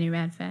more Danny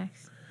Rad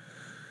facts?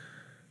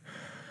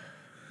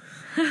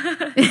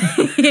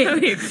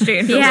 We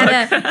exchanged He a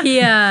had look.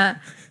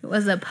 he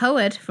was a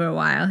poet for a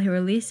while. He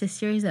released a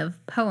series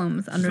of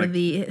poems under like-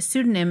 the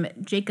pseudonym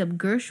Jacob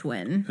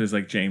Gershwin. So it's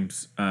like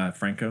James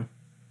Franco.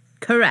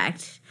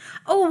 Correct.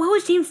 Oh, what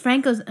was James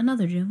Franco's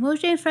another Jew? What was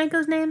James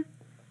Franco's name?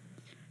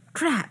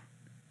 Crap.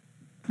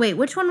 Wait,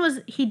 which one was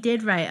he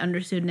did write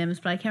under pseudonyms,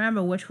 but I can't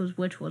remember which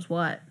was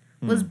what.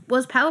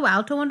 Was Palo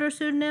Alto under a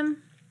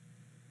pseudonym?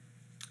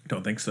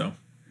 Don't think so.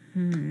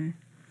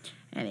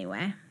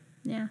 Anyway,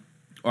 yeah.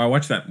 Oh, I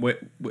watched that. Wait,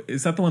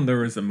 is that the one? There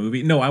was a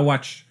movie. No, I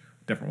watched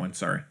a different one.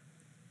 Sorry,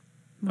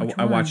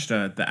 I watched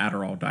the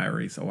Adderall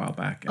Diaries a while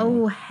back. and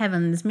Oh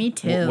heavens, me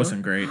too. it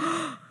wasn't great.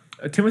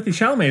 Timothy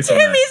Chalamet's in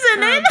Timmy's that.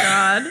 in it. Oh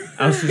God.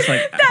 I was just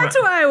like, That's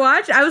why I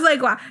watched. I was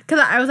like, wow, because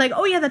I was like,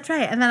 oh yeah, that's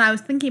right. And then I was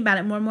thinking about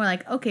it more and more,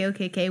 like,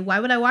 okay. Why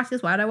would I watch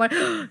this? Why would I watch?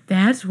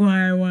 That's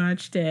why I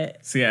watched it.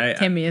 See,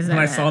 Timmy is when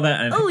I in it. saw that,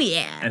 and, Oh,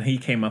 yeah. and he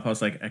came up, I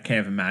was like, I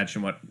can't even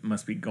imagine what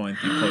must be going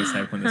through Chloe's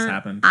head when this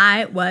happened.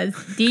 I was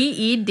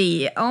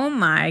DED. Oh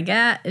my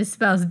god, it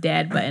spells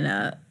dead, but in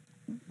a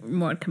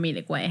more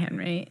comedic way.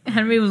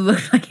 Henry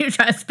looked like he was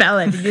trying to spell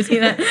it. Did you see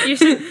that?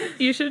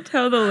 You should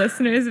tell the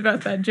listeners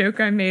about that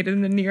joke I made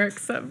in the New York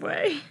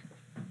subway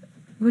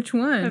Which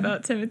one?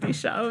 about Timothy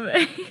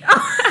Chalamet.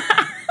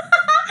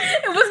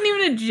 It wasn't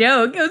even a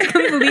joke. It was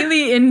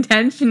completely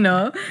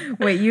intentional.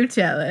 Wait, you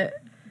tell it.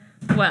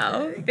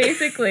 Well,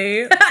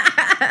 basically,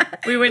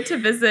 we went to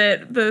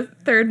visit the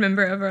third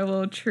member of our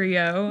little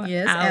trio,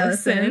 Yes,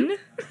 Allison.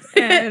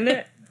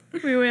 And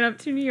we went up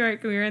to New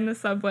York and we were in the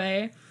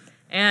subway.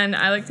 And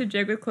I like to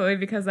joke with Chloe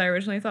because I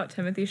originally thought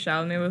Timothy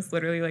Chalamet was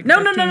literally like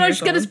No. 15 years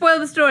She's gonna old. spoil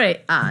the story.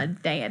 Ah,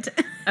 dang it.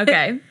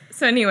 Okay.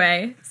 So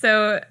anyway,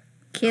 Kaylee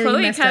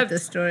Chloe messed up kept the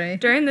story.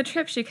 during the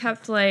trip, she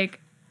kept like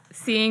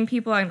seeing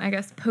people on, I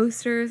guess,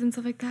 posters and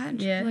stuff like that.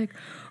 And she'd Yeah. be like,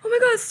 oh my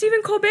God,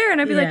 Stephen Colbert. And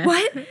I'd be Yeah. like,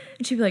 what? And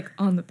she'd be like,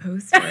 on the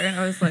poster. And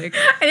I was like,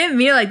 I didn't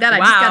mean it like that. I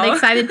just got Wow.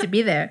 excited to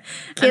be there.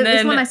 Kaylee, And this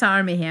then- one I saw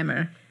Army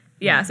Hammer.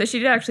 yeah. So she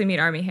did actually meet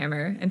Armie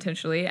Hammer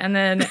intentionally. And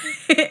then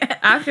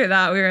after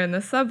that, we were in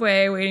the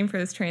subway waiting for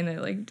this train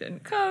that like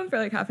didn't come for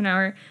like half an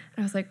hour. And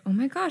I was like, oh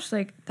my gosh,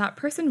 like that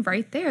person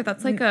right there.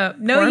 That's like a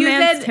poor you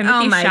man's said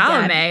Timothy oh my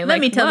God. Chalamet. Let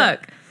Like, me tell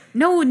look.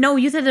 No,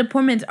 you said a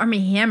poor man's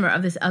Army Hammer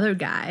of this other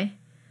guy.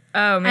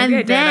 Oh, maybe I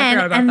And did. I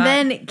forgot about that.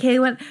 then Kaylee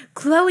went,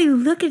 Chloe,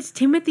 look, it's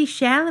Timothy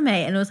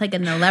Chalamet. And it was like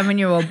an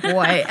 11-year-old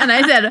boy. And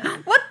I said,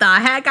 what the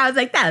heck? I was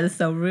like, that is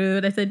so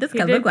rude. I said, this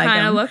guy did look like him.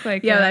 kinda look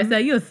like yeah, him. I said,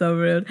 you're so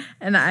rude.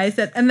 And I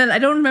said, and then I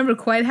don't remember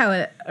quite how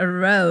it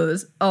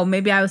arose. Oh,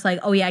 maybe I was like,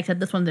 oh yeah, except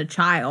this one's a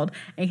child.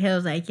 And Kaylee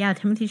was like, yeah,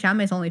 Timothy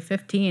Chalamet's only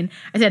 15.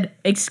 I said,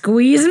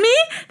 excuse me?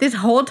 This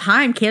whole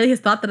time, Kaylee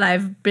has thought that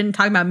I've been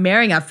talking about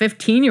marrying a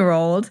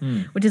 15-year-old,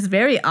 which is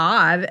very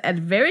odd and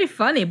very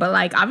funny. But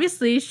like,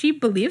 obviously, she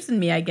believes in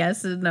me, I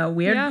guess. No,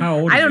 weird. Yeah. How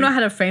old I is don't he? know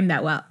how to frame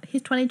that well.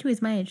 He's 22.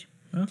 He's my age.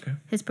 Okay.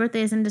 His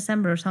birthday is in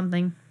December or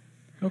something.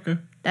 Okay.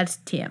 That's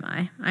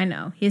TMI. I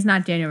know. He's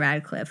not Daniel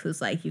Radcliffe, who's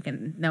like, you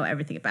can know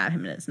everything about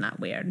him and it's not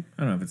weird.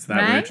 I don't know if it's that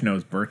Right? weird to know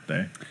his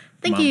birthday.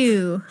 Thank month.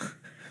 you.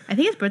 I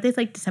think his birthday's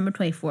like December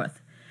 24th,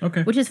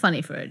 Okay. which is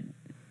funny for,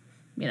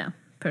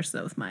 person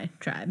of my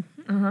tribe.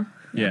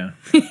 Yeah.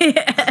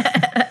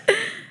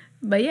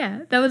 But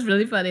yeah, that was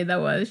really funny.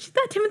 That was. She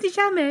thought Timothy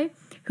Chalamet,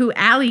 who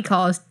Allie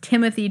calls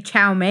Timothy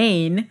Chow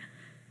Mein,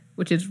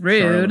 which is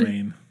rude.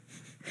 Charlemagne.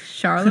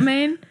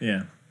 Charlemagne?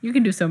 Yeah. You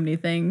can do so many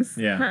things.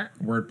 Yeah.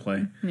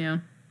 Wordplay. Yeah.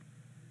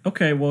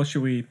 Okay. Well,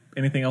 should we?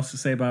 Anything else to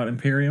say about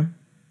Imperium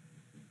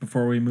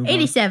before we move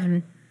 87.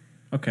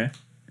 on? Okay.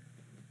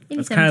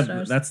 That's 87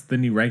 stars. that's the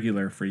new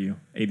regular for you.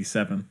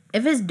 87.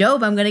 If it's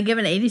dope, I'm gonna give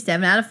it an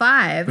 87 out of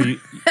 5.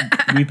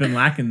 We've been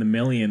lacking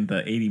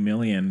the 80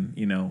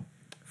 million.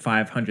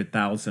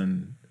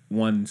 500,000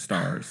 1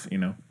 stars.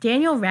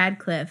 Daniel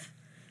Radcliffe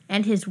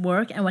and his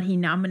work and what he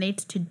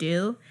nominates to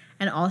do,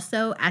 and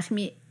also asked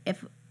me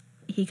if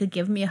he could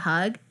give me a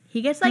hug.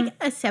 He gets like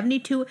a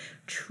 72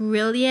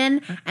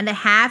 trillion and a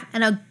half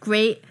and a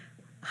great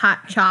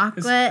hot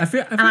chocolate, I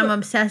feel and I'm like-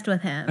 obsessed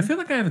with him. I feel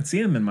like I haven't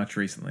seen him in much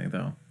recently,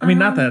 though. I mean,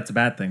 not that it's a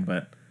bad thing,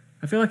 but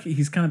I feel like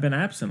he's kind of been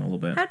absent a little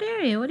bit. How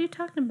dare you? What are you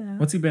talking about?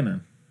 What's he been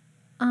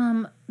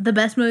in? The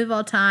best movie of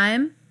all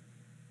time,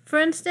 for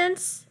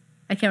instance.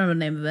 I can't remember the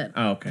name of it.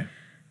 Oh, okay.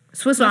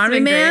 Swiss Must have Army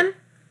been Man. great.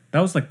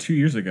 That was like 2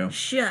 years ago.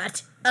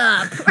 Shut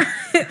up.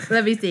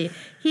 Let me see.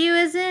 He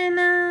was in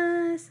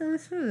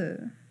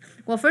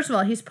well, first of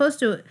all,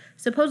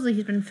 supposedly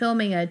he's been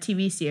filming a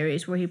TV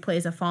series where he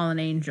plays a fallen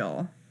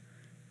angel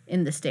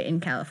in the state in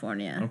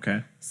California.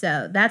 Okay.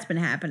 So that's been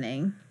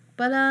happening.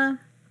 But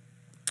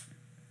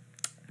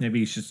Maybe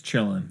he's just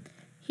chilling.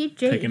 he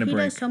Taking a break.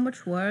 does so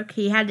much work.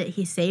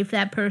 He saved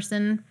that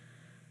person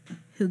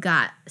who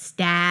got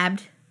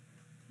stabbed.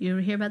 You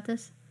ever hear about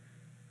this?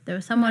 There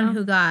was someone No.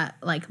 who got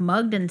like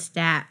mugged and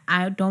stabbed.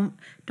 I don't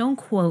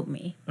quote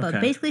me, but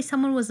Okay. basically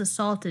someone was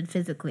assaulted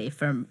physically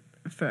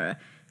for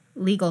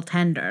legal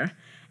tender,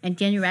 and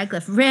Daniel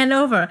Radcliffe ran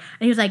over and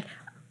he was like,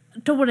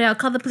 don't worry, I'll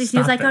call the police. He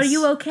was Stop like, are this.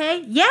 you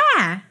okay?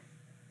 Yeah.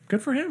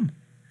 Good for him.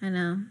 I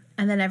know.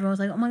 And then everyone was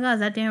like, oh my God, is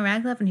that Daniel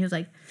Radcliffe? And he was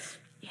like,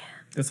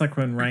 It's like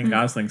when Ryan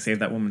Gosling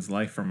saved that woman's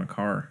life from a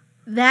car.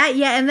 that,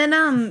 yeah. And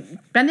then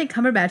Benedict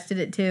Cumberbatch did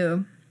it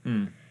too.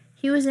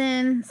 He was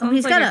in... Sounds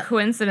he's like got a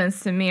coincidence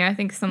to me. I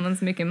think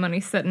someone's making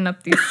money setting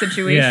up these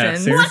situations. Yeah,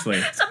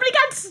 seriously. Somebody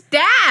got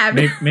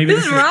stabbed. Maybe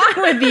What's wrong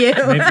with you?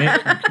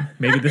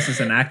 Maybe this is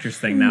an actress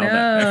thing now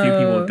that a few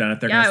people have done it.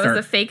 They're Yeah, gonna it was start.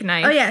 a fake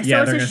knife. Oh yeah, so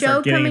Yeah, it's they're a gonna show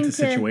start getting coming into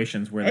to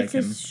situations where they it's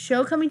can. a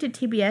show coming to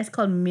TBS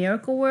called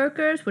Miracle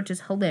Workers, which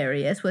is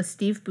hilarious, with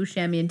Steve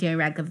Buscemi and Daniel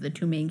Radcliffe, the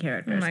two main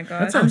characters. Oh my God.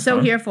 That I'm sounds so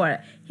fun. here for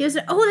it. He was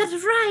that's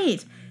right.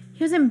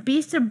 He was in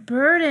Beast of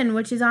Burden,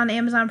 which is on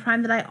Amazon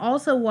Prime that I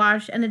also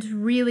watched, and it's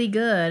really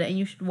good, and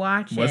you should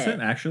watch Was it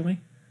actually?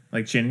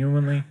 Like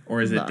genuinely,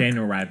 or is it Look.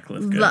 Daniel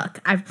Radcliffe? Good? Look,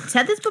 I've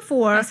said this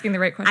before. Asking the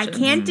right I questions.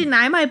 can't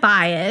deny my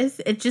bias.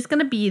 It's just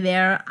gonna be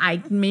there.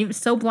 I'm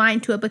so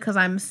blind to it because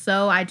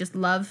I just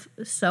love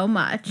so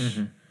much.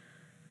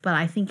 But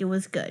I think it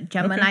was good.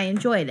 Gemma and Okay. I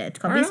enjoyed it. It's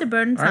called All Beast right. of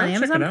Burden. It's All on right, I'll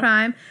check Amazon it out.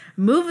 Prime.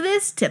 Move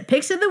this to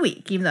Picks of the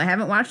Week, even though I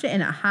haven't watched it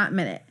in a hot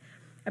minute.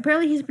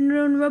 Apparently, he's been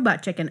doing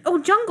Robot Chicken. Oh,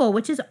 Jungle,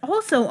 which is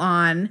also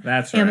on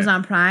That's right.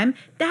 Amazon Prime.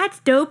 That's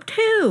dope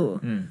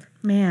too.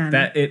 Man,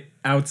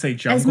 I would say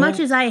Jungle. as much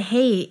as I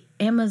hate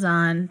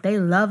Amazon, they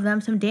love them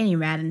some Danny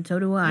Rad, and so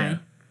do I. Yeah.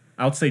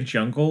 I would say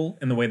Jungle,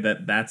 in the way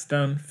that that's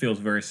done, feels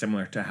very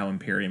similar to how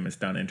Imperium is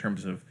done in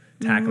terms of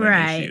tackling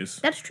Right, issues.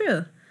 that's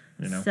true.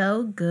 You know?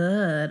 So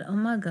good. Oh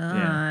my god.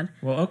 Yeah.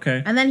 Well,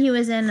 okay. And then he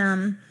was in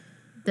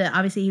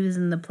obviously he was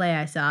in the play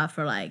I saw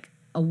for like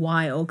a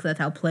while because that's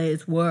how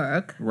plays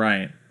work.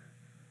 Right.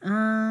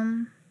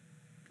 Yeah.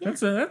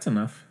 That's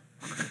enough.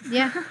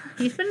 Yeah,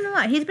 he's been in a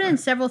lot. He's been in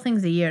several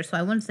things a year, so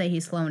I wouldn't say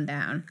he's slowing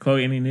down.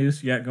 Chloe, any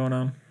news you got going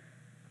on?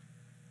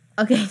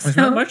 Okay, There's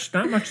so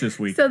not much this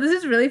week. so this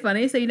is really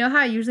funny. So you know how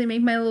I usually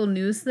make my little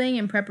news thing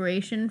in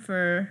preparation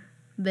for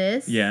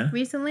this? Yeah.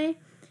 Recently,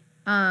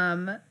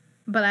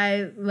 but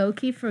I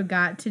low-key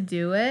forgot to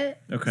do it.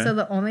 Okay. So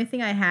the only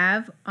thing I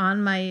have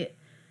on my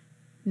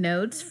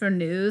notes for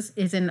news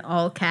is in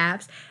all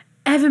caps.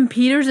 Evan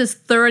Peters is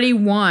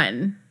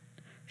 31.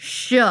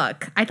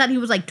 Shook. I thought he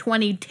was like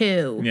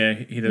 22. Yeah,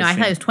 he does. No, I seem-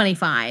 thought he was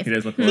 25. He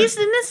does look He's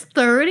in his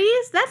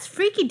 30s? That's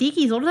freaky deaky.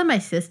 He's older than my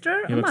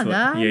sister? He Oh looks my like-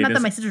 god. yeah, he Not does-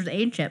 that my sister's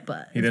ancient,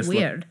 but he it's does look-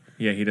 weird.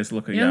 Yeah, he does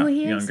look You know who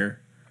he is? younger.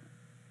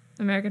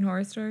 American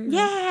Horror Story.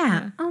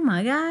 Yeah. Oh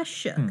my gosh.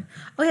 Shook.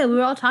 Oh yeah, we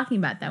were all talking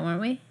about that, weren't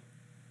we?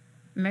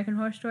 American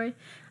Horror Story? I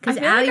Because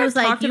feel like Allie I've was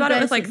like, talked you about it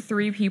guys with like should-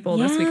 3 people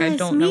this week. I Yes,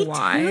 don't know me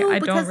why. too, I don't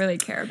because really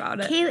care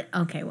about it.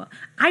 Okay, well,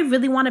 I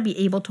really want to be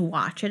able to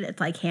watch it. It's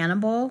like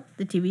Hannibal,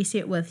 the TV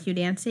series with Hugh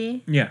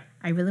Dancy. Yeah,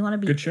 I really want to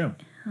be good show.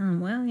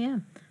 Well, yeah.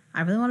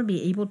 I really want to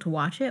be able to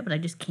watch it, but I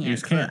just can't. You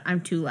just 'cause can't. I'm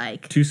too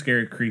like. Too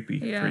scared, creepy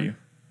Yeah. for you.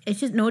 It's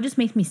just it just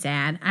makes me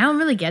sad. I don't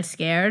really get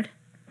scared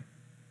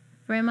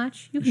very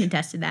much. You can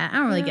attest to that. I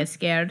don't really Yeah. get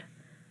scared.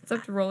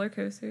 Except roller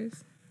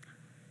coasters.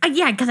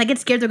 Yeah, because I get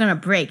scared they're gonna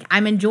break.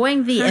 I'm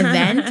enjoying the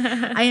event.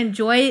 I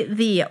enjoy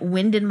the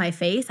wind in my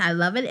face. I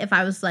love it. If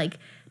I was like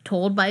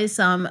told by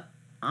some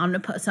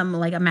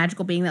like a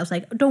magical being that was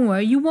like, "Don't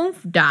worry, you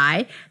won't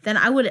die," then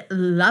I would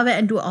love it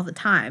and do it all the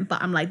time.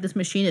 But I'm like, this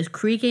machine is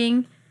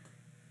creaking.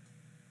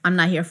 I'm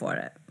not here for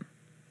it.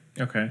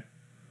 Okay.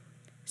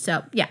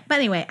 So yeah. But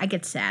anyway, I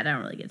get sad. I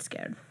don't really get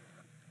scared.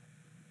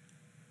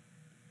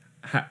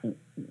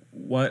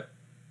 What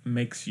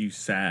makes you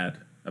sad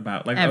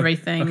about like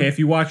Everything. Okay, if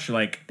you watch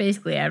like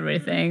Basically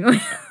everything.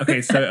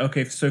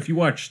 so if you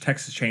watch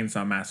Texas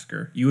Chainsaw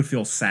Massacre, you would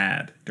feel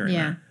sad during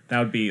Yeah. that. That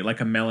would be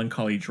like a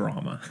melancholy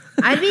drama.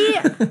 I'd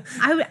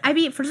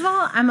be first of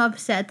all, I'm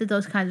upset that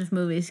those kinds of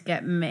movies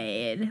get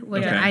made,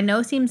 which Okay. I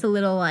know seems a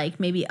little like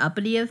maybe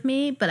uppity of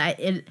me, but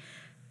it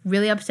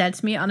really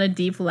upsets me on a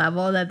deep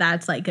level that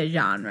that's like a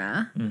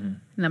genre.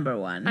 Number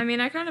one. I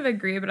mean, I kind of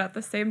agree, but at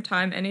the same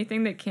time,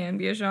 anything that can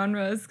be a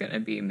genre is going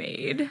to be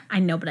made. I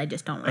know, but I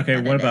just don't like Okay,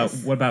 that what it about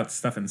is. what about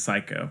stuff in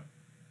Psycho?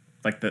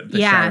 Like the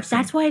Yeah, shower scene.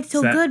 that's why it's so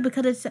Is that- good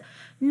because it's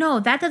no,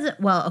 that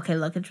doesn't. Well, okay,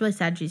 look, it's really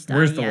sad she's dying.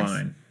 Where's the yes.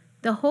 line?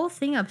 The whole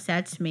thing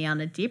upsets me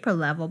on a deeper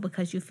level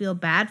because you feel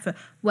bad for.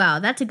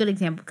 Well, that's a good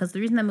example because the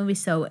reason that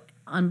movie's so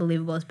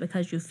unbelievable is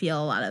because you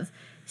feel a lot of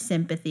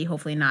sympathy,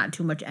 hopefully not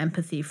too much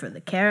empathy for the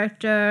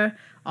character,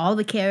 all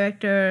the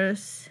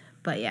characters.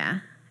 But yeah,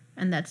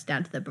 and that's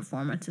down to the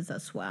performances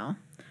as well.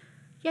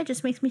 Yeah, it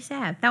just makes me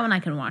sad. That one I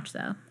can watch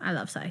though. I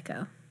love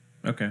Psycho.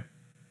 Okay.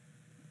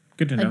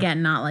 Good to know.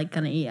 Again, not like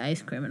gonna eat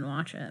ice cream and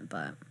watch it,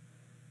 but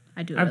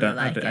I do really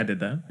like it. I did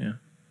that. Yeah.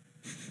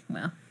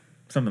 Well,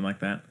 Something like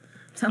that.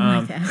 something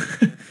like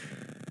that.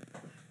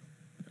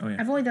 Oh yeah.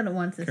 I've only done it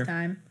once this Careful.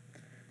 time.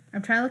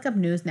 I'm trying to look up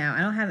news now. I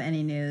don't have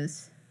any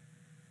news.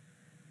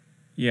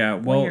 Yeah.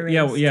 Boy Well.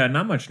 Yeah. Erased. Yeah.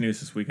 Not much news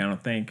this week. I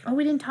don't think. Oh,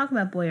 we didn't talk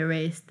about Boy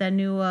Erased, that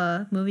new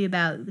movie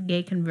about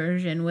gay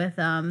conversion with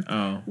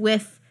Oh.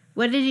 with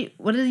what did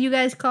you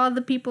guys call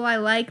the people I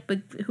like but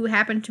who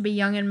happen to be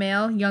young and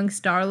male, young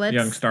starlets?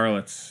 Young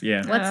starlets.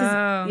 Yeah. What's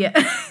Oh. his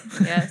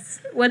yeah? Yes.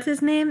 What's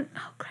his name?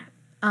 Oh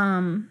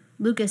crap.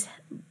 Lucas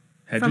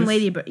Hedges? From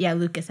Lady Bird. Yeah,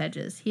 Lucas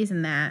Hedges. He's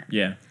in that.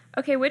 Yeah.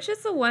 Okay, which is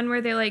the one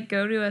where they like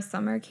go to a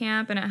summer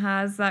camp and it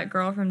has that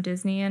girl from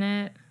Disney in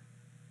it?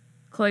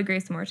 Chloe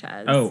Grace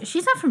Moretz. Oh,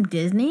 She's not from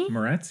Disney.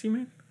 Moretz, you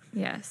mean?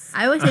 Yes.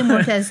 I always say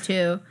Moretz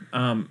too.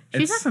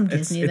 She's It's- not from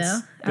Disney, though.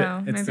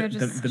 Oh, it's maybe I the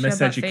just the showed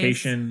that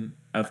miseducation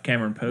of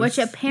Cameron Post. Which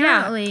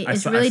apparently I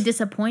is saw- really I s-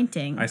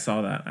 disappointing. I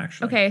saw that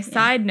actually. Okay,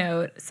 side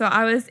note. So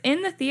I was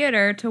in the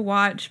theater to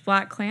watch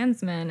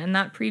BlacKkKlansman, and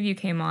that preview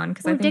came on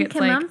because I It think didn't it's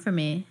come like on for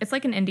me. it's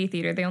like an indie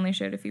theater. They only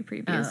showed a few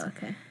previews. Oh,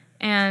 okay.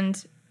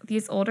 And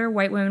these older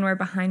white women were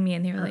behind me,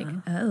 and they were like,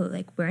 "Oh,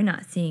 like we're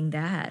not seeing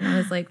that." And I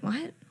was like,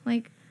 "What?"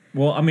 Like,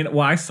 Well,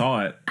 I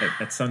saw it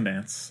at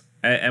Sundance.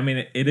 I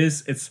mean,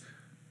 it's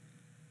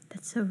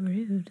That's so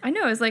rude. I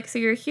know. It's like, so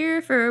you're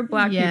here for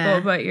black Yeah.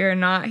 people, but you're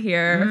not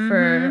here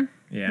for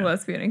Yeah.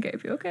 lesbian and gay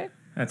people. Okay.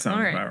 that sounds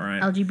All right. about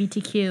right.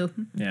 LGBTQ.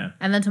 Yeah.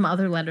 And then some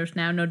other letters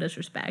now. No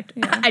disrespect.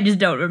 Yeah. I just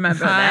don't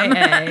remember them.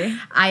 IA.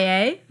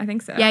 IA? I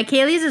think so. Yeah,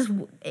 Kaylee's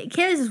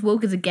as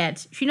woke as it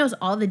gets. She knows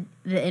all the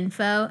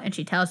info, and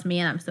she tells me,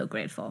 and I'm so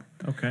grateful.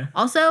 Okay.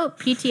 Also,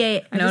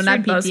 PTA. I No, just not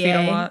read BuzzFeed a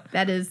PTA. lot.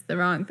 That is the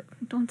wrong.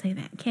 Don't say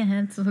that. Can't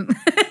handle.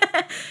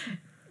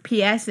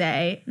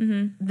 PSA.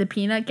 The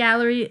peanut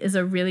gallery is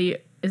a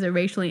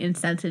racially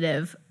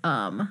insensitive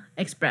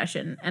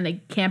expression, and a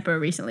camper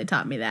recently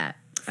taught me that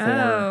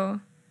Oh.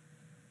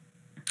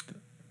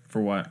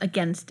 For what?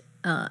 against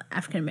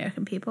African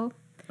American people.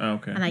 Oh,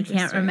 okay. And I can't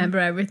Interesting. remember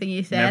everything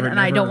you said, Never- and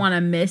I don't never- want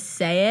to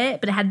missay it,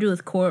 but it had to do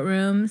with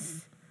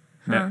courtrooms.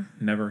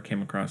 Never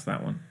came across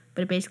that one.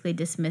 But it basically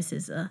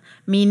dismisses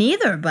me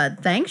neither.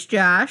 But thanks,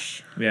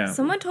 Josh. Yeah.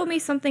 Someone told me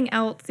something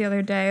else the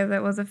other day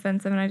that was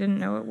offensive, and I didn't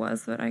know it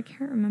was, but I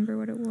can't remember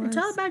what it was. It's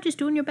all about just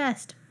doing your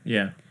best.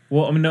 Yeah.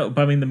 Well, I mean, no,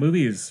 but I mean, the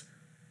movie is,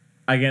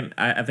 again,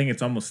 I think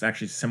it's almost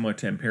actually similar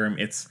to Imperium.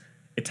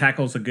 It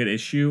tackles a good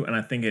issue, and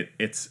I think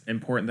it's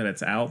important that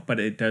it's out, but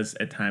it does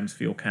at times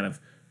feel kind of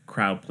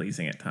crowd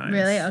pleasing at times.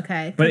 Really?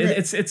 Okay. But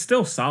 'Cause it's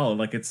still solid.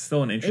 Like, it's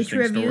still an its interesting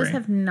reviews story.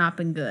 have not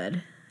been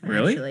good.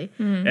 Really? Actually.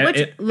 It- Which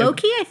it- low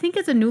key, I think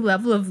is a new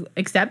level of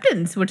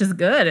acceptance, which is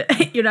good.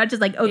 You're not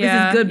just like, oh,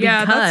 Yeah. this is good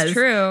Yeah, because. that's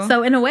true.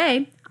 So in a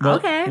way, Well,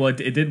 okay. Well,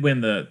 it did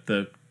win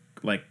the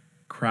like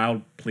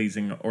crowd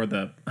pleasing or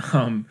the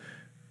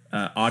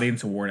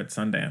audience award at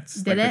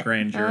Sundance. Did like it? the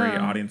grand jury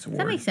Oh. audience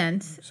award. That makes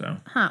sense. So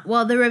Huh.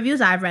 Well, the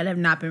reviews I've read have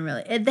not been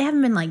really. They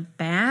haven't been like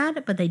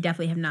bad, but they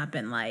definitely have not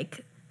been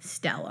like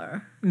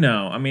stellar.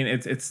 no, I mean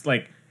it's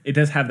like it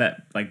does have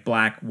that like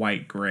black,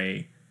 white,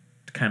 gray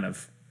kind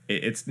of.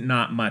 It's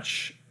not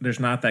much. There's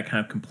not that kind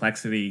of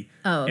complexity,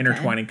 Oh, okay.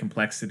 intertwining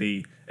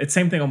complexity. It's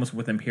same thing almost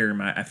with Imperium.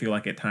 I feel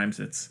like at times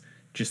it's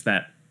just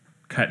that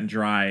cut and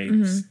dry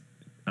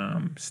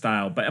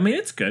style. But I mean,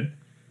 it's good.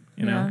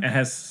 You know, Yeah. it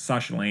has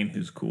Sasha Lane,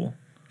 who's cool.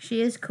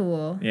 She is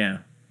cool. Yeah,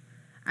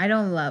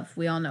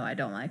 We all know I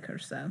don't like her,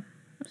 so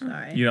I'm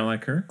sorry. you don't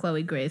like her?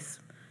 Chloe Grace.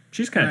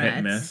 She's kind of hit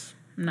and Moretz. miss.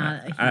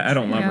 Not a huge I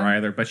don't love fan. her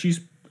either, but she's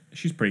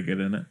pretty good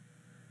in it.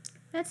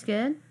 That's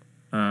good.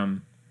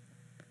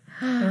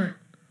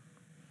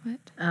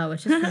 What? Oh,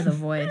 it's just for the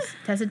voice.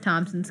 Tessa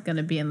Thompson's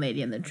gonna be in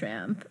Lady and the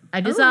Tramp. I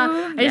just Ooh,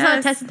 saw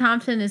yes. Tessa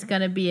Thompson is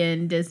gonna be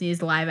in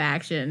Disney's live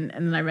action,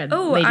 and then I read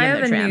Oh, Lady I and have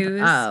the a Tramp.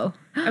 news. Oh,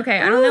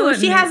 Okay, I don't know Ooh, what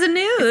she has a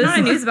news. It's not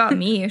a news about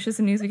me. It's just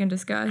a news we can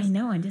discuss. I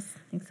know. I'm just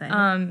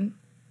excited.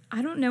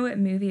 I don't know what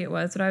movie it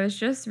was, but I was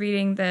just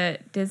reading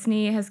that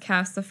Disney has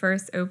cast the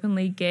first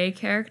openly gay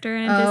character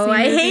in a oh,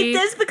 Disney I movie. hate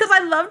this because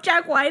I love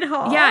Jack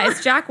Whitehall. Yeah,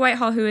 it's Jack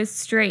Whitehall who is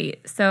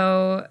straight.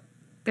 So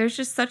there's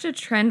just such a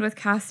trend with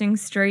casting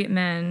straight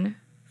men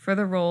for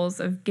the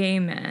roles of gay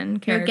men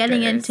characters. You're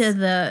getting into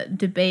the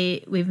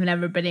debate we've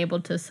never been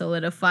able to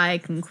solidify a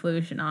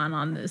conclusion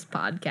on this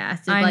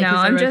podcast. I know.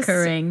 I'm just.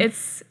 recurring.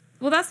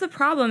 Well, that's the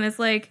problem. It's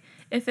like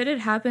if it had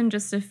happened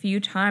just a few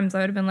times, I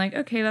would have been like,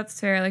 okay, that's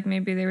fair. Like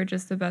maybe they were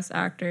just the best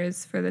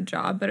actors for the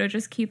job, but it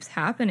just keeps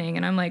happening,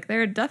 and I'm like,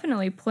 there are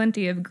definitely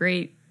plenty of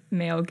great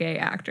male gay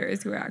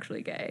actors who are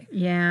actually gay.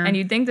 yeah. And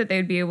you'd think that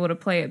they'd be able to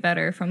play it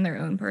better from their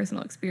own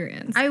personal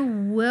experience. I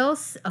will.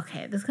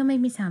 Okay, this is gonna make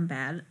me sound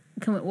bad.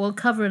 We'll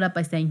cover it up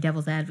by saying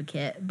devil's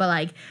advocate, but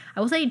like I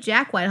will say,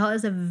 Jack Whitehall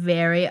is a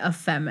very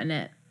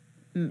effeminate.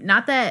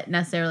 Not that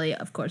necessarily,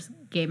 of course,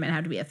 gay men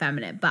have to be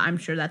effeminate, but I'm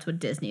sure that's what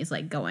Disney's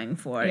like going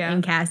for Yeah.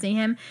 in casting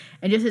him,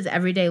 and just his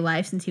everyday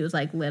life since he was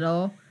like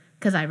little.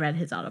 Because I read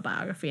his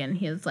autobiography, and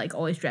he was like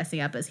always dressing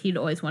up as he'd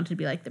always wanted to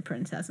be like the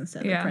princess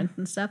instead of Yeah. the prince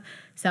and stuff.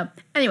 So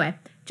anyway,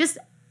 just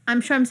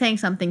I'm sure I'm saying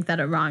some things that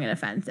are wrong and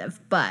offensive,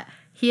 but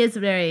he is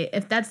very.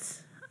 If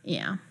that's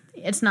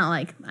it's not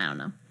like I don't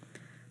know.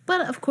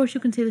 But of course, you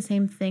can say the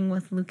same thing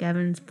with Luke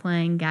Evans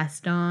playing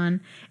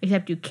Gaston,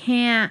 except you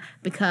can't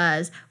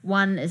because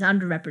one is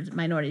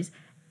minorities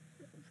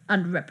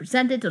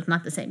underrepresented, so it's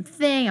not the same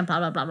thing, and blah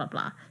blah blah blah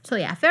blah. So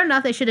yeah, fair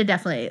enough. They should have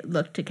definitely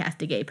looked to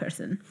cast a gay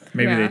person.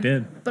 Maybe Yeah. they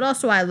did. But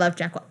also, I love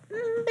Jack.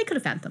 They could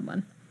have found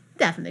someone.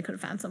 Definitely could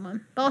have found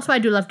someone. But also, I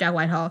do love Jack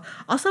Whitehall.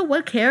 Also,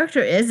 what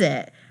character is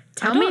it?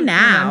 Tell me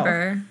now.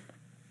 Remember.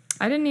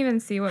 I didn't even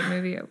see what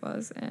movie it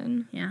was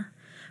in. Yeah,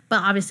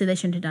 but obviously they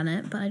shouldn't have done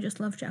it. But I just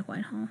love Jack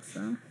Whitehall.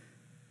 So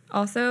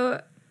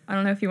Also, I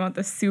don't know if you want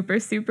the super,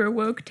 super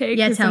woke take.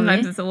 Yeah, 'cause tell me.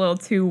 sometimes it's a little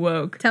too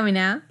woke. Tell me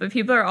now. But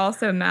people are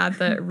also mad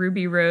that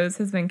Ruby Rose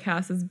has been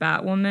cast as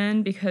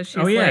Batwoman because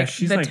she's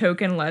she's the like-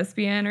 token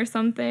lesbian or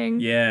something.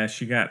 Yeah,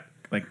 she got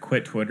like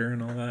quit Twitter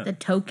and all that. The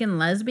token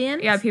lesbian?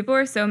 Yeah, people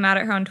were so mad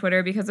at her on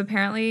Twitter because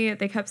apparently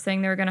they kept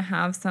saying they were going to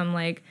have some,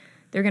 like,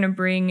 they're going to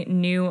bring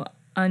new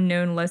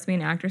unknown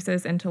lesbian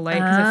actresses into light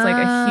because it's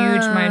like a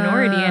huge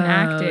minority in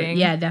acting.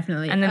 Yeah,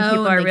 definitely. And then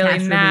people are they really cast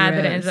Ruby mad that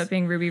it Rose. ended up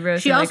being Ruby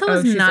Rose. She They're also like,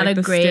 was she's not like a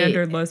the great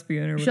standard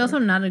lesbian or She's whatever.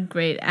 also not a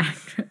great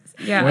actress.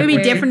 Yeah, It would be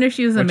weird. different if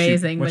she was What's she-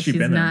 amazing, what's but she she's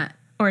been in? not.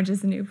 Orange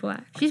is the New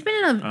Black. She's been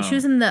in a. She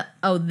was in the.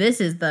 Oh, this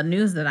is the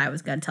news that I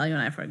was gonna tell you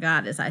and I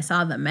forgot. Is I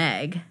saw the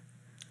Meg,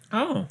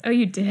 Oh, Oh,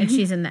 you did? and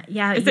she's in that.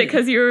 Yeah. Is it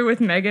because you were with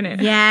Megan?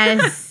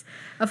 Yes,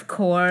 of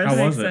course. How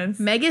was Makes it? sense.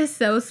 Meg is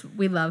so.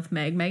 We love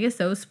Meg. Meg is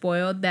so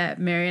spoiled that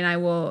Mary and I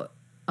will.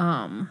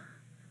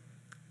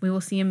 We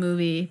will see a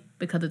movie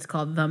because it's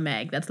called The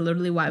Meg. That's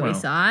literally why we Wow.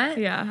 saw it.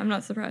 Yeah, I'm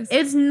not surprised.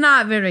 It's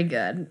not very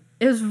good.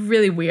 It was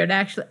really weird,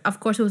 actually. Of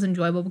course, it was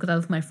enjoyable because I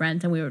was with my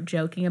friends and we were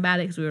joking about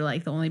it because we were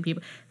like the only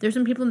people. There's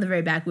some people in the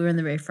very back. We were in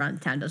the very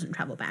front. Town doesn't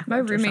travel backwards. My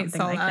or roommate something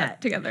saw like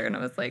that together, and I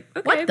was like,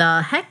 okay. What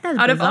the heck? That's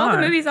Out of all the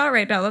bizarre. movies out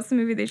right now, that's the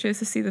movie they chose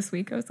to see this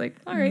week. I was like,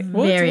 all right.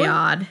 Very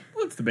odd.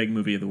 What's the big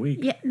movie of the week?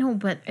 Yeah, no,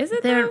 but Is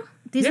it, they're though?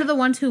 these Yeah. are the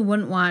ones who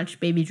wouldn't watch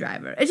Baby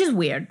Driver. It's just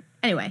weird.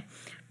 Anyway,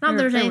 not that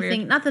there's They're anything.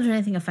 weird. Not that there's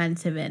anything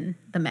offensive in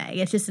the Meg.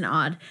 It's just an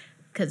odd.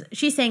 Because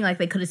she's saying like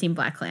they could have seen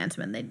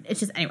BlacKkKlansman. It's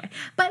just anyway.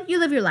 But you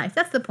live your life.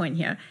 That's the point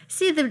here.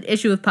 See, the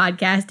issue with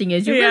podcasting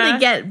is you really Yeah.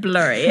 get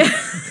blurry.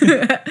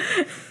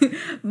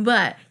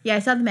 But yeah, I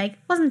saw the Meg.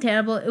 Wasn't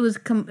terrible. It was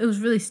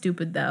really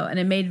stupid though, and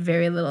it made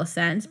very little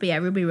sense. But yeah,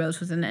 Ruby Rose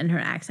was in it, and her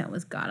accent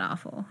was god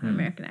awful. Her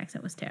American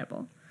accent was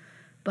terrible.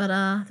 But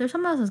there's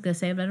something else I was gonna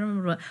say, but I don't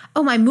remember what.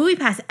 Oh, my movie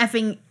pass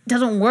effing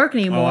doesn't work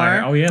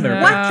anymore. Oh yeah, they're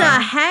Yeah. What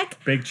the heck?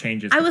 big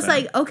changes. I with was that.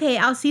 like, okay,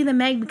 I'll see the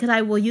Meg because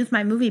I will use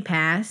my movie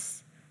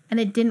pass, and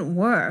it didn't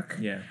work.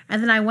 Yeah.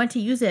 And then I went to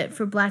use it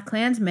for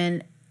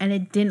BlacKkKlansman, and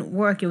it didn't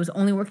work. It was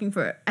only working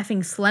for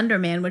effing Slender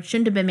Man, which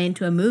shouldn't have been made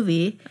into a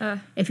movie,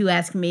 if you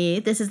ask me.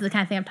 This is the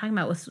kind of thing I'm talking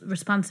about with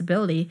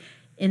responsibility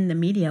in the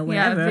media,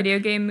 whatever. Yeah, video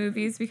game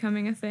movies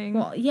becoming a thing.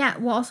 Well, yeah.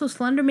 Well, also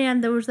Slender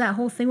Man, there was that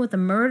whole thing with the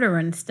murder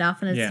and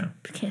stuff, and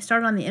it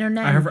started on the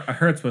internet. I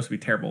heard it's supposed to be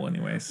terrible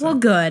anyway. So. Well,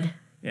 good.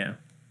 Yeah,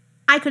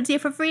 I could see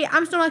it for free.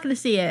 I'm still not going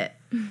to see it.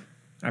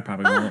 I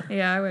probably won't.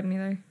 Yeah, I wouldn't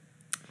either.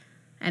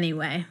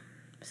 Anyway,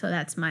 so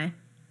that's my...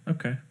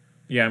 Okay.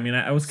 Yeah, I mean,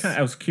 I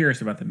was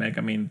curious about the Meg.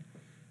 I mean,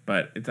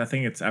 but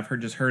I've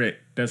heard it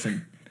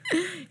doesn't.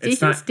 It's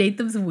Jason not.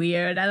 Statham's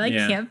weird. I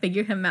Yeah. can't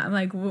figure him out. I'm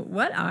like,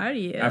 what are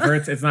you? I've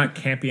heard it's not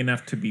campy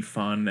enough to be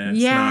fun, and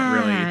it's not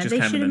really. It's just they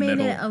kind should of have in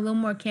the made middle. it a little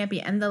more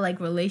campy, and the like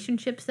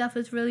relationship stuff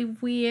is really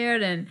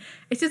weird, and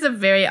it's just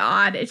very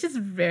odd. It's just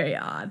very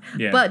odd.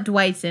 Yeah. But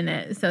Dwight's in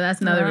it, so that's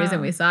another reason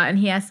Wow. we saw it, and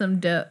he has some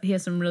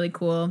really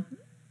cool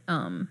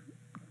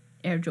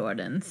Air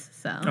Jordans.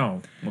 So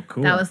Oh, well,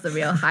 cool. that was the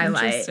real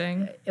highlight.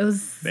 Interesting. It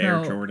was The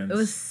Air so Jordans. it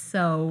was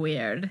so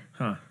weird.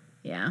 Huh.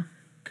 Yeah.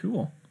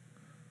 Cool.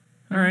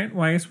 All right.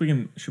 Well, I guess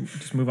should we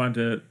just move on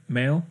to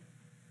mail.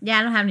 Yeah,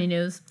 I don't have any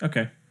news.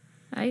 Okay.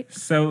 Right?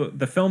 So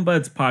the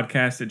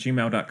filmbudspodcast at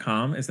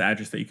gmail.com is the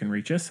address that you can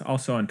reach us.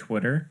 Also on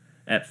Twitter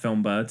at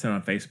filmbuds and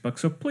on Facebook.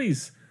 So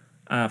please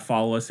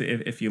follow us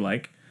if you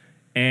like.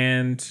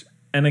 And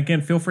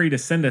again, feel free to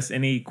send us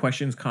any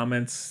questions,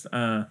 comments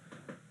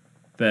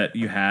that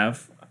you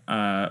have.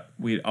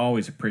 We'd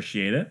always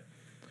appreciate it.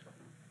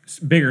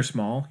 Big or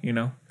small, you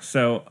know.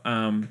 So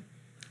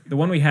the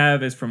one we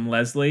have is from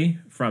Leslie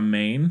from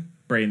Maine,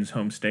 Braden's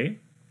home state.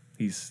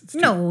 He's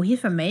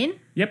from Maine?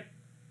 Yep.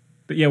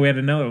 But yeah, we had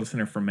another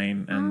listener from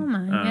Maine. And, Oh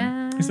my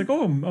God. He's like,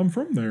 oh, I'm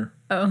from there.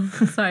 Oh,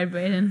 sorry,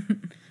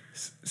 Braden.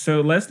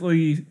 So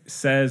Leslie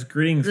says,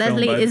 greetings,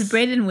 Leslie, Film Buds. is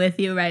Braden with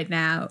you right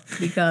now?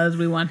 Because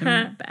we want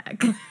him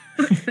back.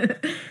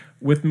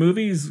 With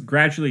movies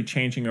gradually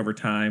changing over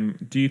time,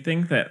 do you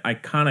think that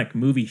iconic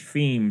movie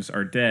themes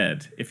are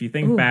dead? If you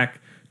think back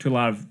to a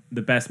lot of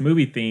the best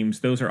movie themes,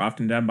 those are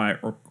often done by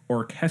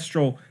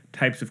orchestral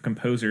types of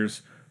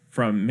composers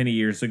from many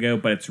years ago,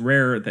 but it's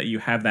rare that you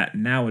have that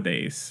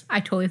nowadays. I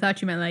totally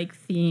thought you meant like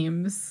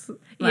themes.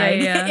 Yeah,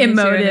 Like yeah, me too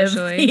emotive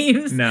initially.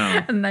 themes.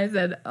 No. And I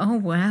said, oh,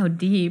 wow,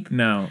 deep.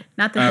 No.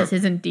 Not that this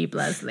isn't deep,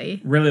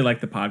 Leslie. Really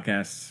like the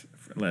podcast,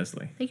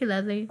 Leslie. Thank you,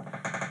 Leslie.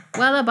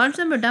 Well, a bunch of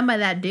them are done by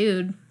that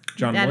dude.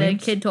 John that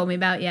Williams? a kid told me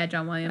about. Yeah,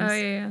 John Williams. Oh,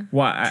 yeah.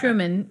 Why?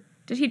 Truman.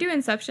 Did he do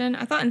Inception?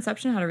 I thought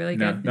Inception had a really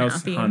No, good that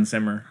was theme. Hans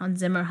Zimmer. Hans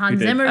Zimmer. He Hans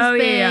did. Zimmer's Oh,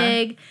 yeah,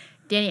 big.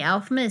 Danny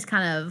Elfman is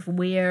kind of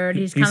weird.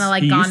 He's He's- kind of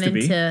like he gone used to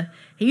be. into...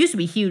 He used to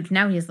be huge.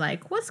 Now he's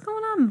like, what's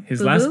going on, His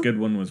boo-boo? last good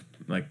one was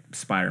like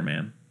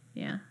Spider-Man.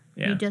 Yeah.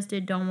 Yeah. He just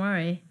did Don't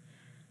Worry.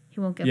 He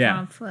won't get Yeah. far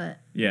on foot.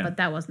 Yeah. But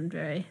that wasn't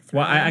very...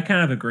 Well, thrilling. I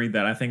kind of agreed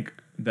that. I think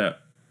the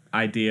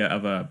idea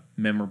of a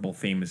memorable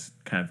theme is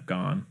kind of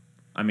gone.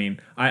 I mean,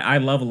 I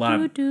love a lot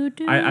of...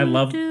 I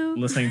love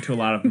listening to a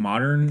lot of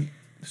modern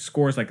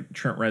scores like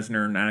Trent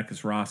Reznor and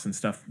Atticus Ross and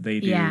stuff they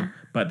do. Yeah.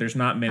 But there's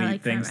not many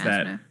like Trent things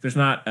that... Reznor. There's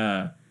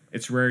not...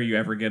 it's rare you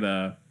ever get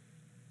a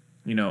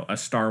a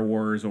Star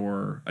Wars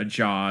or a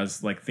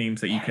Jaws, like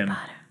themes that you can.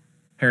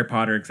 Harry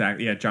Potter,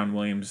 exactly. Yeah, John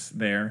Williams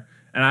there.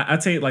 And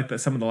I'd say like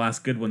some of the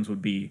last good ones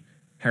would be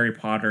Harry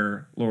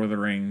Potter, Lord of the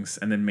Rings,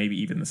 and then maybe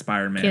even the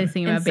Spider-Man. Can't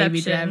think about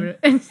Baby Driver.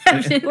 Well,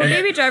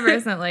 Baby Driver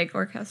isn't like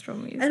orchestral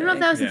music. I don't know if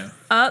that was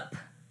Up.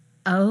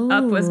 Oh.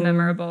 Up was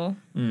memorable.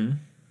 Can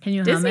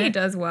you hum Disney it?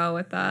 does well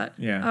with that.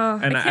 Yeah. Oh,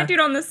 And I can't do it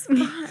on the spot.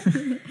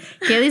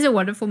 Kaylee's a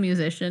wonderful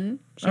musician.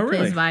 She Oh, really?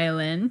 plays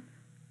violin.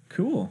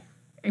 Cool.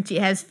 And she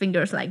has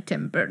fingers like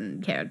Tim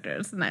Burton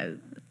characters. And I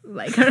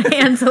like her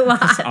hands a lot.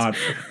 That's odd.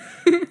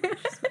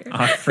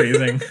 Odd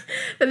phrasing.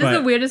 That is But-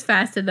 the weirdest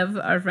facet of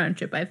our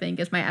friendship, I think,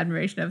 is my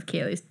admiration of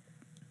Kaylee's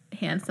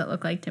hands that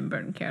look like Tim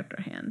Burton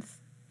character hands.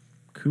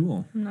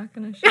 Cool. I'm not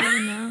going to show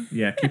you now.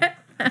 Yeah.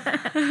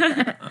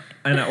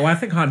 I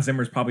think Hans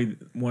Zimmer is probably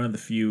one of the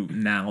few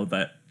now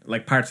that,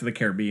 like Pirates of the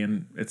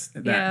Caribbean, that's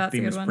a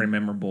theme good is one. pretty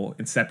memorable.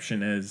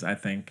 Inception is, I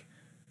think.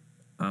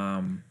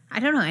 I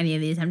don't know any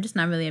of these. I'm just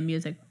not really a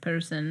music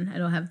person. I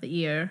don't have the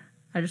ear.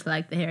 I just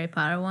like the Harry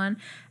Potter one.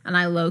 And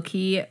I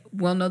low-key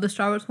will know the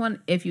Star Wars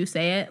one if you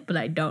say it, but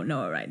I don't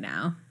know it right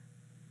now.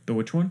 The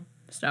which one?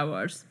 Star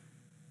Wars.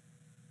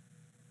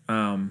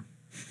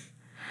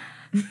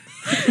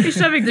 We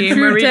should have a game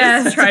true where we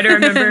test. just try to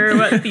remember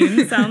what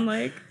themes sound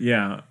like.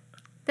 Yeah.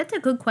 That's a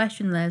good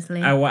question,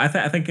 Leslie. I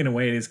think in a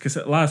way it is because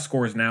a lot of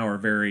scores now are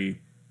very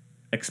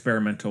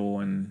experimental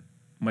and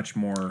much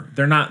more.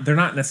 They're not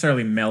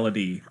necessarily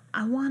melody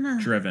I wanna.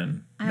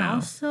 driven I now.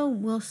 also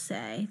will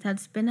say that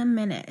it's been a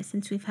minute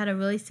since we've had a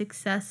really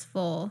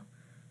successful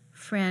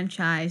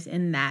franchise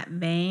in that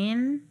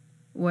vein,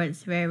 where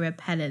it's very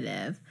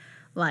repetitive,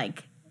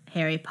 like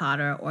Harry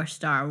Potter or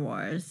Star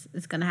Wars.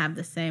 It's gonna have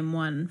the same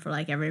one for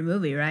like every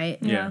movie, right?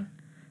 Yeah.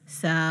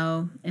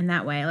 So in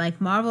that way, like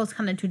Marvel's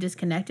kind of too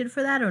disconnected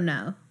for that, or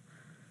no?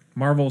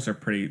 Marvels are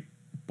pretty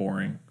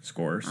boring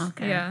scores.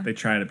 Okay. Yeah. They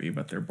try to be,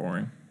 but they're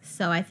boring.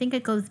 So I think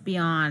it goes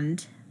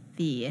beyond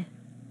the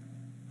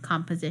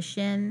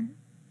composition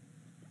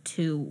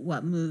to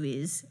what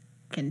movies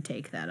can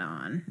take that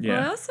on. Yeah.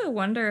 Well, I also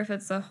wonder if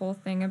it's a whole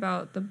thing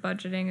about the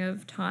budgeting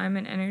of time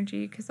and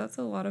energy, because that's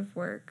a lot of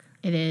work.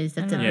 It is.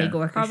 That's a And, big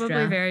orchestra.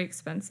 Probably very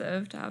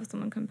expensive to have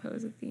someone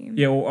compose a theme.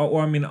 Yeah, well,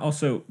 I mean,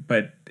 also,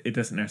 but it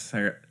doesn't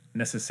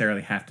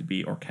necessarily have to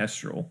be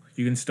orchestral.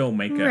 You can still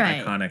make an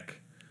Right. iconic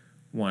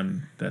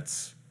one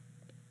that's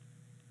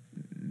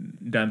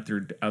done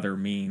through other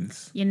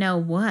means. You know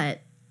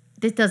what?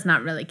 This does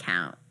not really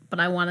count. But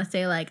I want to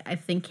say, like, I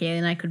think Kaylee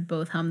and I could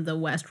both hum the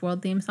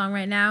Westworld theme song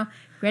right now.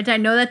 Granted, I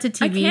know that's a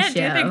TV I can't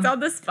show. do things on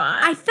the spot.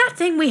 I'm not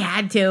saying we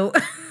had to.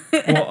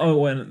 And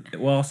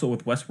also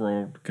with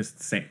Westworld, because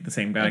the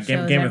same guy, It Game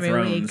shows of every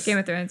Thrones. week. Game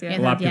of Thrones, yeah.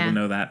 A lot of people Yeah.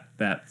 know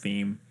that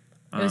theme.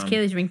 It was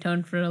Kaylee's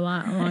ringtone for a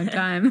long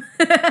time.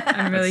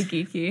 I'm really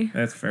geeky.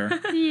 That's fair.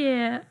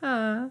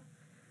 Yeah.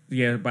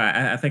 Yeah, but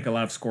I think a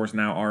lot of scores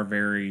now are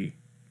very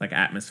like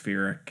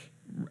atmospheric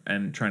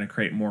and trying to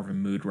create more of a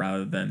mood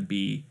rather than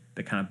be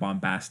the kind of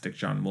bombastic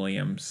John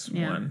Williams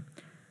Yeah. one.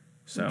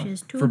 So Which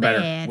is too for better,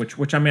 bad.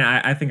 which I mean,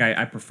 I think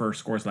I prefer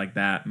scores like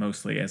that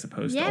mostly as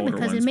opposed to Yeah, older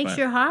because ones. it makes but-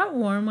 your heart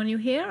warm when you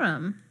hear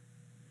them.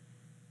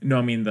 No,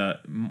 I mean the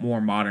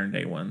more modern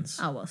day ones.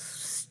 Oh, well,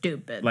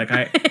 stupid. Like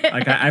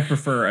I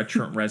prefer a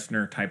Trent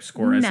Reznor type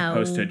score as No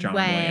opposed to a John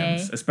way.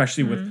 Williams,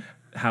 especially with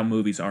how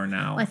movies are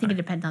now. Well, I think it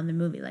depends on the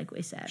movie, like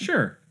we said.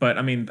 Sure, but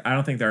I mean, I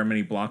don't think there are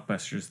many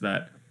blockbusters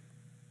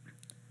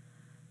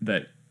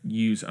that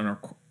use an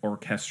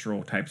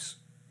orchestral types.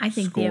 I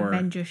think score. the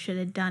Avengers should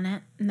have done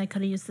it, and they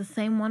could have used the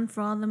same one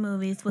for all the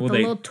movies with Well, a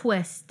they- little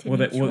twist in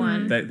each Well,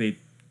 one. they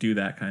do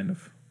that kind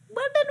of,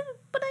 Well, then,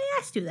 but I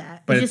asked you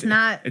that. but It's just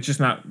not. It's just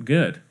not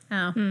good.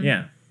 Oh,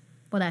 Yeah.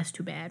 well, that's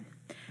too bad.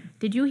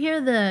 Did you hear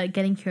the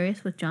Getting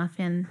Curious with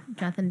Jonathan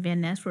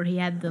Van Ness, where he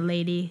had the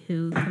lady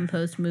who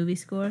composed movie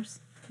scores?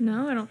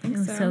 No, I don't think It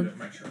was so.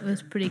 it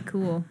was pretty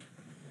cool.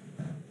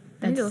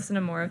 I need to listen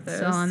to more of those.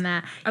 So on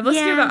that, I've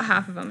listened to Yeah. about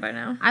half of them by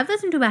now. I've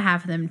listened to about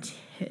half of them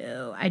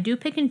too. I do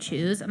pick and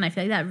choose, and I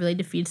feel like that really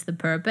defeats the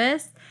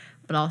purpose.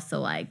 But also,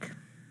 like,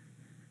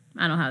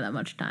 I don't have that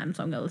much time,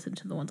 so I'm gonna listen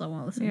to the ones I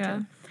want to listen Yeah.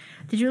 to.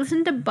 Did you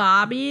listen to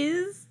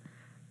Bobby's?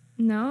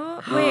 No,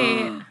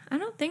 wait, I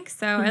don't think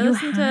so. I You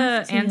listened to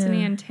have to.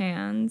 Anthony and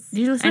Tans. Did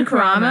you listen and to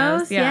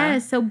Karamos? Yeah.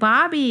 Yes. So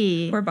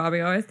Bobby. Poor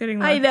Bobby always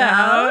getting I left know.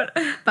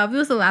 out. Bobby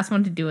was the last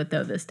one to do it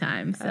though this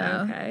time,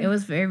 so Okay. it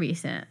was very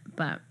recent.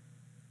 But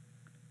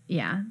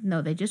yeah,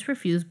 no, they just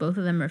refused. Both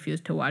of them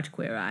refused to watch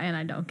Queer Eye, and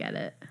I don't get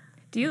it.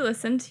 Do you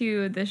listen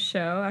to this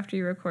show after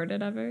you record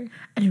it ever?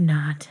 I do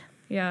not.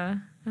 Yeah,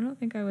 I don't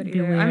think I would It'd be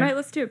either. I weird. might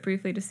listen to it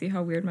briefly to see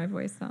how weird my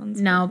voice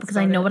sounds. No, but because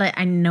that's I know about what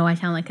I know. I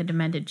sound like a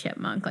demented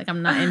chipmunk. Like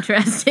I'm not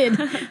interested.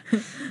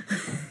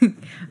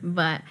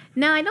 But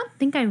no, I don't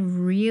think I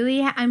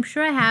really. I'm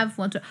sure I have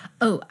once.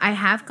 I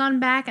have gone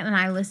back and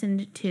I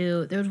listened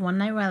to. There was one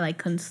night where I like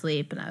couldn't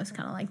sleep and I was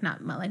kind of like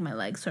not like my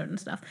legs hurt and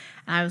stuff.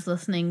 And I was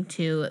listening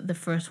to the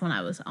first one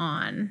I was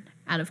on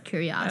out of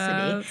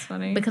curiosity. Oh, that's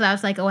funny. Because I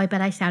was like, oh, I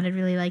bet I sounded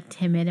really like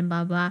timid and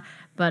blah blah.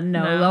 But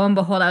no, No. lo and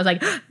behold, I was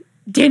like.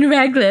 Daniel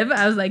Radcliffe.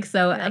 I was like,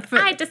 so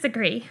I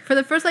disagree. for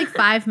the first like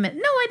 5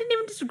 minutes. No, I didn't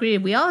even disagree.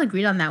 We all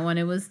agreed on that one.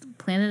 It was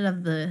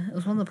It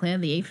was one of the Planet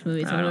of the Apes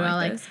movies. I And we don't were all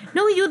like like, this.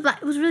 no,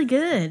 it was really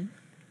good.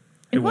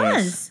 It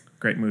was.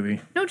 Great movie.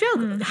 No joke.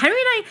 Henry and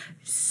I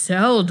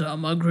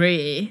seldom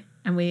agree.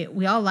 And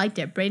we all liked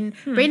it. Braden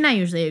and I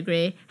usually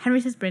agree. Henry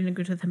says Braden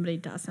agrees with him, but he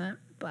doesn't.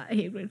 But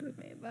he agreed with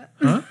me. But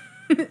Huh?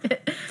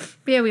 But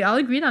yeah, we all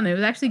agreed on it. It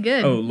was actually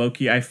good. Oh,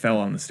 low-key, I fell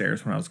on the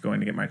stairs when I was going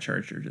to get my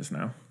charger just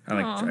now.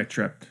 Aw. I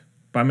tripped.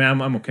 But I mean,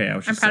 I'm okay. I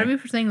was I'm just proud of saying. you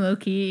for saying low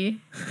key.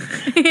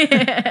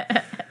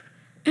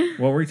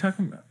 What were we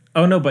talking about?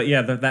 Oh, no, but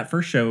yeah, that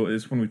first show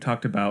is when we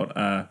talked about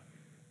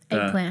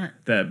Eggplant.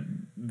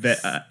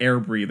 the air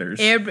breathers.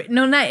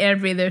 No, not air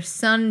breathers.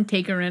 Sun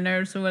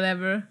taker-inners or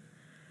whatever.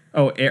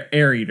 Oh,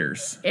 air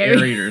eaters.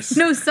 Air eaters.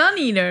 No, sun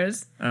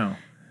eaters. Oh,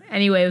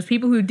 Anyway, it was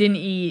people who didn't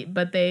eat,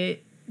 but they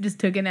just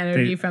took in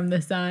energy from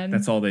the sun.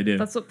 that's all they did.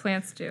 That's what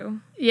plants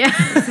do. Yeah.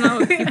 That's not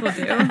what people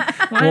do.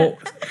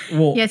 What?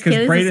 Well, Yes,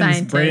 because Kaylee's a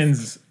scientist.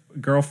 Braden's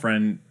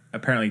girlfriend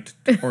apparently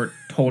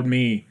told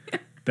me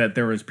that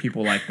there was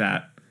people like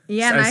that.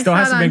 Yeah, So and it I still saw it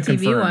hasn't on been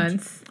TV confirmed.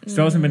 once.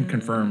 Still hasn't been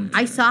confirmed.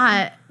 I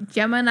saw it.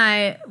 Gemma and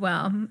I,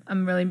 well,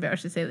 I'm really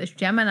embarrassed to say this.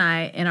 Gemma and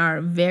I, in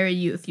our very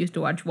youth, used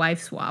to watch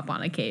Wife Swap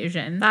on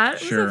occasion. That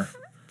was Sure. a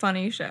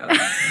funny show.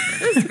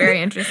 It was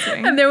very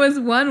interesting. And there was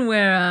one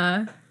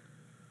where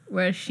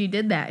she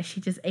did that.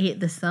 She just ate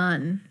the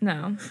sun.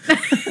 No.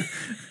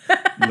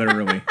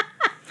 Literally.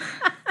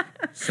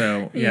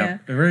 So Yeah.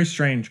 a very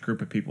strange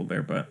group of people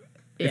there. But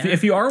Yeah.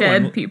 if you are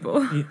Dead one,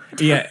 people.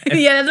 yeah,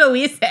 Yeah, that's what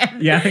we said.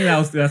 yeah, I think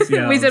that's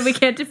yeah. We that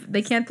said was-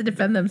 they can't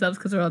defend themselves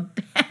because they're all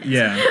dead.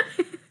 Yeah.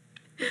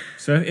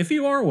 So if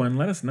you are one,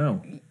 let us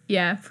know.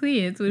 Yeah,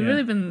 please. We've Yeah.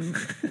 really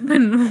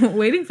been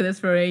waiting for this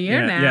for a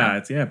year now. Yeah,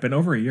 it's been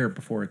over a year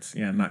before it's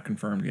not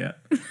confirmed yet.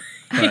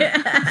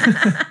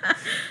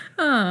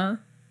 But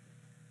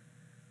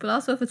But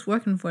also, if it's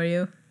working for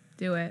you,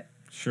 do it.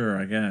 sure,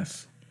 I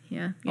guess.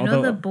 Yeah. You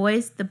Although- know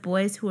the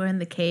boys who were in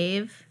the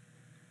cave?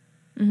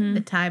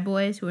 The Thai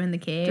boys who were in the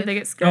cave? Did they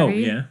get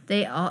scurvy? Oh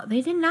yeah.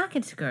 They did not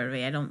get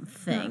scurvy, I don't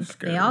think.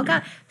 scurvy. They all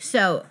got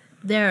so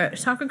their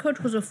soccer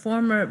coach was a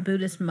former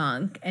Buddhist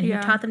monk and Yeah.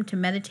 he taught them to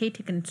meditate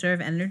to conserve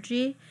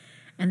energy,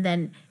 and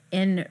then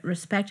in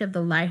respect of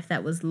the life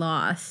that was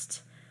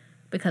lost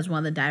because one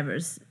of the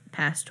divers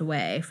passed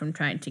away from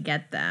trying to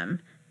get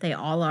them, they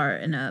all are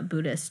in a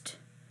Buddhist.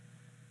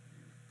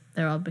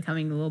 They're all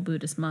becoming little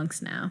Buddhist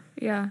monks now.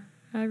 Yeah,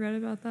 I read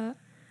about that.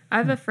 I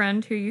have a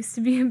friend who used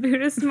to be a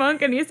Buddhist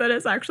monk, and he said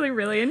it's actually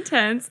really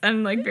intense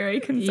and like very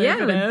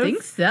conservative. Yeah, I would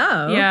think so.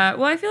 Yeah,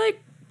 well, I feel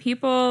like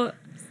people.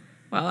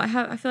 Well, I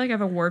feel like I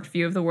have a warped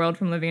view of the world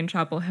from living in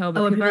Chapel Hill.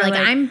 But Oh, people are like,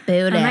 I'm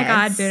Buddhist. Oh my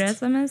god,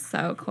 Buddhism is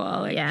so cool.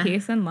 Like Yeah.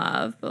 peace and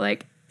love. But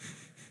like,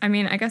 I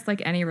mean, I guess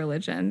like any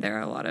religion, there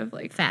are a lot of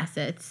like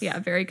Facets. yeah,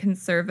 very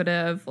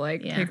conservative,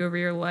 like Yeah. take over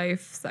your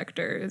life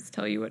sectors,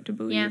 tell you what to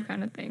believe Yeah.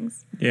 kind of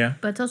things. Yeah.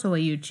 But it's also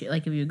what you choose.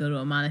 Like if you go to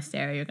a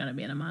monastery, you're going to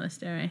be in a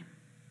monastery.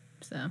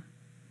 So,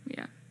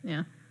 Yeah.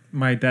 yeah.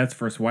 My dad's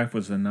first wife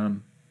was a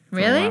nun. for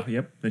a Really? while.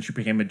 Yep. Then she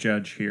became a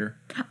judge here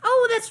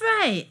Oh, that's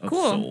right. of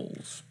Cool.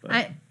 souls.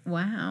 But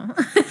Wow.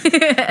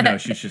 no,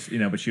 she's just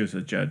but she was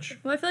a judge.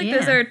 Well, I feel like Yeah.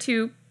 those are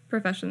two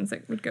professions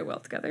that would go well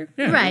together.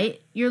 Yeah.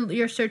 Right.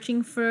 You're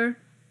searching for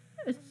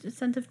a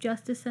sense of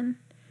justice and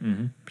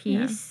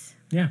peace.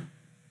 Yeah.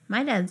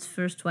 My dad's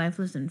first wife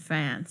was in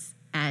France,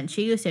 and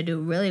she used to do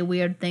really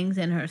weird things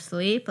in her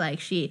sleep. Like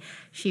she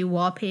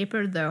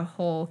wallpapered their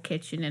whole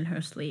kitchen in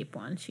her sleep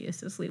once. She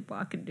used to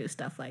sleepwalk and do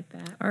stuff like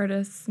that.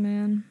 Artists,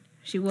 man.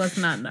 She was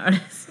not an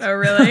artist. Oh,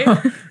 really?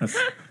 That's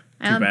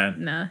I too don't- bad.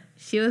 No,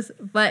 she was,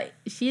 but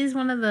she's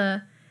one of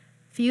the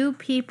few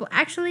people.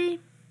 Actually,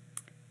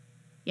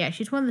 yeah,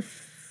 she's one of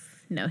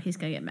the. No, he's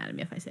gonna get mad at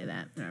me if I say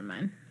that. Never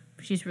mind.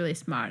 She's really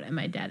smart, and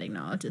my dad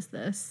acknowledges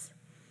this.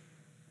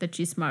 That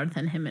she's smarter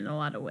than him in a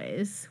lot of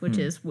ways, which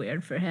is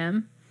weird for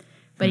him.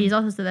 But he's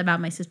also said that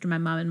about my sister, my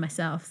mom, and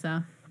myself.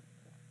 So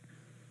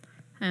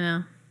I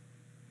know.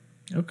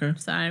 Okay.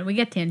 Sorry, we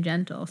get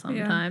tangential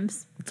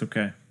sometimes. It's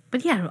okay.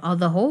 But yeah,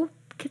 the whole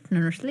kitchen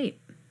in her sleep.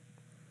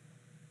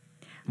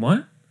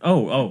 What?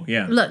 Oh,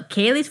 yeah. Look,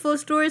 Kaylee's full of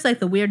stories, like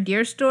the weird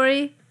deer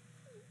story.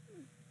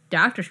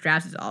 Dr.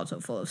 Strauss is also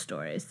full of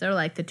stories. They're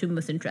like the two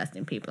most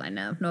interesting people I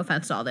know. No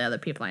offense to all the other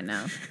people I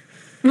know.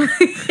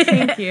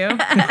 Thank you.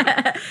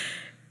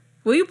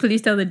 Will you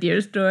please tell the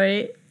deer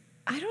story?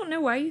 I don't know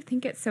why you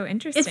think it's so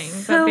interesting.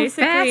 It's but so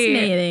basically,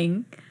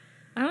 fascinating.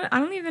 I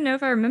don't even know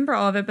if I remember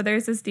all of it, but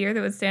there's this deer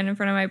that would stand in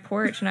front of my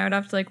porch, and I would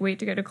have to like wait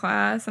to go to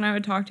class, and I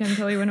would talk to him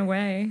until he went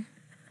away.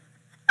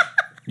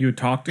 You would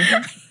talk to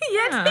him?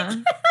 Yeah.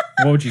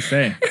 What would you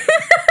say?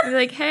 I'd be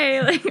like,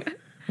 hey, like,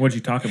 What'd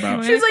you talk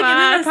about? She was like in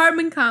an class.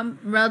 apartment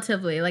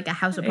relatively like a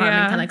house apartment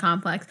Yeah. kind of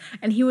complex,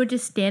 and he would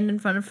just stand in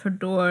front of her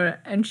door,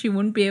 and she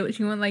wouldn't be able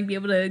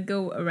to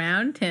go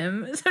around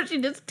him, so she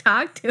just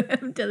talked to him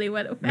until he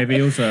went away. Maybe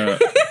it was a.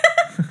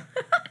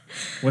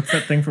 What's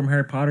that thing from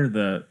Harry Potter?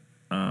 The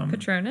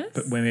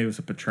Patronus? when it was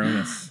a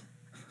Patronus.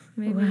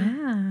 maybe.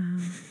 Wow.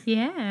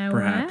 Yeah.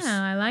 Perhaps.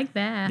 Wow. I like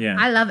that. Yeah.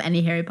 I love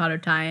any Harry Potter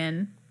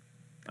tie-in.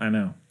 I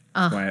know.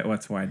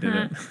 That's why I did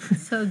it.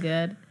 So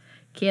good.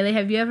 Kaylee,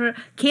 have you ever?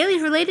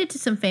 Kaylee's related to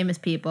some famous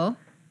people.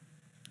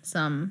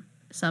 Some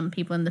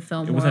people in the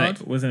film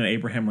world. Wasn't it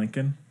Abraham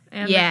Lincoln?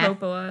 And yeah, the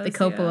Coppolas. The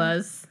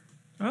Coppolas.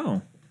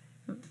 Oh.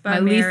 By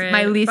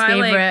My least by,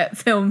 favorite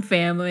film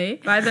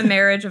family. By the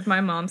marriage of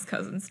my mom's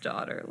cousin's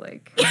daughter.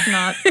 Like, it's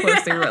not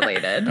closely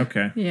related.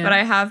 Okay. Yeah. But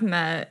I have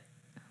met,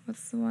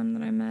 what's the one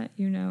that I met?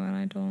 You know, and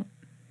I don't.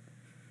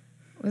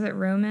 Was it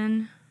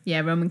Roman?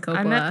 Yeah, Roman Coppola.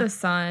 I met the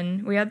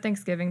son. We had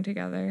Thanksgiving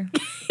together.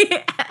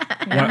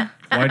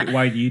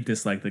 Why do you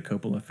dislike the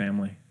Coppola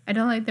family? I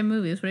don't like their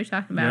movies. What are you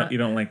talking about? You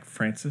don't like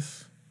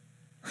Francis?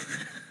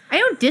 I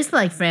don't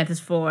dislike Francis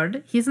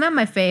Ford. He's not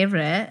my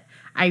favorite.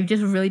 I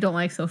just really don't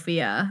like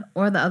Sophia.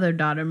 Or the other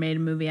daughter made a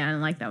movie. I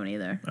didn't like that one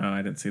either. Oh,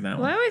 I didn't see that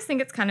Well, I one. always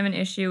think it's kind of an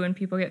issue when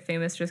people get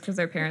famous just because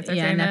their parents are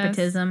famous.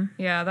 Nepotism.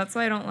 Yeah, that's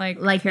why I don't like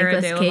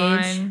Cara Nicolas Cage.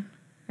 Delevingne.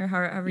 Or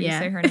however you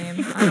say her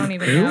name. I don't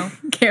even Who? know.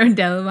 Karen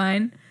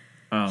Delevingne.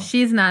 Oh.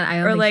 She's not. I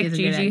don't Or think like she's a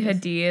good Gigi actress.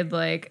 Hadid.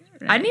 Like,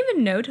 I didn't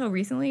even know till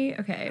recently.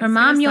 Okay. Her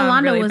mom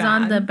Yolanda was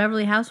on the bad.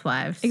 Beverly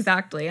Housewives.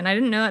 Exactly. And I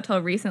didn't know that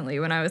till recently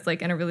when I was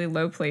like in a really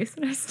low place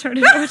and I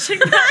started watching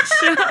that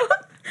show.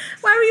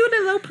 Why were you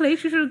in a low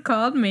place? You should have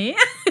called me.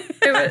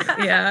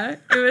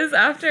 It was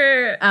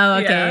after. Oh,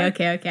 okay,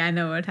 yeah. okay. I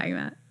know what we're talking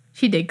about.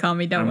 She did call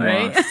me. Don't I'm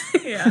worry. lost.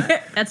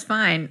 Yeah. That's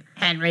fine.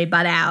 Henry,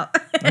 butt out.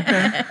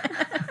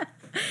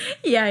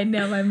 Yeah, I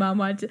know. My mom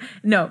watches.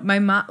 No, my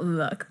mom.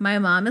 Look, my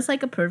mom is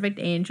like a perfect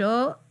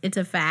angel. It's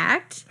a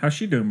fact. How's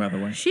she doing, by the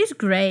way? She's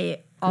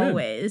great.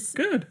 Always.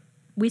 Good.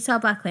 We saw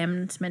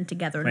BlacKkKlansman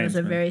together, and it was a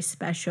Klansman. very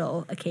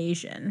special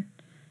occasion.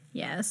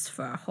 Yes,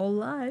 for our whole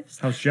lives.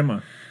 How's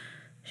Gemma?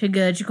 She's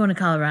good. She's going to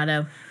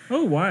Colorado.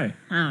 Oh, why?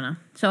 I don't know.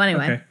 So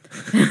anyway,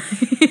 Okay.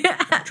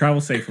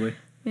 Travel safely.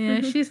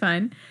 yeah, she's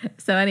fine.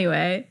 So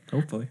anyway,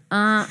 Hopefully.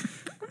 oh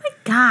my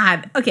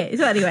god. Okay,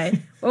 so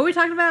anyway, what were we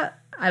talking about?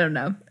 I don't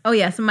know. Oh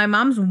yeah, so my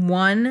mom's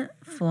one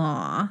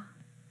flaw,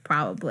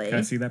 probably. Can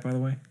I see that, by the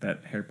way?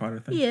 That Harry Potter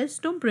thing? Yes,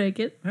 don't break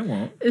it. I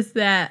won't. Is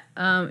that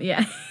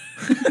yeah?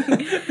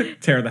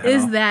 Tear the head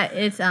Is off. that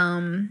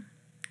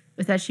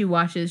is that she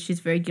watches? She's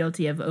very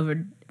guilty of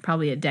over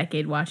probably a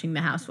decade watching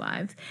The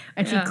Housewives,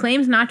 and Yeah. she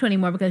claims not to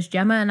anymore because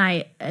Gemma and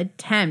I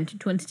attempt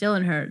to instill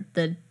in her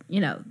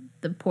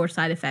the poor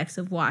side effects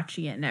of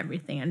watching it and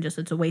everything, and just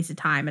it's a waste of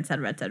time, et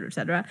cetera, et cetera, et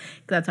cetera.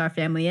 Because that's how our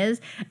family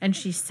is. And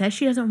she says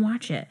she doesn't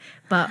watch it,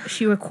 but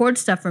she records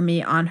stuff for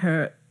me on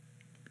her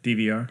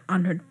DVR?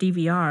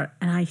 DVR,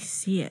 and I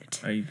see it.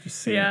 Oh, you just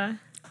see it. Yeah.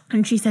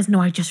 And she says, "No,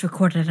 I just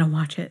recorded it. I don't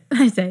watch it."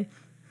 I say,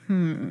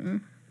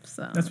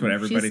 So That's what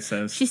everybody she's-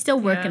 says. She's still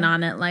working Yeah.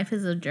 on it. Life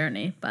is a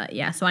journey, but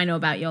yeah. So I know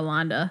about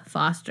Yolanda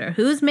Foster,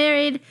 who's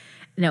married.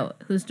 No,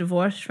 who's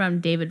divorced from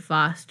David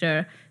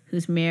Foster,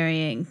 who's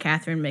marrying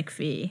Catherine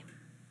McPhee.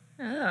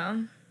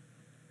 Oh.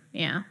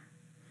 Yeah,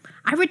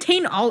 I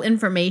retain all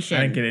information.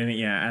 I didn't get any.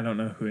 Yeah, I don't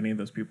know who any of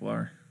those people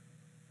are.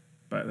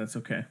 But that's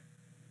okay.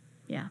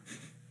 Yeah,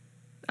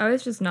 I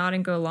always just nod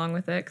and go along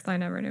with it because I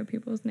never know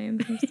people's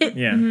names. and stuff.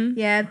 Yeah.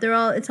 yeah. They're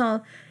all. It's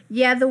all.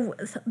 Yeah,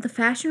 the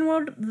fashion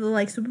world, the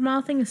like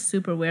supermodel thing is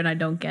super weird. I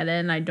don't get it,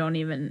 and I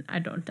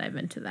don't dive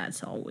into that.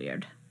 It's all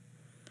weird.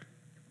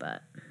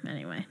 But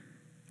anyway,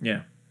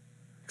 Yeah.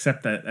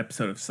 Except that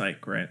episode of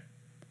Psych, right?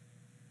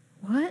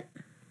 what?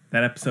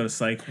 That episode of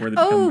Psych where they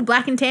Oh, become...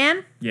 Black and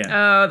Tan. Yeah.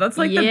 Oh, that's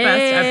like the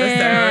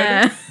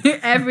best episode.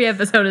 Every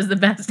episode is the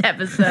best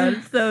episode.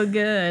 It's so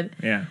good.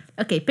 Yeah.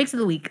 Okay, picks of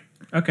the week.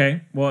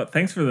 Okay. Well,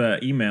 thanks for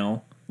the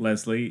email,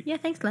 Leslie. Yeah,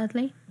 thanks,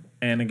 Leslie.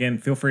 And again,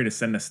 feel free to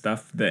send us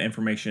stuff. The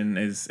information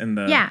is in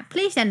the Yeah,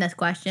 please send us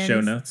questions. show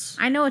notes.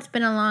 I know it's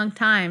been a long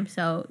time,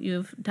 so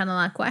you've done a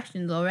lot of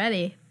questions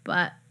already,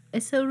 but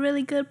it's a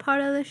really good part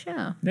of the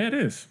show. Yeah, it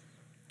is.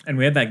 And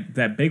we had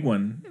that big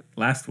one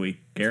last week,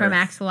 Gareth. From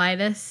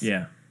Axelitis.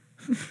 Yeah.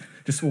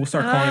 Just we'll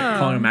start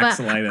calling him But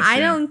Axelitis. I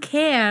yeah. don't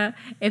care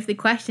if the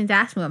questions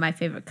ask me what my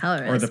favorite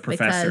color Or is. the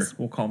professor. Because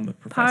We'll call him the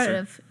professor. part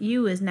of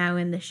you is now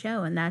in the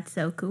show, and that's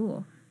so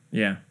cool.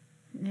 Yeah.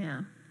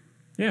 Yeah.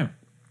 Yeah.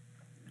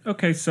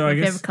 Okay, so I My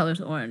guess favorite color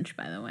is orange,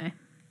 by the way.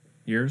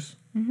 yours?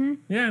 Mm-hmm.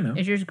 Yeah, I know.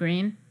 Is yours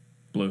green?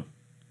 Blue.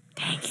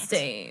 Dang it.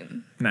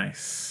 Same.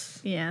 Nice.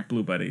 Yeah.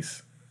 Blue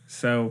buddies.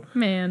 So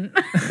Man.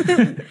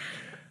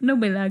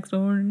 Nobody likes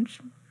orange.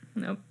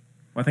 Nope.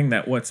 I think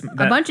that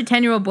A bunch of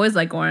 10-year-old boys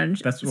like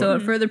orange. That's so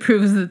what- it further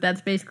proves that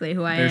that's basically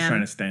who I they're am.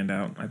 trying to stand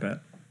out, I bet.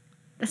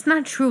 That's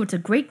not true. It's a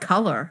great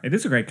color. It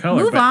is a great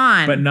color. Move but,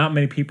 on. But not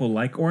many people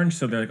like orange,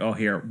 so they're like, oh,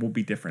 here, we'll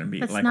be different and be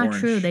That's like not orange.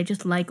 true. They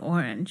just like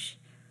orange.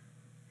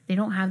 They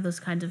don't have those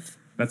kinds of...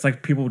 That's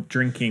like people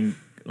drinking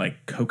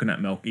like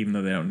coconut milk even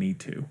though they don't need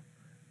to.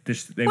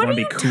 They What want are to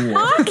be you cool.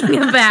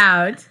 talking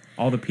about?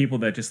 All the people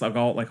that just like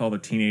all the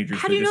teenagers.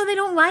 How do you know they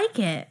don't like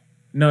it?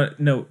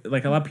 No,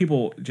 like a lot of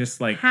people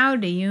just like. How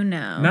do you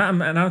know? I'm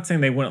not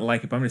saying they wouldn't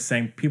like it, but I'm just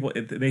saying people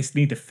they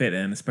need to fit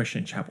in, especially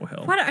in Chapel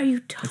Hill. What are you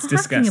talking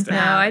disgusting.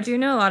 about? No, I do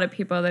know a lot of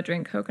people that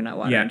drink coconut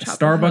water Yeah, in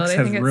Chapel Hill. Starbucks They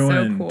has think it's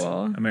ruined so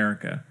cool.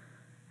 America.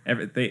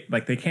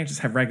 They can't just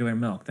have regular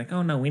milk. Like,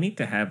 oh no, we need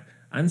to have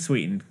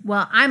unsweetened.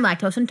 Well, I'm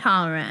lactose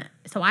intolerant,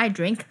 so I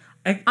drink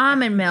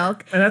almond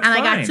milk, And that's I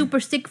got fine. super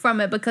sick from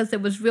it because there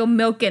was real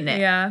milk in it.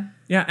 Yeah.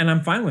 Yeah, and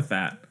I'm fine with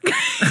that.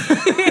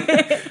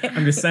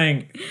 I'm just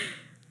saying,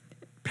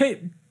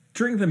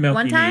 drink the milk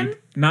One you time, need,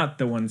 not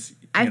the ones.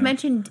 I've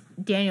mentioned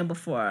Daniel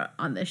before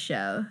on this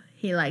show.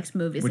 He likes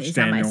movies Which and he's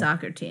on my Daniel?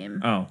 soccer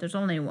team. Oh. There's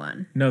only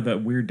one. No, the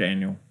weird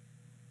Daniel.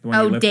 The one you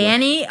Oh, live with.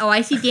 Danny? Oh,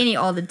 I see Danny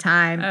all the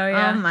time. Oh,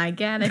 yeah. Oh, my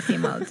God. I see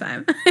him all the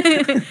time.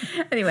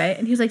 Anyway,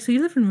 and he was like, so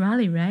you live in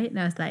Raleigh, right? And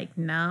I was like,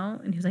 no.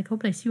 And he was like, oh,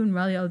 but I see you in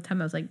Raleigh all the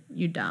time. I was like,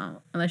 you don't.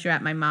 Unless you're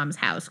at my mom's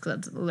house, because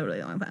that's literally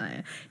the only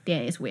time.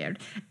 Danny is weird.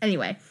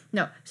 Anyway,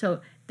 no. So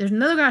there's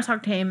another girl I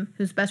talked to him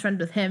who's best friends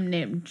with him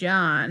named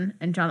John.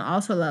 And John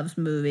also loves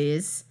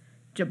movies.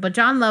 But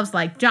John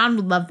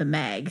would love the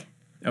Meg.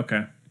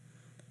 Okay.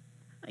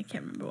 I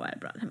can't remember why I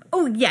brought him.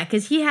 Oh, yeah,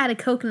 because he bought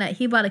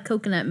a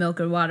coconut milk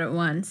or water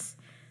once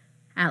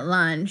at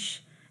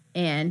lunch,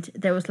 and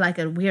there was like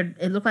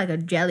it looked like a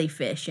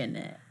jellyfish in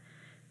it.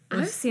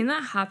 I've seen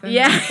that happen.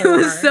 Yeah, before. it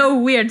was so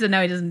weird, so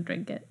now he doesn't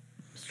drink it.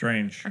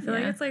 Strange. I feel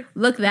like it's like.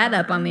 Look that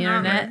up on the Not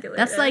internet. regulated.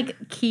 That's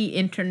like key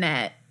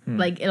internet.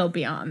 Like, it'll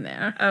be on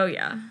there. Oh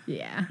yeah.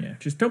 Yeah. Yeah,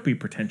 just don't be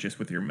pretentious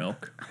with your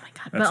milk. Oh, my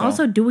God. That's But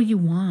also do what you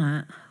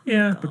want.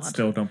 Yeah, but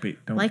still, don't.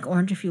 Like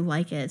orange if you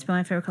like it. It's been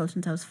my favorite color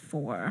since I was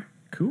 4.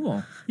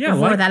 Cool. Yeah,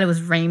 Before that, it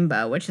was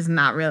rainbow, which is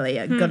not really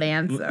a good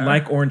answer.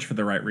 like orange for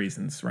the right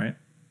reasons, right?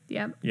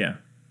 Yep. Yeah.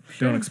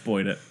 Don't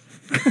exploit it.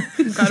 God,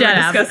 Shut we're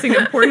up. discussing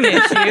important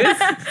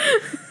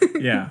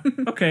issues. Yeah.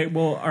 Okay.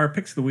 Well, our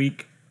picks of the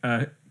week.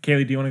 Kaylee,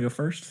 do you want to go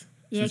first?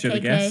 Yeah, Since you're the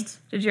KK.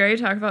 guest. Did you already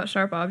talk about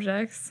sharp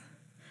objects?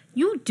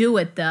 You do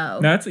it, though.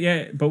 No,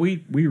 but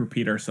we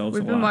repeat ourselves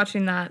We've a been lot.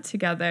 watching that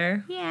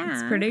together. Yeah.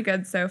 It's pretty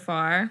good so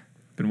far.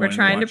 Been We're wanting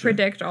trying to watch it.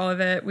 predict all of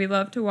it. We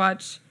love to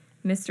watch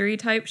mystery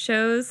type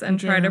shows and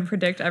try to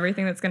predict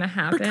everything that's going to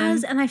happen.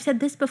 Because, and I've said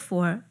this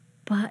before,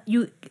 but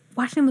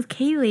watching with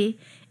Kaylee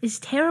is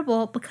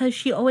terrible because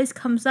she always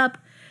comes up.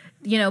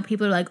 You know,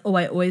 people are like, "Oh,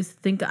 I always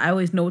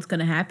know what's going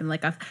to happen."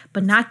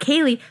 But not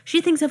Kaylee. She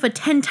thinks of a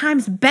 10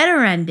 times better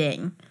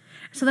ending.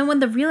 So then when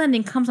the real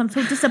ending comes, I'm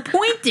so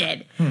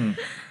disappointed.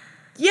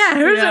 Yeah,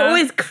 hers are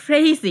always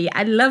crazy.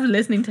 I love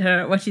listening to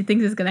her, what she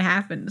thinks is going to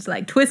happen. It's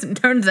like twists and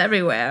turns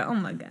everywhere. Oh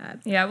my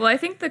God. Yeah, well, I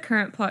think the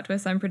current plot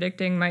twist I'm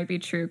predicting might be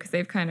true because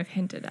they've kind of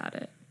hinted at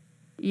it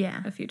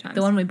Yeah. a few times.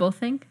 The one we both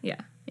think?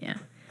 Yeah. Yeah.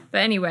 But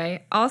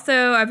anyway,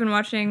 also, I've been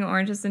watching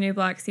Orange is the New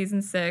Black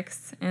Season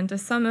 6, and to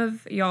some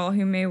of y'all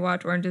who may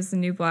watch Orange is the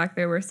New Black,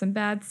 there were some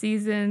bad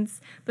seasons,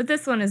 but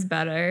this one is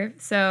better.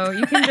 So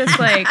you can just,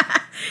 I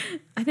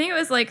think it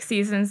was,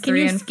 seasons Can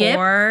 3 you and skip?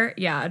 4.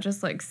 Yeah,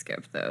 just,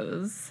 skip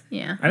those.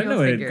 Yeah. I didn't You'll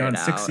know it had figure gone it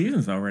 6 out.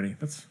 seasons already.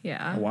 That's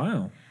Yeah. a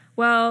while.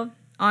 Well,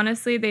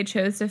 honestly, they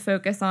chose to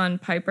focus on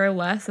Piper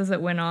less as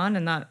it went on,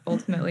 and that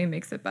ultimately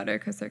makes it better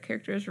because her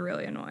character is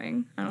really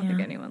annoying. I don't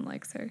think anyone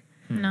likes her.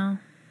 No.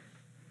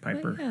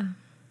 Piper. But yeah.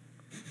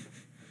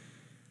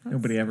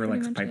 Nobody ever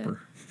pretty likes much Piper.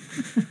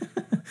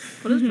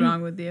 What is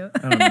wrong with you? I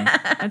don't know.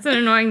 That's an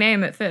annoying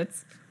name. It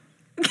fits.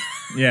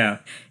 Yeah.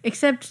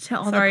 Except to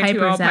all Sorry the to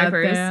Pipers all out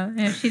Pipers. there.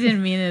 Yeah, she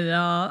didn't mean it at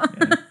all.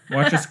 Yeah.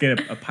 Watch us get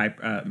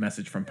a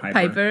message from Piper.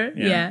 Piper?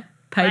 Yeah.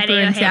 Piper do you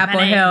in hate Chapel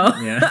my name?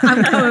 Hill. Yeah.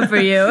 I'm coming for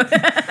you.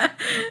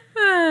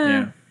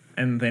 Yeah.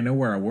 And they know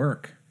where I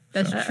work.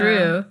 That's So-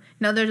 true.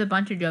 No, there's a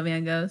bunch of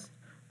Joviangos.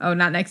 Oh,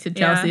 not next to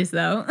Yeah. Chelsea's,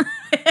 though.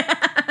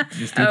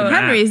 Just do the math.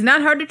 Henry's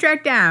not hard to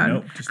track down.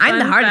 Nope, just- I'm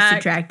the Fun hardest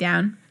fact. to track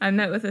down. I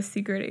met with a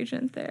secret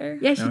agent there.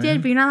 Yeah, she Oh, did, yeah?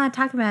 but you're not allowed to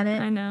talk about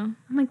it. I know.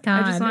 Oh my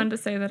God. I just wanted to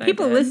say that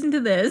People I did. listen to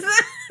this.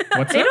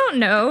 What's They up? don't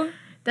know.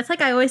 That's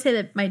like I always say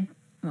that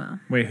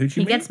Wait, who'd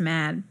you he meet? gets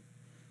mad.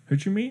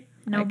 Who'd you meet?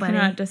 Nobody. I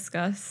cannot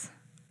discuss.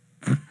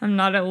 I'm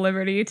not at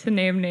liberty to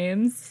name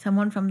names.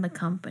 Someone from the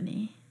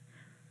company.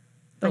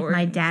 The Like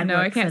my dad No,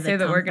 I worked can't for say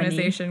the company.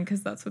 organization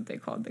because that's what they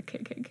called the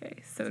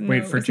KKK. So no,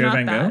 Wait, for it's Joe not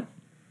Van Gogh? that.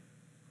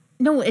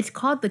 No, it's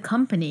called the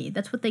company.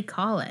 That's what they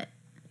call it.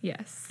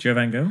 Yes. Joe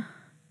Van Gogh?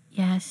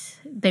 Yes.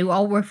 They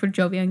all work for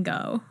Jovi and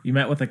Go. You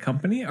met with a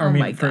company? Or Oh I mean,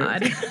 my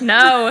God.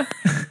 No.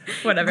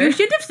 Whatever. You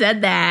should have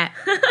said that.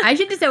 I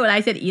should have said what I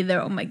said either.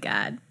 Oh my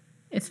God.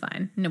 It's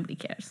fine. Nobody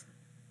cares.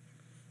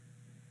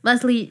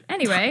 Leslie,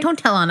 Anyway. don't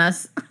tell on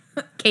us.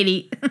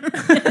 Katie.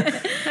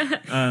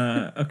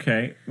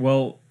 Okay.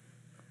 Well,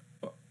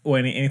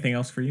 anything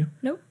else for you?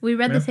 Nope. We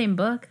read Yeah. the same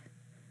book.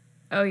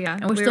 Oh yeah.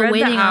 And we're We still read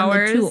waiting on the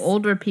Hours. 2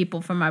 older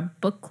people from our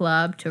book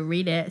club to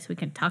read it so we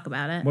can talk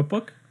about it. What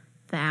book?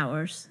 The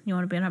Hours. You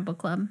want to be in our book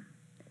club?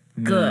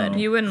 No. Good.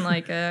 You wouldn't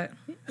like it.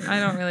 I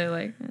don't really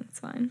like it. It's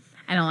fine.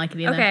 I don't like it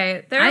either.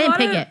 Okay. There are I a didn't lot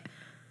pick of- it.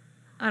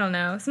 I don't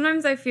know.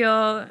 Sometimes I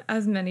feel,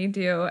 as many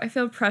do, I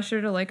feel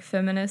pressure to like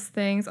feminist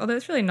things. Although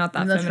it's really not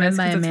that Unless feminist written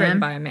by because a it's written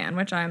man. by a man,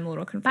 which I'm a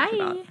little confused Bye.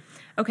 about.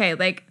 Okay,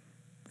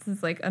 this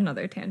is like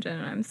another tangent,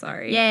 and I'm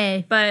sorry.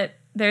 Yay. But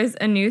there's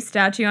a new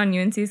statue on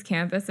UNC's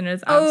campus, and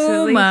it's Oh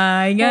absolutely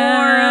my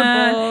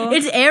God. horrible.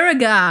 It's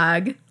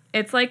Aragog.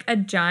 It's like a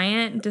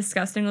giant,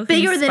 disgusting looking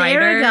Bigger than spider,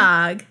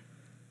 Aragog.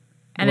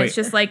 and Wait. it's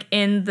just like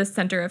in the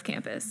center of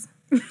campus.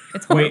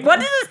 It's Wait. horrible. What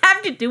does this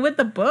have to do with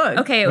the book?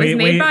 Okay, it was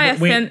made by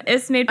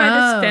it's made by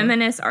Oh. this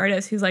feminist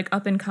artist who's like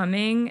up and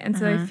coming, and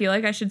so I feel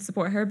like I should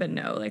support her, but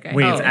no, like I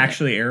Wait, hate it's it.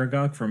 actually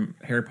Aragog from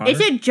Harry Potter? It's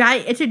a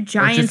giant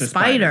just a spider.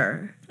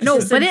 spider? No,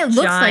 Just but a it looks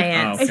like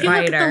giant if you look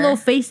at the spider. little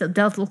face, it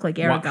does look like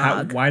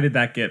Aragog. Why did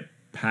that get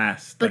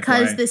passed? Like,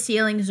 Because why? the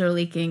ceilings are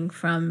leaking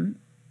from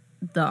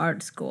the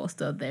art school,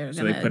 so they're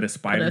So gonna they put a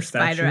spider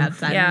statue?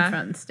 outside Yeah. in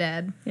front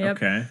instead. Yep.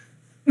 Okay.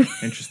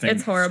 Interesting.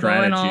 It's horrible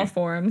strategy. in all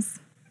forms,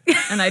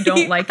 and I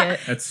don't like it.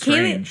 That's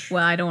strange.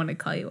 Well, I don't want to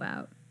call you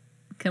out.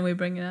 Can we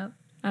bring it up?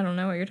 I don't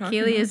know what you're talking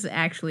Kaylee about. is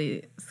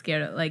actually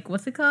scared of, like,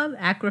 what's it called?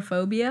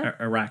 Acrophobia?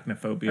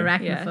 Arachnophobia.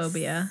 Arachnophobia.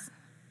 Yes.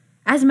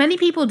 As many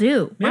people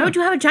do. Why Yeah. would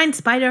you have a giant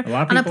spider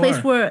lot of on a people place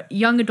are. where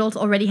young adults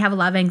already have a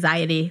lot of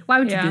anxiety? Why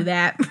would Yeah. you do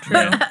that?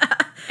 True.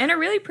 And a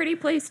really pretty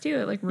place too.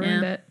 It like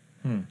ruined Yeah. it.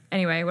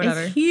 Anyway,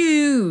 whatever. It's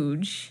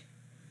huge.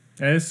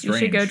 That is You strange.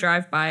 should go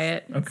drive by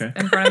it. It's Okay.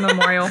 in front of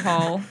Memorial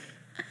Hall.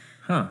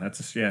 Huh? It's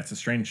a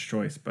strange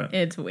choice, but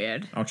It's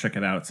weird. I'll check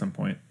it out at some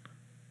point.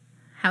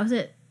 How's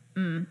it?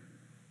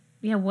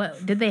 Yeah,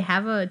 what did they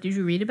have did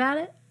you read about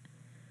it?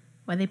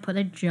 Why they put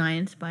a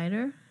giant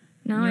spider?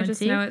 No, You I wanna just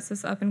see? know it's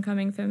this up and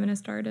coming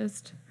feminist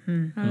artist.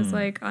 I was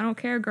like, I don't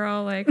care,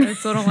 girl. Like, I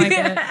still don't like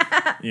it.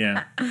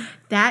 Yeah.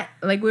 That,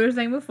 like we were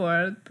saying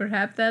before,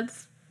 perhaps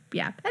that's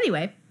yeah.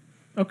 Anyway,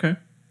 Okay.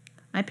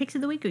 my picks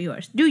of the week are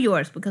yours. Do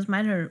yours because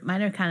mine are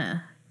kind of.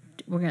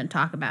 We're gonna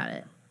talk about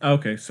it.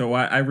 Okay. So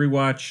I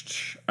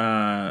rewatched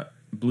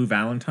Blue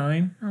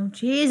Valentine. Oh,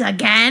 jeez,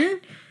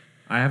 again?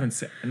 I haven't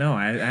seen. No,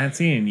 I hadn't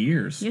seen it in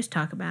years. You just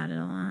talk about it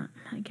a lot,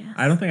 I guess.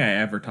 I don't think I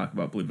ever talk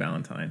about Blue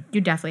Valentine.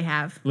 You definitely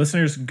have.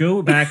 Listeners,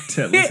 go back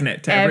to listen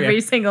to Every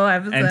single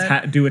episode.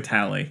 and do a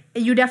tally.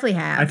 You definitely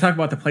have. I talk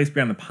about The Place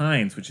Beyond the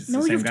Pines, which is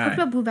no, the same you've guy. talked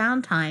about Blue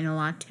Valentine a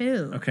lot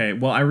too. Okay,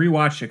 well, I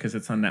rewatched it because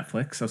it's on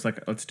Netflix. I was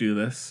like, let's do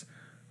this.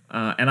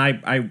 And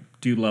I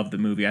do love the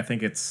movie. I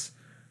think it's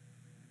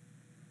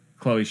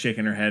Chloe's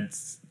shaking her head.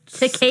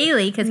 To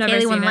Kaylee, because Never Kaylee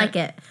seen wouldn't it. like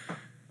it.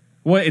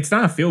 Well, it's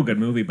not a feel-good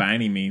movie by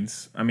any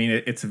means. I mean,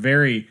 it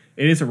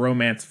is a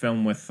romance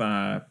film with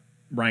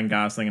Ryan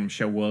Gosling and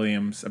Michelle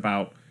Williams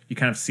about, you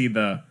kind of see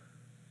the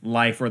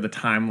life or the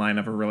timeline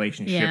of a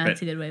relationship. Yeah,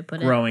 that's a good way to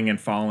put it. Growing and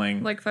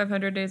falling. Like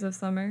 500 Days of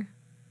Summer.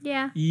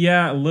 Yeah.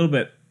 Yeah, a little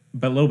bit,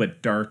 but a little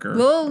bit darker. A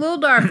little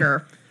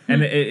darker.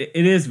 And it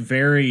is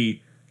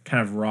very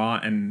kind of raw,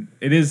 and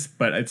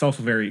but it's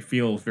also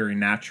feels very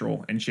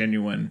natural and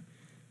genuine.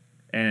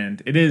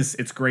 And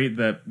it's great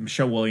that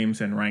Michelle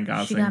Williams and Ryan She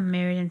Gosling. got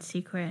married in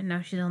secret, and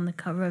now she's on the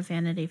cover of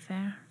Vanity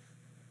Fair.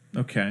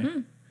 Okay.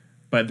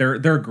 But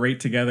they're great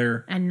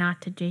together. And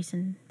not to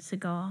Jason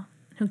Segel,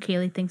 who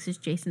Kaylee thinks is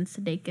Jason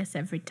Sudeikis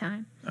every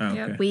time. Oh,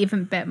 Yep. okay. We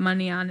even bet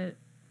money on it.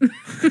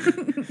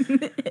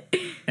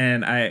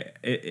 And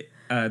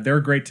they're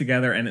great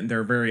together, and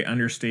they're very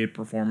understated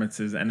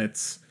performances, and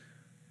it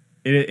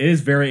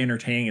is very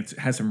entertaining. It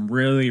has some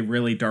really,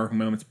 really dark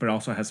moments, but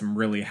also has some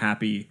really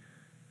happy,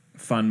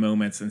 fun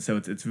moments, and so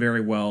it's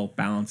very well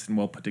balanced and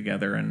well put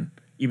together. And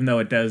even though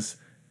it does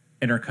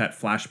intercut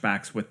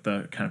flashbacks with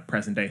the kind of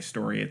present day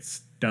story,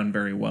 it's done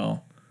very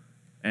well.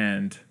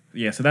 And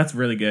yeah, so that's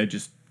really good.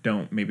 Just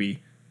don't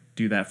maybe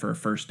do that for a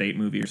first date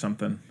movie or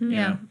something. you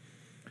Yeah. know?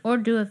 Or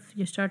do if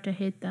you start to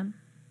hate them.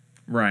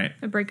 Right.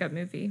 A breakup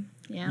movie.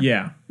 Yeah.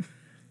 Yeah.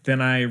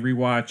 Then I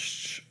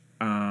rewatched.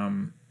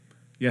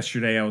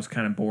 Yesterday I was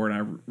kind of bored. I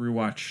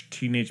rewatched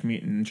Teenage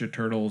Mutant Ninja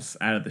Turtles: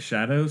 Out of the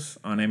Shadows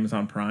on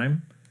Amazon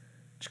Prime,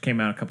 which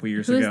came out a couple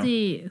years ago.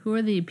 Who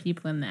are the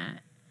people in that?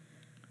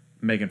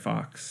 Megan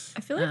Fox. I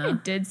feel like I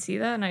did see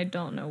that, and I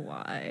don't know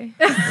why.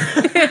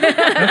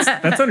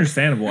 That's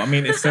understandable. I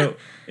mean,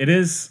 it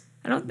is.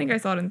 I don't think I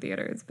saw it in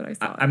theaters, but I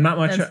saw it. I'm not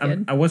much. That's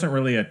good. I wasn't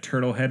really a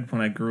turtle head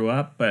when I grew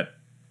up, but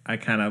I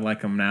kind of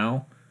like them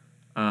now,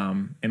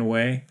 in a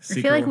way. I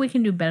feel like we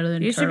can do better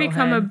than You should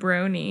become a Turtlehead.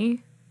 brony.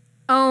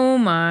 Oh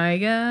my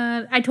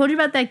god! I told you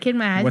about that kid in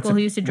my high What's school a-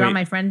 who used to draw wait.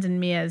 my friends and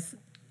me as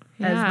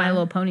Yeah. My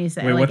Little Ponies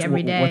Wait, like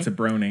every day. what's a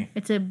brony?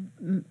 It's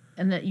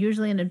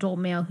usually an adult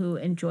male who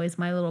enjoys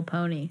My Little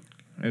Pony.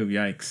 Oh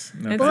yikes!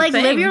 No, It's But a like,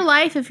 live thing. your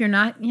life if you're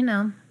not, you're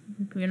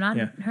not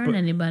yeah, hurting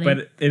anybody.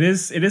 But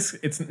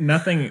it's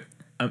nothing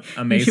you should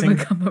amazing.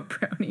 become a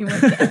brownie with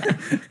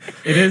that.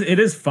 It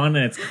is fun,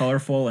 and it's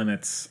colorful, and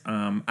it's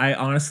I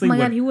honestly Oh my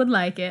would, god, he would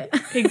like it.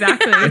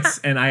 Exactly.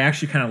 and I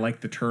actually kind of like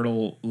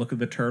the look of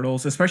the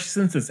turtles, especially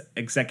since it's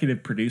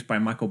executive produced by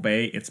Michael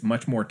Bay. It's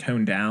much more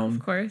toned down. Of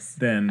course.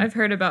 Than I've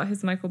heard about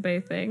his Michael Bay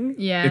thing.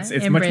 Yeah, it's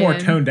and much more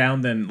Brandon. toned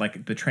down than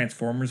like the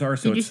Transformers are.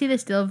 So Did you it's, see the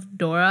still of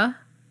Dora?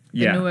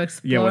 yeah, new yeah,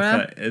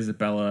 Explorer? with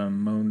Isabella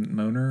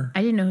Moner.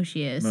 I didn't know who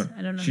she is.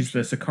 I don't know. She's the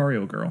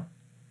Sicario girl.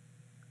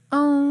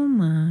 Oh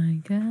my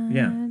god.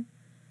 Yeah.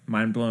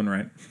 Mind blown,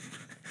 right?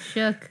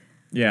 Shook.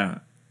 Yeah,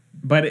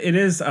 but it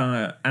is,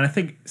 and I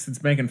think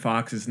since Megan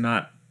Fox is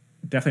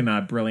definitely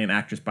not a brilliant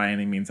actress by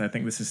any means, I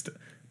think this is,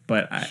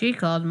 She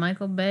called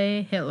Michael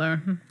Bay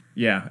Hitler.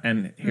 yeah,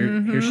 and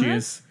here she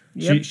is.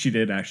 Yep. She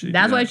did actually.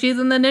 That's do why that. she's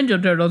in the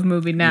Ninja Turtles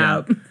movie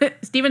now.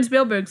 Steven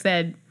Spielberg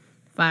said,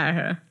 "Fire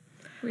her."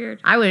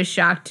 Weird. I was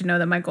shocked to know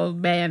that Michael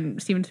Bay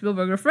and Steven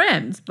Spielberg are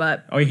friends,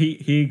 but Oh,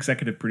 he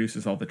executive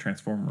produces all the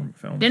Transformer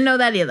films. didn't know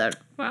that either.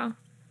 Wow.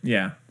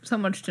 Yeah. So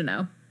much to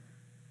know.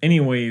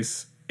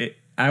 Anyways,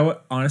 I would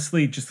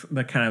honestly just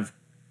the kind of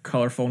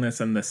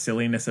colorfulness and the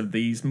silliness of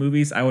these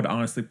movies. I would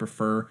honestly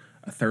prefer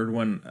a third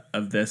one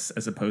of this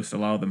as opposed to a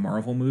lot of the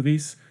Marvel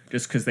movies,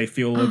 just because they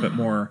feel a little bit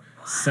more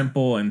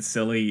simple and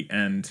silly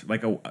and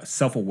like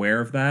self-aware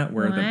of that,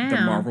 where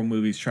the Marvel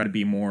movies try to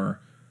be more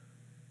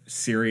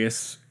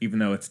serious, even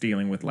though it's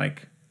dealing with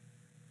like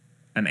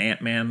an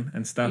Ant-Man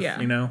and stuff, Yeah.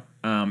 you know?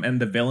 And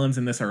the villains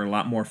in this are a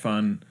lot more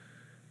fun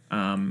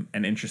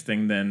and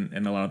interesting than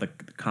in a lot of the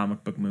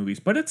comic book movies.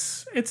 But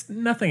it's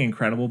nothing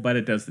incredible, but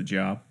it does the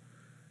job.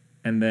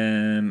 And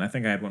then I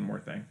think I had one more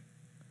thing.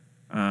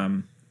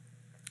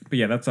 But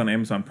yeah, that's on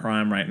Amazon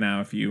Prime right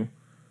now if you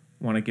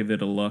want to give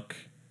it a look.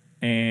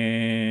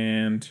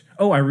 And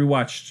I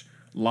rewatched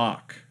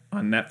Locke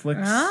on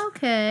Netflix.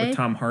 Okay. With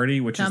Tom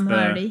Hardy, which Tom is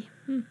Hardy.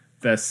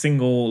 the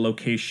single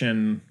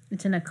location.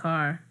 It's in a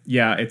car.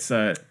 Yeah, it's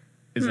a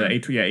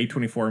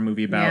A24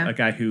 movie about a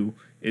guy who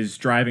is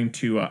driving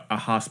to a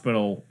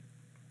hospital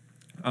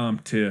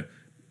to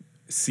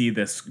see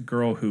this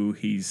girl who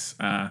he's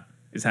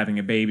is having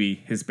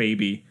his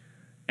baby,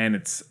 and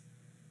it's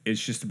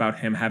just about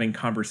him having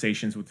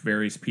conversations with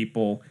various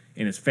people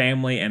in his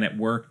family and at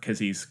work, because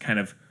he's kind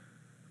of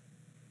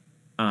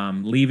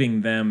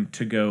leaving them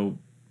to go.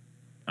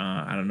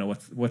 I don't know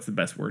what's the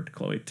best word,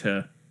 Chloe,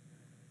 to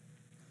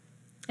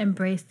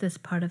embrace this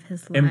part of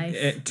his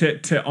life.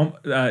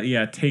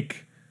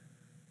 Take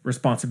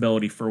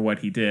responsibility for what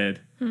he did.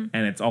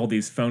 And it's all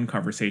these phone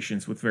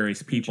conversations with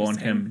various people and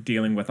him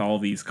dealing with all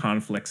these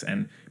conflicts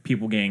and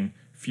people getting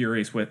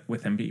furious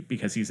with him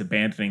because he's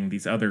abandoning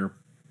these other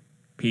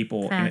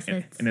people in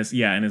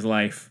his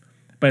life.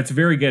 But it's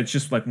very good. It's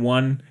just like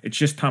it's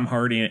just Tom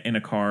Hardy in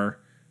a car,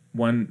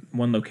 one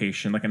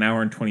location, like an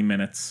hour and 20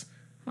 minutes.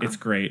 Wow. It's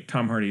great.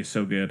 Tom Hardy is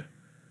so good.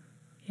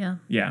 Yeah.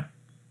 Yeah.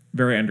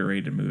 Very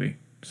underrated movie.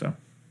 So.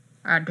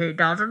 And he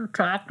doesn't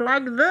talk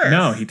like this.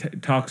 No, he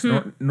talks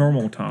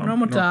normal Tom.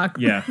 Normal talk.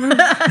 Yeah.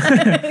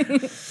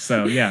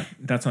 So, yeah,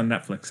 that's on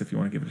Netflix if you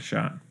want to give it a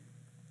shot.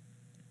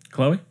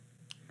 Chloe?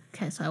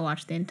 Okay, so I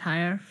watched the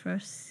entire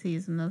first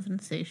season of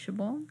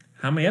Insatiable.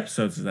 How many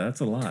episodes is that? That's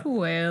a lot.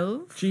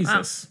 12.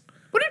 Jesus.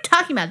 What are you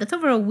talking about? That's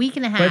over a week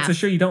and a half. But it's a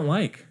show you don't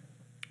like.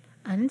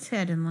 I didn't say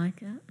I didn't like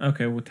it.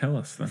 Okay, well, tell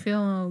us then. I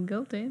feel a little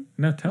guilty.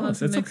 No, tell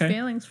us. It's mixed okay.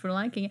 feelings for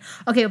liking it.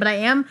 Okay, but I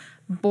am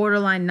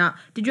borderline not.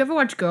 Did you ever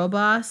watch Girl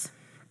Boss?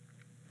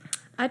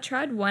 I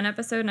tried one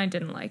episode and I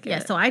didn't like it. Yeah,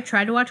 so I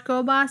tried to watch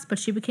Girl Boss, but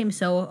she became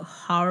so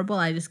horrible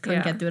I just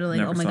couldn't get through it. Like,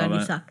 Never oh my saw god, you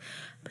that. suck.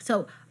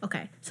 So,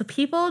 okay. So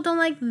people don't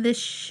like this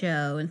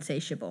show,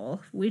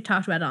 Insatiable. We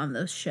talked about it on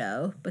this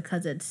show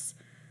because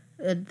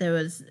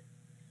there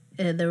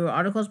were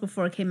articles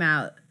before it came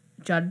out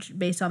judged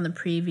based on the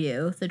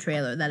preview, the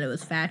trailer, that it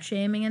was fat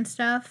shaming and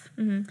stuff.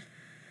 Mm-hmm.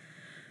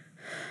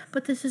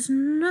 But this is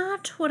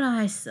not what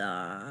I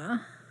saw.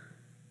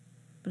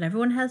 But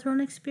everyone has their own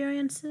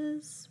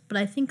experiences. But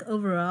I think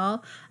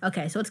overall,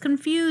 okay, so it's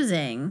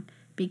confusing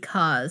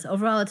because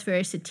overall it's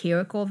very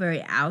satirical,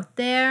 very out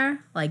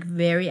there, like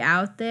very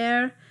out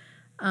there.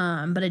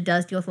 But it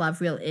does deal with a lot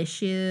of real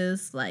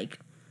issues, like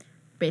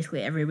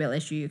basically every real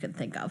issue you can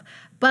think of.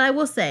 But I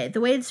will say,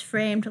 the way it's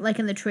framed, like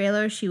in the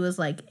trailer, she was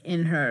like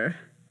in her,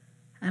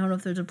 I don't know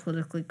if there's a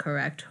politically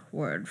correct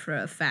word for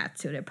a fat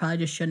suit. It probably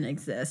just shouldn't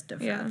exist, a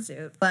fat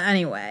suit. But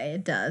anyway,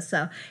 it does.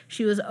 So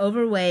she was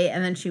overweight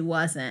and then she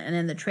wasn't. And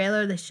in the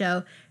trailer, they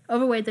show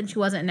overweight, then she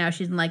wasn't. And now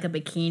she's in like a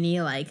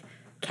bikini, like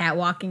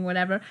catwalking,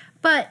 whatever.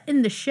 But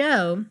in the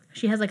show,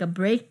 she has like a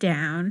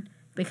breakdown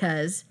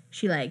because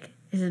she like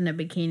is in a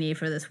bikini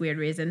for this weird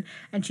reason.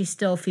 And she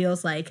still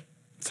feels like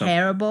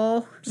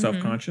terrible.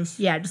 Self-conscious?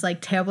 Yeah, just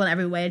like terrible in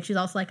every way. And she's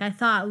also like, I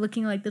thought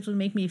looking like this would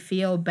make me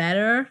feel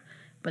better,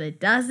 but it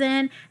doesn't.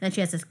 And then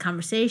she has this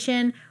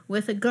conversation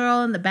with a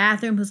girl in the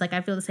bathroom who's like,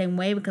 I feel the same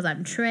way because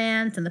I'm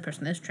trans, and the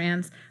person is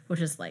trans, which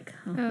is like,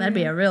 that'd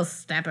be a real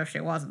step if she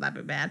wasn't. That'd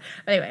be bad.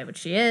 But anyway, but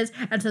she is.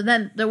 And so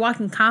then they're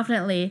walking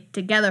confidently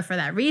together for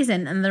that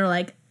reason, and they're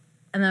like,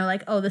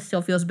 oh, this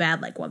still feels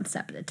bad, like one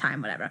step at a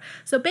time, whatever.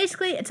 So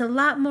basically, it's a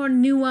lot more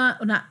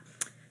nuanced.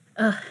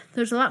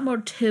 There's a lot more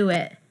to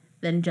it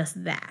than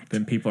just that.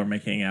 Than people are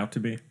making it out to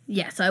be?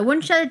 Yeah, so I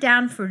wouldn't shut it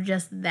down for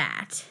just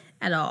that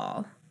at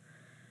all.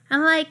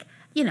 And, like,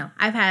 you know,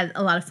 I've had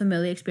a lot of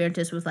familiar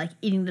experiences with, like,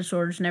 eating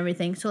disorders and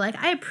everything. So, like,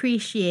 I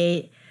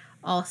appreciate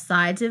all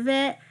sides of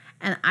it.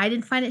 And I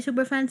didn't find it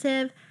super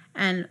offensive.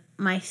 And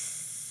my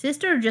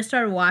sister just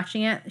started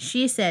watching it.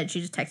 She just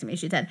texted me.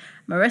 She said,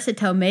 Marissa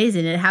Tomei's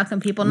in it. How can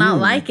people not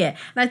like it?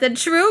 And I said,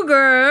 true,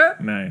 girl.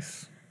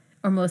 Nice.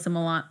 Or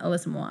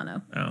Alyssa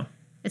Milano. Oh.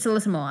 It's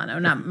Alyssa Milano,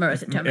 not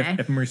Marissa Tomei.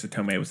 If Marissa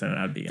Tomei was in it,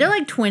 I'd be in. They're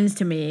like twins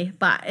to me,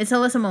 but it's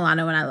Alyssa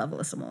Milano, and I love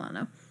Alyssa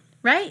Milano.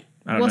 Right?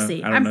 We'll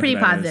see. I'm pretty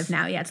positive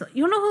now. Yeah,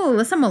 you don't know who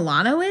Alyssa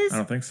Milano is? I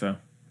don't think so.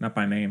 Not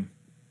by name.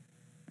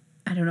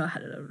 I don't know how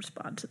to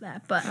respond to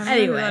that, but I don't know who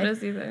anyway. that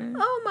is either.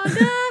 Oh my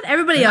god!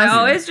 Everybody else. I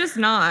always just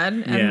nod,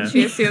 and Yeah.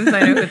 she assumes I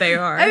know who they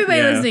are. Everybody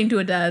Yeah. listening to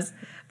it does.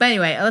 But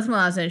anyway, Alyssa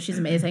Milano, she's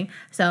amazing.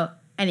 So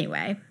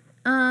anyway,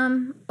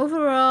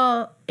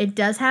 overall, it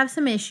does have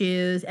some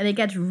issues, and it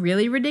gets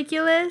really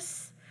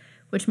ridiculous,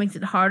 which makes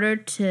it harder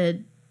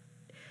to.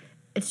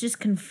 It's just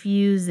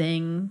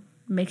confusing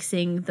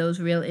mixing those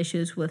real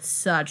issues with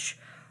such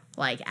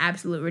like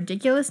absolute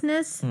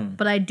ridiculousness.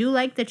 But I do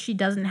like that she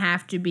doesn't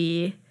have to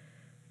be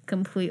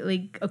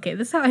completely okay.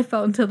 This is how I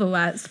felt until the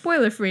last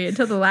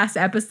until the last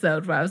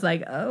episode where I was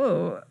like,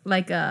 oh,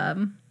 like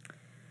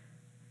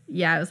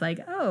yeah, I was like,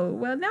 oh,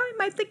 well, now I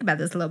might think about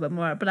this a little bit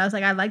more. But I was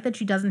like, I like that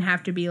she doesn't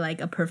have to be like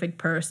a perfect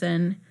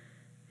person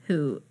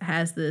who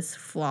has this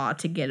flaw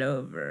to get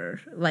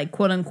over, like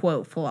quote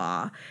unquote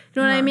flaw.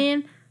 You know what I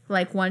mean?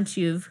 Like once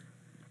you've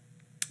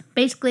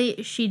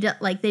basically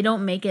like they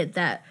don't make it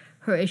that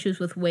her issues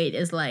with weight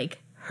is like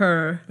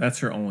her That's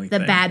her only the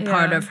thing. bad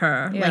part Yeah. of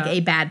her, like Yeah. a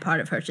bad part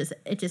of her.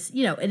 It just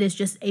it is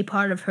just a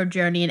part of her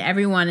journey, and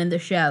everyone in the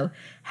show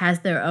has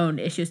their own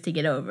issues to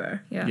get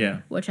over. Yeah. Yeah.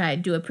 Which I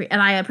do appreciate,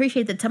 and I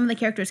appreciate that some of the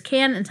characters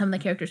can, and some of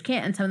the characters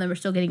can't, and some of them are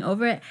still getting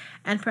over it.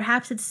 And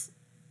perhaps it's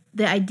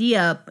the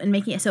idea in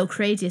making it so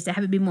crazy is to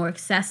have it be more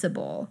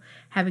accessible,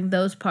 having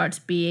those parts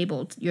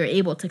you're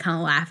able to kind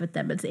of laugh at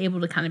them, but it's able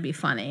to kind of be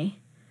funny.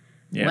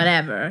 Yeah.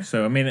 Whatever.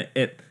 So I mean,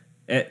 it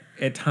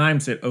at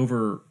times it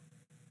over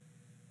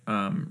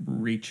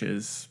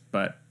reaches,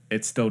 but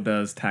it still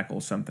does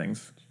tackle some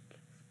things.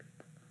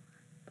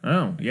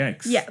 Oh,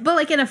 yikes! Yeah, but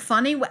like in a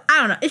funny way. I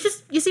don't know. It's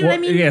just, you see what I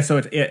mean? Yeah, so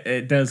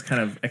it does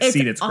kind of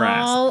exceed its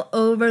grasp. all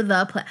over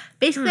the place.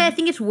 Basically, I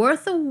think it's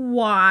worth a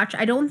watch.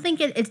 I don't think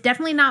it's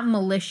definitely not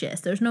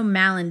malicious. There's no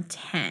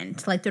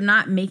malintent. Like, they're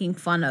not making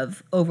fun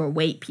of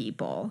overweight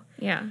people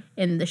Yeah.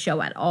 in the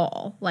show at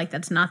all. Like,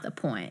 that's not the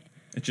point.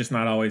 It's just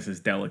not always as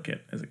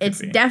delicate as it could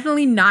It's be.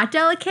 definitely not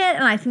delicate,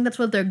 and I think that's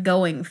what they're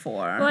going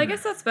for. Well, I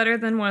guess that's better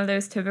than one of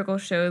those typical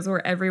shows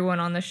where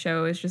everyone on the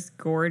show is just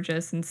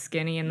gorgeous and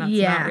skinny, and that's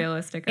not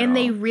realistic at and all.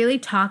 they really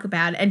talk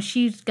about it, and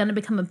she's gonna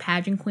become a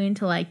pageant queen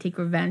to like take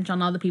revenge on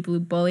all the people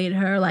who bullied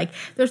her. Like,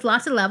 there's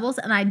lots of levels,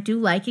 and I do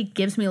like it.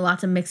 Gives me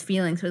lots of mixed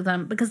feelings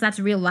because that's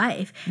real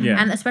life.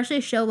 Yeah. And especially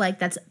a show like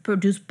that's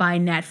produced by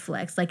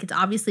Netflix. Like, it's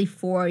obviously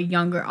for a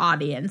younger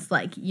audience.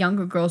 Like,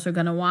 younger girls are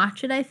gonna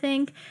watch it, I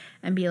think,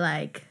 and be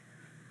like,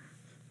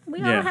 we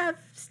all Yeah. have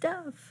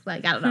stuff.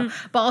 Like, I don't know.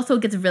 But also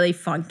it gets really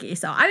funky.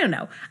 So I don't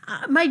know.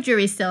 My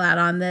jury's still out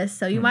on this.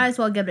 So you might as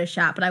well give it a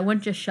shot. But I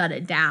wouldn't just shut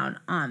it down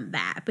on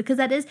that. Because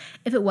that is,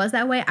 if it was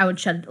that way, I would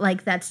shut it.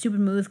 Like that stupid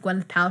movie with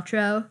Gwyneth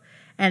Paltrow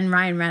and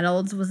Ryan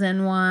Reynolds was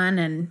in one.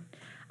 And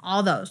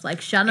all those.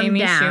 Like, shut them Amy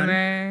down.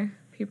 Schumer.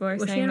 People are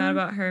Was she saying in that one?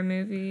 about her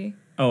movie.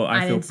 Oh,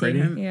 I feel didn't see pretty.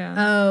 her. Yeah.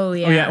 Oh,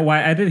 yeah. Oh yeah,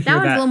 well, I did hear that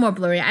one's that. a little more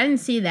blurry. I didn't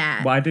see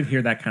that. Well, I did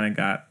hear that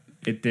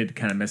it did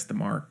kind of miss the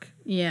mark.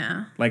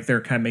 Yeah. Like, they're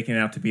kind of making it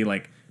out to be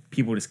like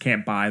people just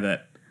can't buy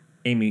that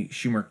Amy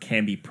Schumer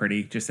can be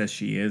pretty just as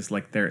she is.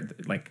 Like, they're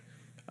like,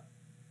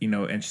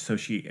 and so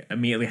she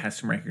immediately has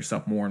to make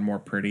herself more and more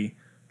pretty.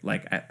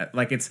 Like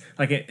it's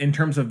like in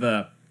terms of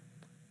the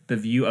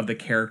view of the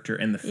character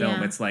in the film,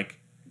 Yeah. it's like,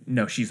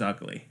 no, she's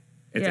ugly.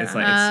 It's Yeah.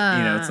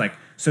 like it's like,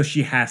 so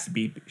she has to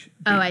be.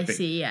 Oh, I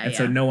see. Yeah, and yeah.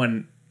 so no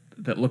one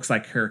that looks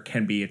like her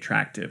can be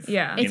attractive.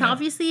 Yeah. you It's know?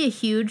 obviously a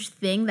huge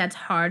thing that's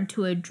hard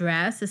to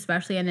address,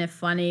 especially in a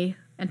funny,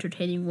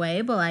 entertaining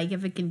way. But like,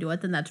 if it can do it,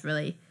 then that's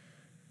really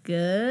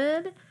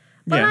good.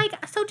 But Yeah.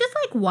 like, so just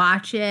like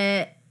watch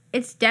it.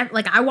 It's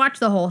like I watched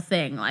the whole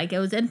thing. Like, it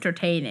was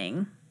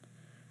entertaining.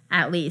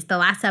 At least the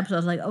last episode, I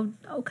was like, oh,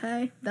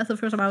 okay. That's the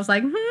first time I was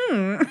like,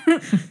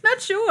 not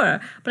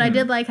sure. But I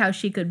did like how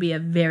she could be a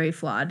very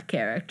flawed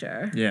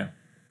character. Yeah.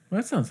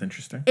 Well, that sounds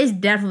interesting. It's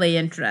definitely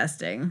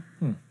interesting.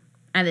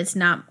 And it's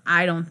not,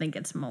 I don't think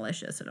it's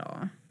malicious at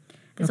all.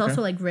 It's Okay.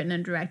 also like written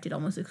and directed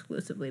almost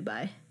exclusively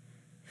by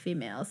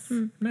females.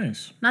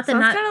 Nice. Not that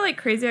Sounds not. kind of like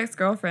Crazy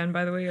Ex-Girlfriend,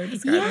 by the way you're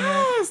describing Yes,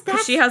 it. 'Cause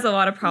that's. she has a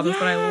lot of problems,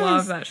 but I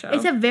love yes. that show.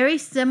 It's a very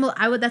similar.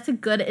 That's a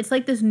good. It's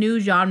like this new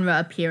genre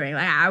appearing.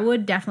 Like, I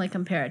would definitely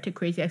compare it to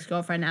Crazy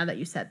Ex-Girlfriend. Now that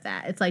you said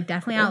that, it's like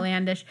definitely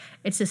outlandish.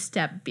 It's a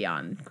step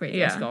beyond Crazy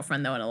Yeah.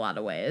 Ex-Girlfriend, though, in a lot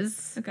of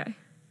ways. Okay.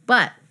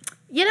 But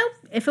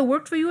if it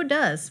worked for you, it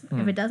does.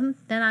 If it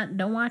doesn't, then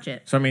don't watch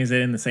it. So I mean, is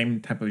it in the same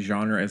type of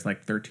genre as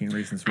like 13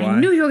 Reasons Why? I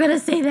knew you were gonna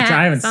say that. Which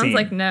I haven't Sounds seen.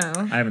 like no.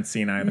 I haven't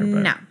seen either.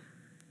 But No.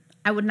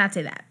 I would not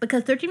say that,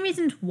 because 13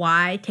 Reasons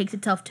Why takes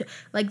itself to,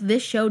 like,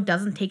 this show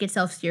doesn't take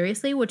itself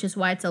seriously, which is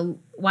why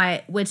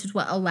which is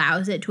what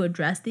allows it to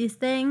address these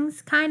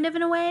things kind of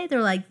in a way.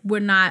 They're like,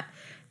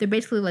 they're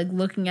basically like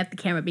looking at the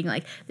camera being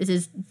like,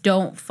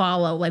 don't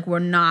follow, like, we're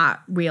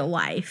not real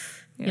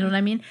life. Yeah. You know what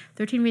I mean?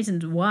 13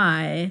 Reasons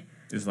Why,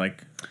 Is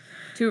like,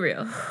 Too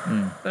real,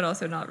 but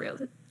also not real.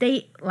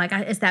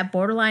 it's that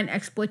borderline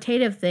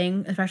exploitative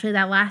thing, especially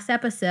that last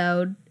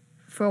episode.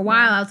 For a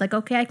while, I was like,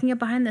 okay, I can get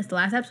behind this. The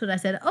last episode, I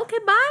said, okay,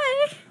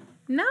 bye.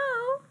 No.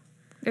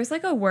 There's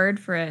like a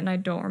word for it, and I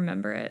don't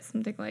remember it.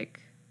 Something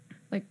like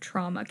like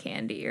trauma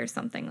candy or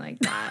something like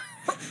that.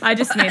 I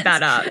just made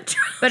that up.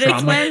 But it's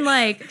Trauma- when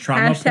like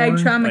Trauma Hashtag porn?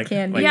 trauma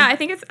candy. yeah, I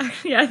think it's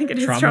actually I think it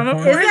is Trauma trauma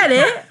porn? porn. Is that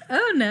it?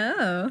 Oh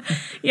no.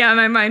 Yeah,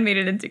 my mind made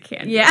it into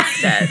candy Yeah.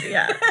 instead.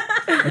 Yeah.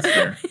 That's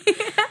fair.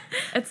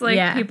 It's like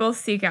Yeah. people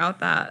seek out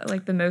that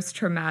like the most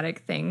traumatic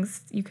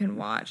things you can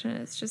watch, and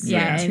it's just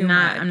Yeah, too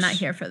much. I'm not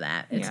here for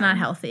that. It's Yeah. not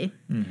healthy.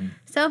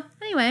 So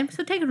anyway,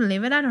 so take it or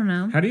leave it. I don't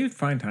know. How do you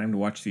find time to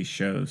watch these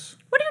shows?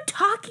 What are you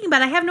talking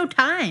about? I have no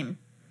time.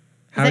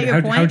 that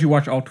your point? How'd you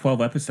watch all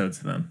 12 episodes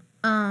then?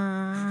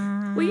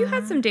 Well, you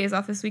had some days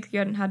off this week. You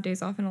hadn't had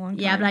days off in a long time.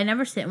 Yeah, but I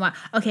never sit and watch.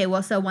 Okay,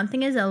 well, so one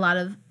thing is a lot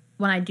of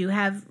when I do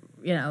have,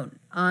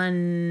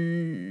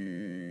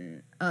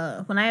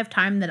 when I have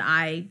time that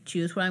I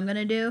choose what I'm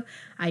gonna do,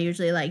 I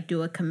usually like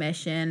do a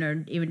commission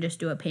or even just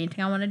do a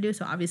painting I want to do.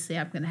 So obviously,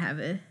 I'm gonna have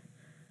a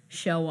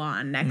show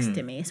on next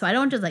to me, so I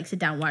don't just like sit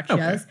down and watch Okay.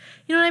 shows.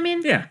 You know what I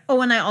mean? Yeah.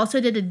 Oh, and I also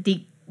did a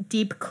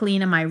deep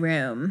clean in my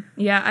room.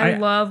 Yeah, I I-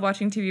 love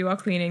watching TV while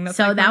cleaning. That's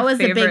So like that my was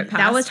the favorite big.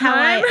 That was how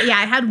I. pastime. Yeah,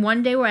 I had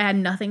one day where I had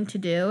nothing to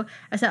do.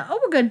 I said, "Oh,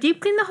 we're gonna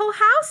deep clean the whole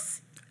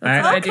house."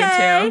 That's what I do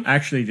too. I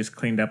actually just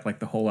cleaned up like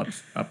the whole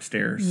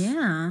upstairs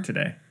Yeah.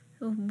 today.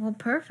 Well,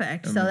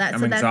 perfect. I'm, So that. I'm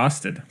so that.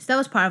 exhausted. So that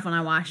was part of when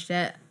I watched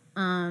it.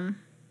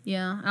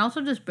 Yeah. I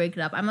also just break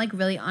it up. I'm like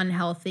really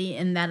unhealthy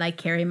in that I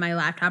carry my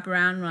laptop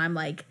around when I'm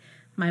like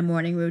my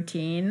morning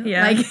routine.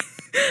 Yeah.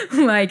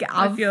 Like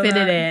I'll feel fit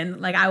that. it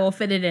in. Like I will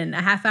fit it in.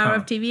 A half hour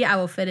of TV, I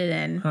will fit it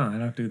in. Huh, I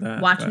don't do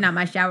that. Watching but- out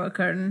my shower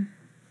curtain.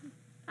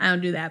 I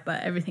don't do that,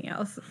 but everything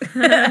else.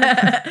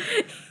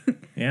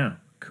 Yeah,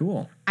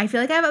 cool. I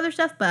feel like I have other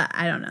stuff, but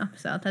I don't know.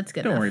 So that's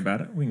good. Don't enough. worry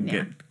about it. We can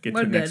Yeah. get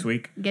We're to it next good.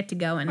 week. Get to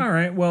going. All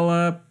right.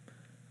 Well,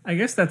 I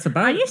guess that's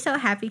about Are it. you so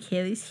happy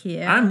Kaylee's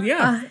here?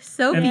 Yeah. Oh,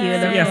 so And,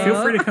 beautiful. yeah,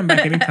 feel free to come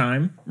back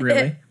anytime,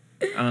 really.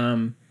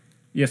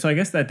 Yeah, so I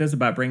guess that does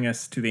about bring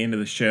us to the end of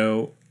the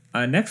show.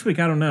 Next week,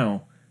 I don't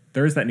know.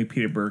 There is that new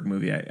Peter Berg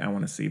movie I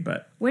want to see,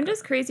 but When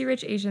does Crazy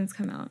Rich Asians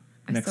come out?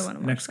 I still want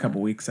to watch next that.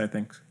 couple weeks, I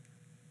think.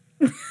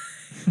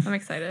 I'm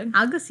excited.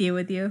 I'll go see it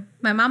with you.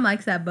 My mom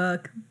likes that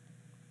book,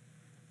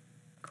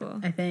 Cool.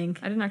 I think.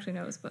 I didn't actually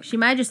know it was a book. She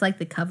might just like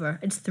the cover.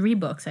 It's 3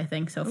 books, I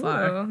think, so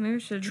far. Ooh, maybe we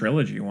should.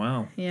 Trilogy,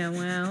 wow. Yeah,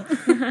 well.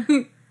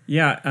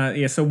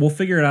 Yeah, so we'll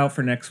figure it out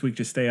for next week.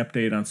 Just stay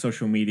updated on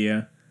social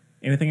media.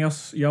 Anything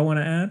else y'all want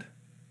to add?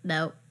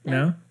 No.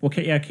 No? Well,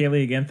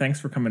 Kaylee, again, thanks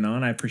for coming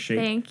on. I appreciate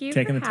Thank you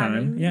taking for the time.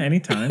 having me. Yeah,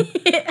 anytime.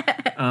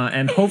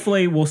 And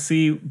hopefully we'll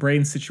see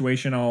Braden's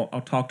situation.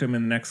 I'll talk to him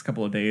in the next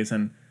couple of days,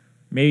 and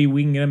maybe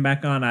we can get him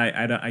back on.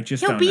 I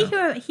just He'll don't be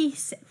know. here.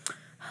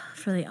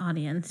 For the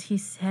audience, he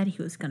said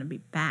he was going to be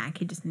back.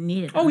 He just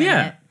needed a Oh, yeah.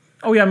 minute.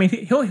 Oh, yeah, I mean,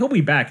 he'll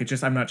be back. It's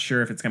just I'm not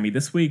sure if it's going to be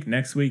this week,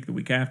 next week, the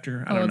week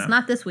after. I don't know. It's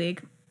not this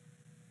week.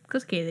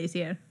 Because Kaylee's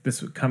here.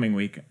 This coming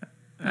week.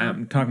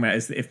 I'm talking about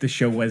is if the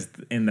show was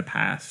in the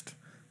past.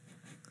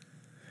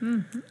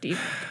 Deep.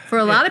 For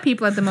a lot of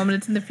people at the moment,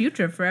 it's in the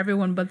future. For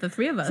everyone but the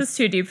 3 of us. This is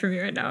too deep for me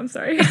right now. I'm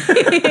sorry.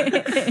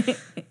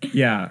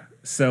 Yeah,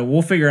 so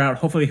we'll figure out.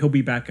 Hopefully he'll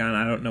be back on.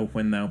 I don't know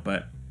when, though,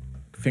 but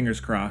fingers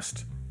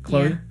crossed.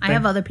 Chloe, Yeah. I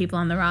have other people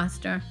on the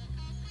roster.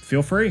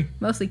 feel free.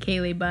 Mostly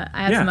Kaylee, but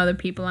I have Yeah. some other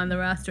people on the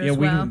roster Yeah, as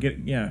we well.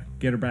 can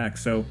get her back.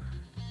 So,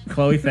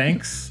 Chloe,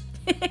 thanks.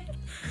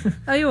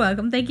 Oh, you're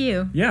welcome. Thank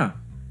you. Yeah,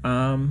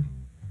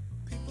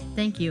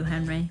 Thank you,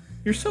 Henry.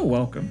 you're so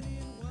welcome.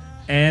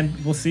 And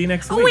we'll see you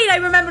next week. Oh, wait, I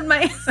remembered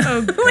my...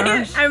 Oh,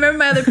 gosh. I remember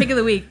my other pick of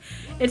the week.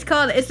 It's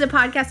the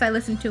podcast I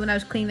listened to when I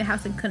was cleaning the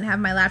house and couldn't have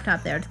my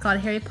laptop there. It's called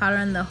Harry Potter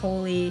and the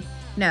Holy...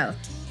 No.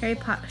 Harry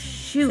Potter...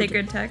 Shoot.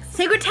 Sacred text.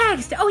 Sacred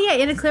Text. Oh, yeah,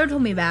 Anna Claire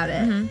told me about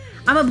it.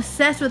 Mm-hmm. I'm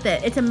obsessed with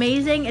it. It's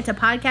amazing. It's a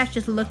podcast.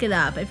 Just look it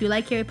up. If you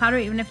like Harry Potter,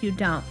 even if you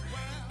don't.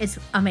 It's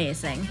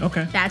amazing.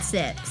 Okay. That's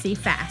it. See,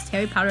 fast.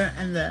 Harry Potter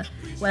and the...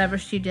 Whatever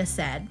she just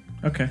said.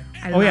 Okay.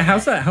 I Oh yeah,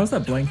 love how's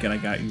that blanket I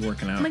got you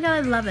working out? Oh my god,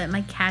 I love it.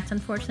 My cats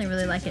unfortunately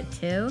really like it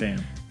too.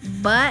 Damn.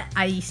 But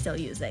I still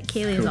use it.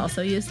 Kaylee has Cool.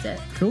 also used it.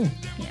 Cool.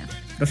 Yeah.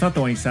 That's not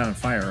the one you set on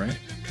fire, right?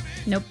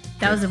 Nope.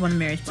 That was one of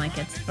Mary's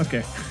blankets.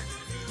 Okay.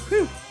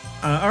 Whew.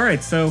 All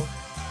right. So,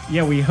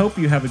 yeah, we hope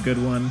you have a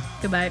good one,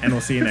 Goodbye. and we'll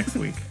see you next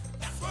week.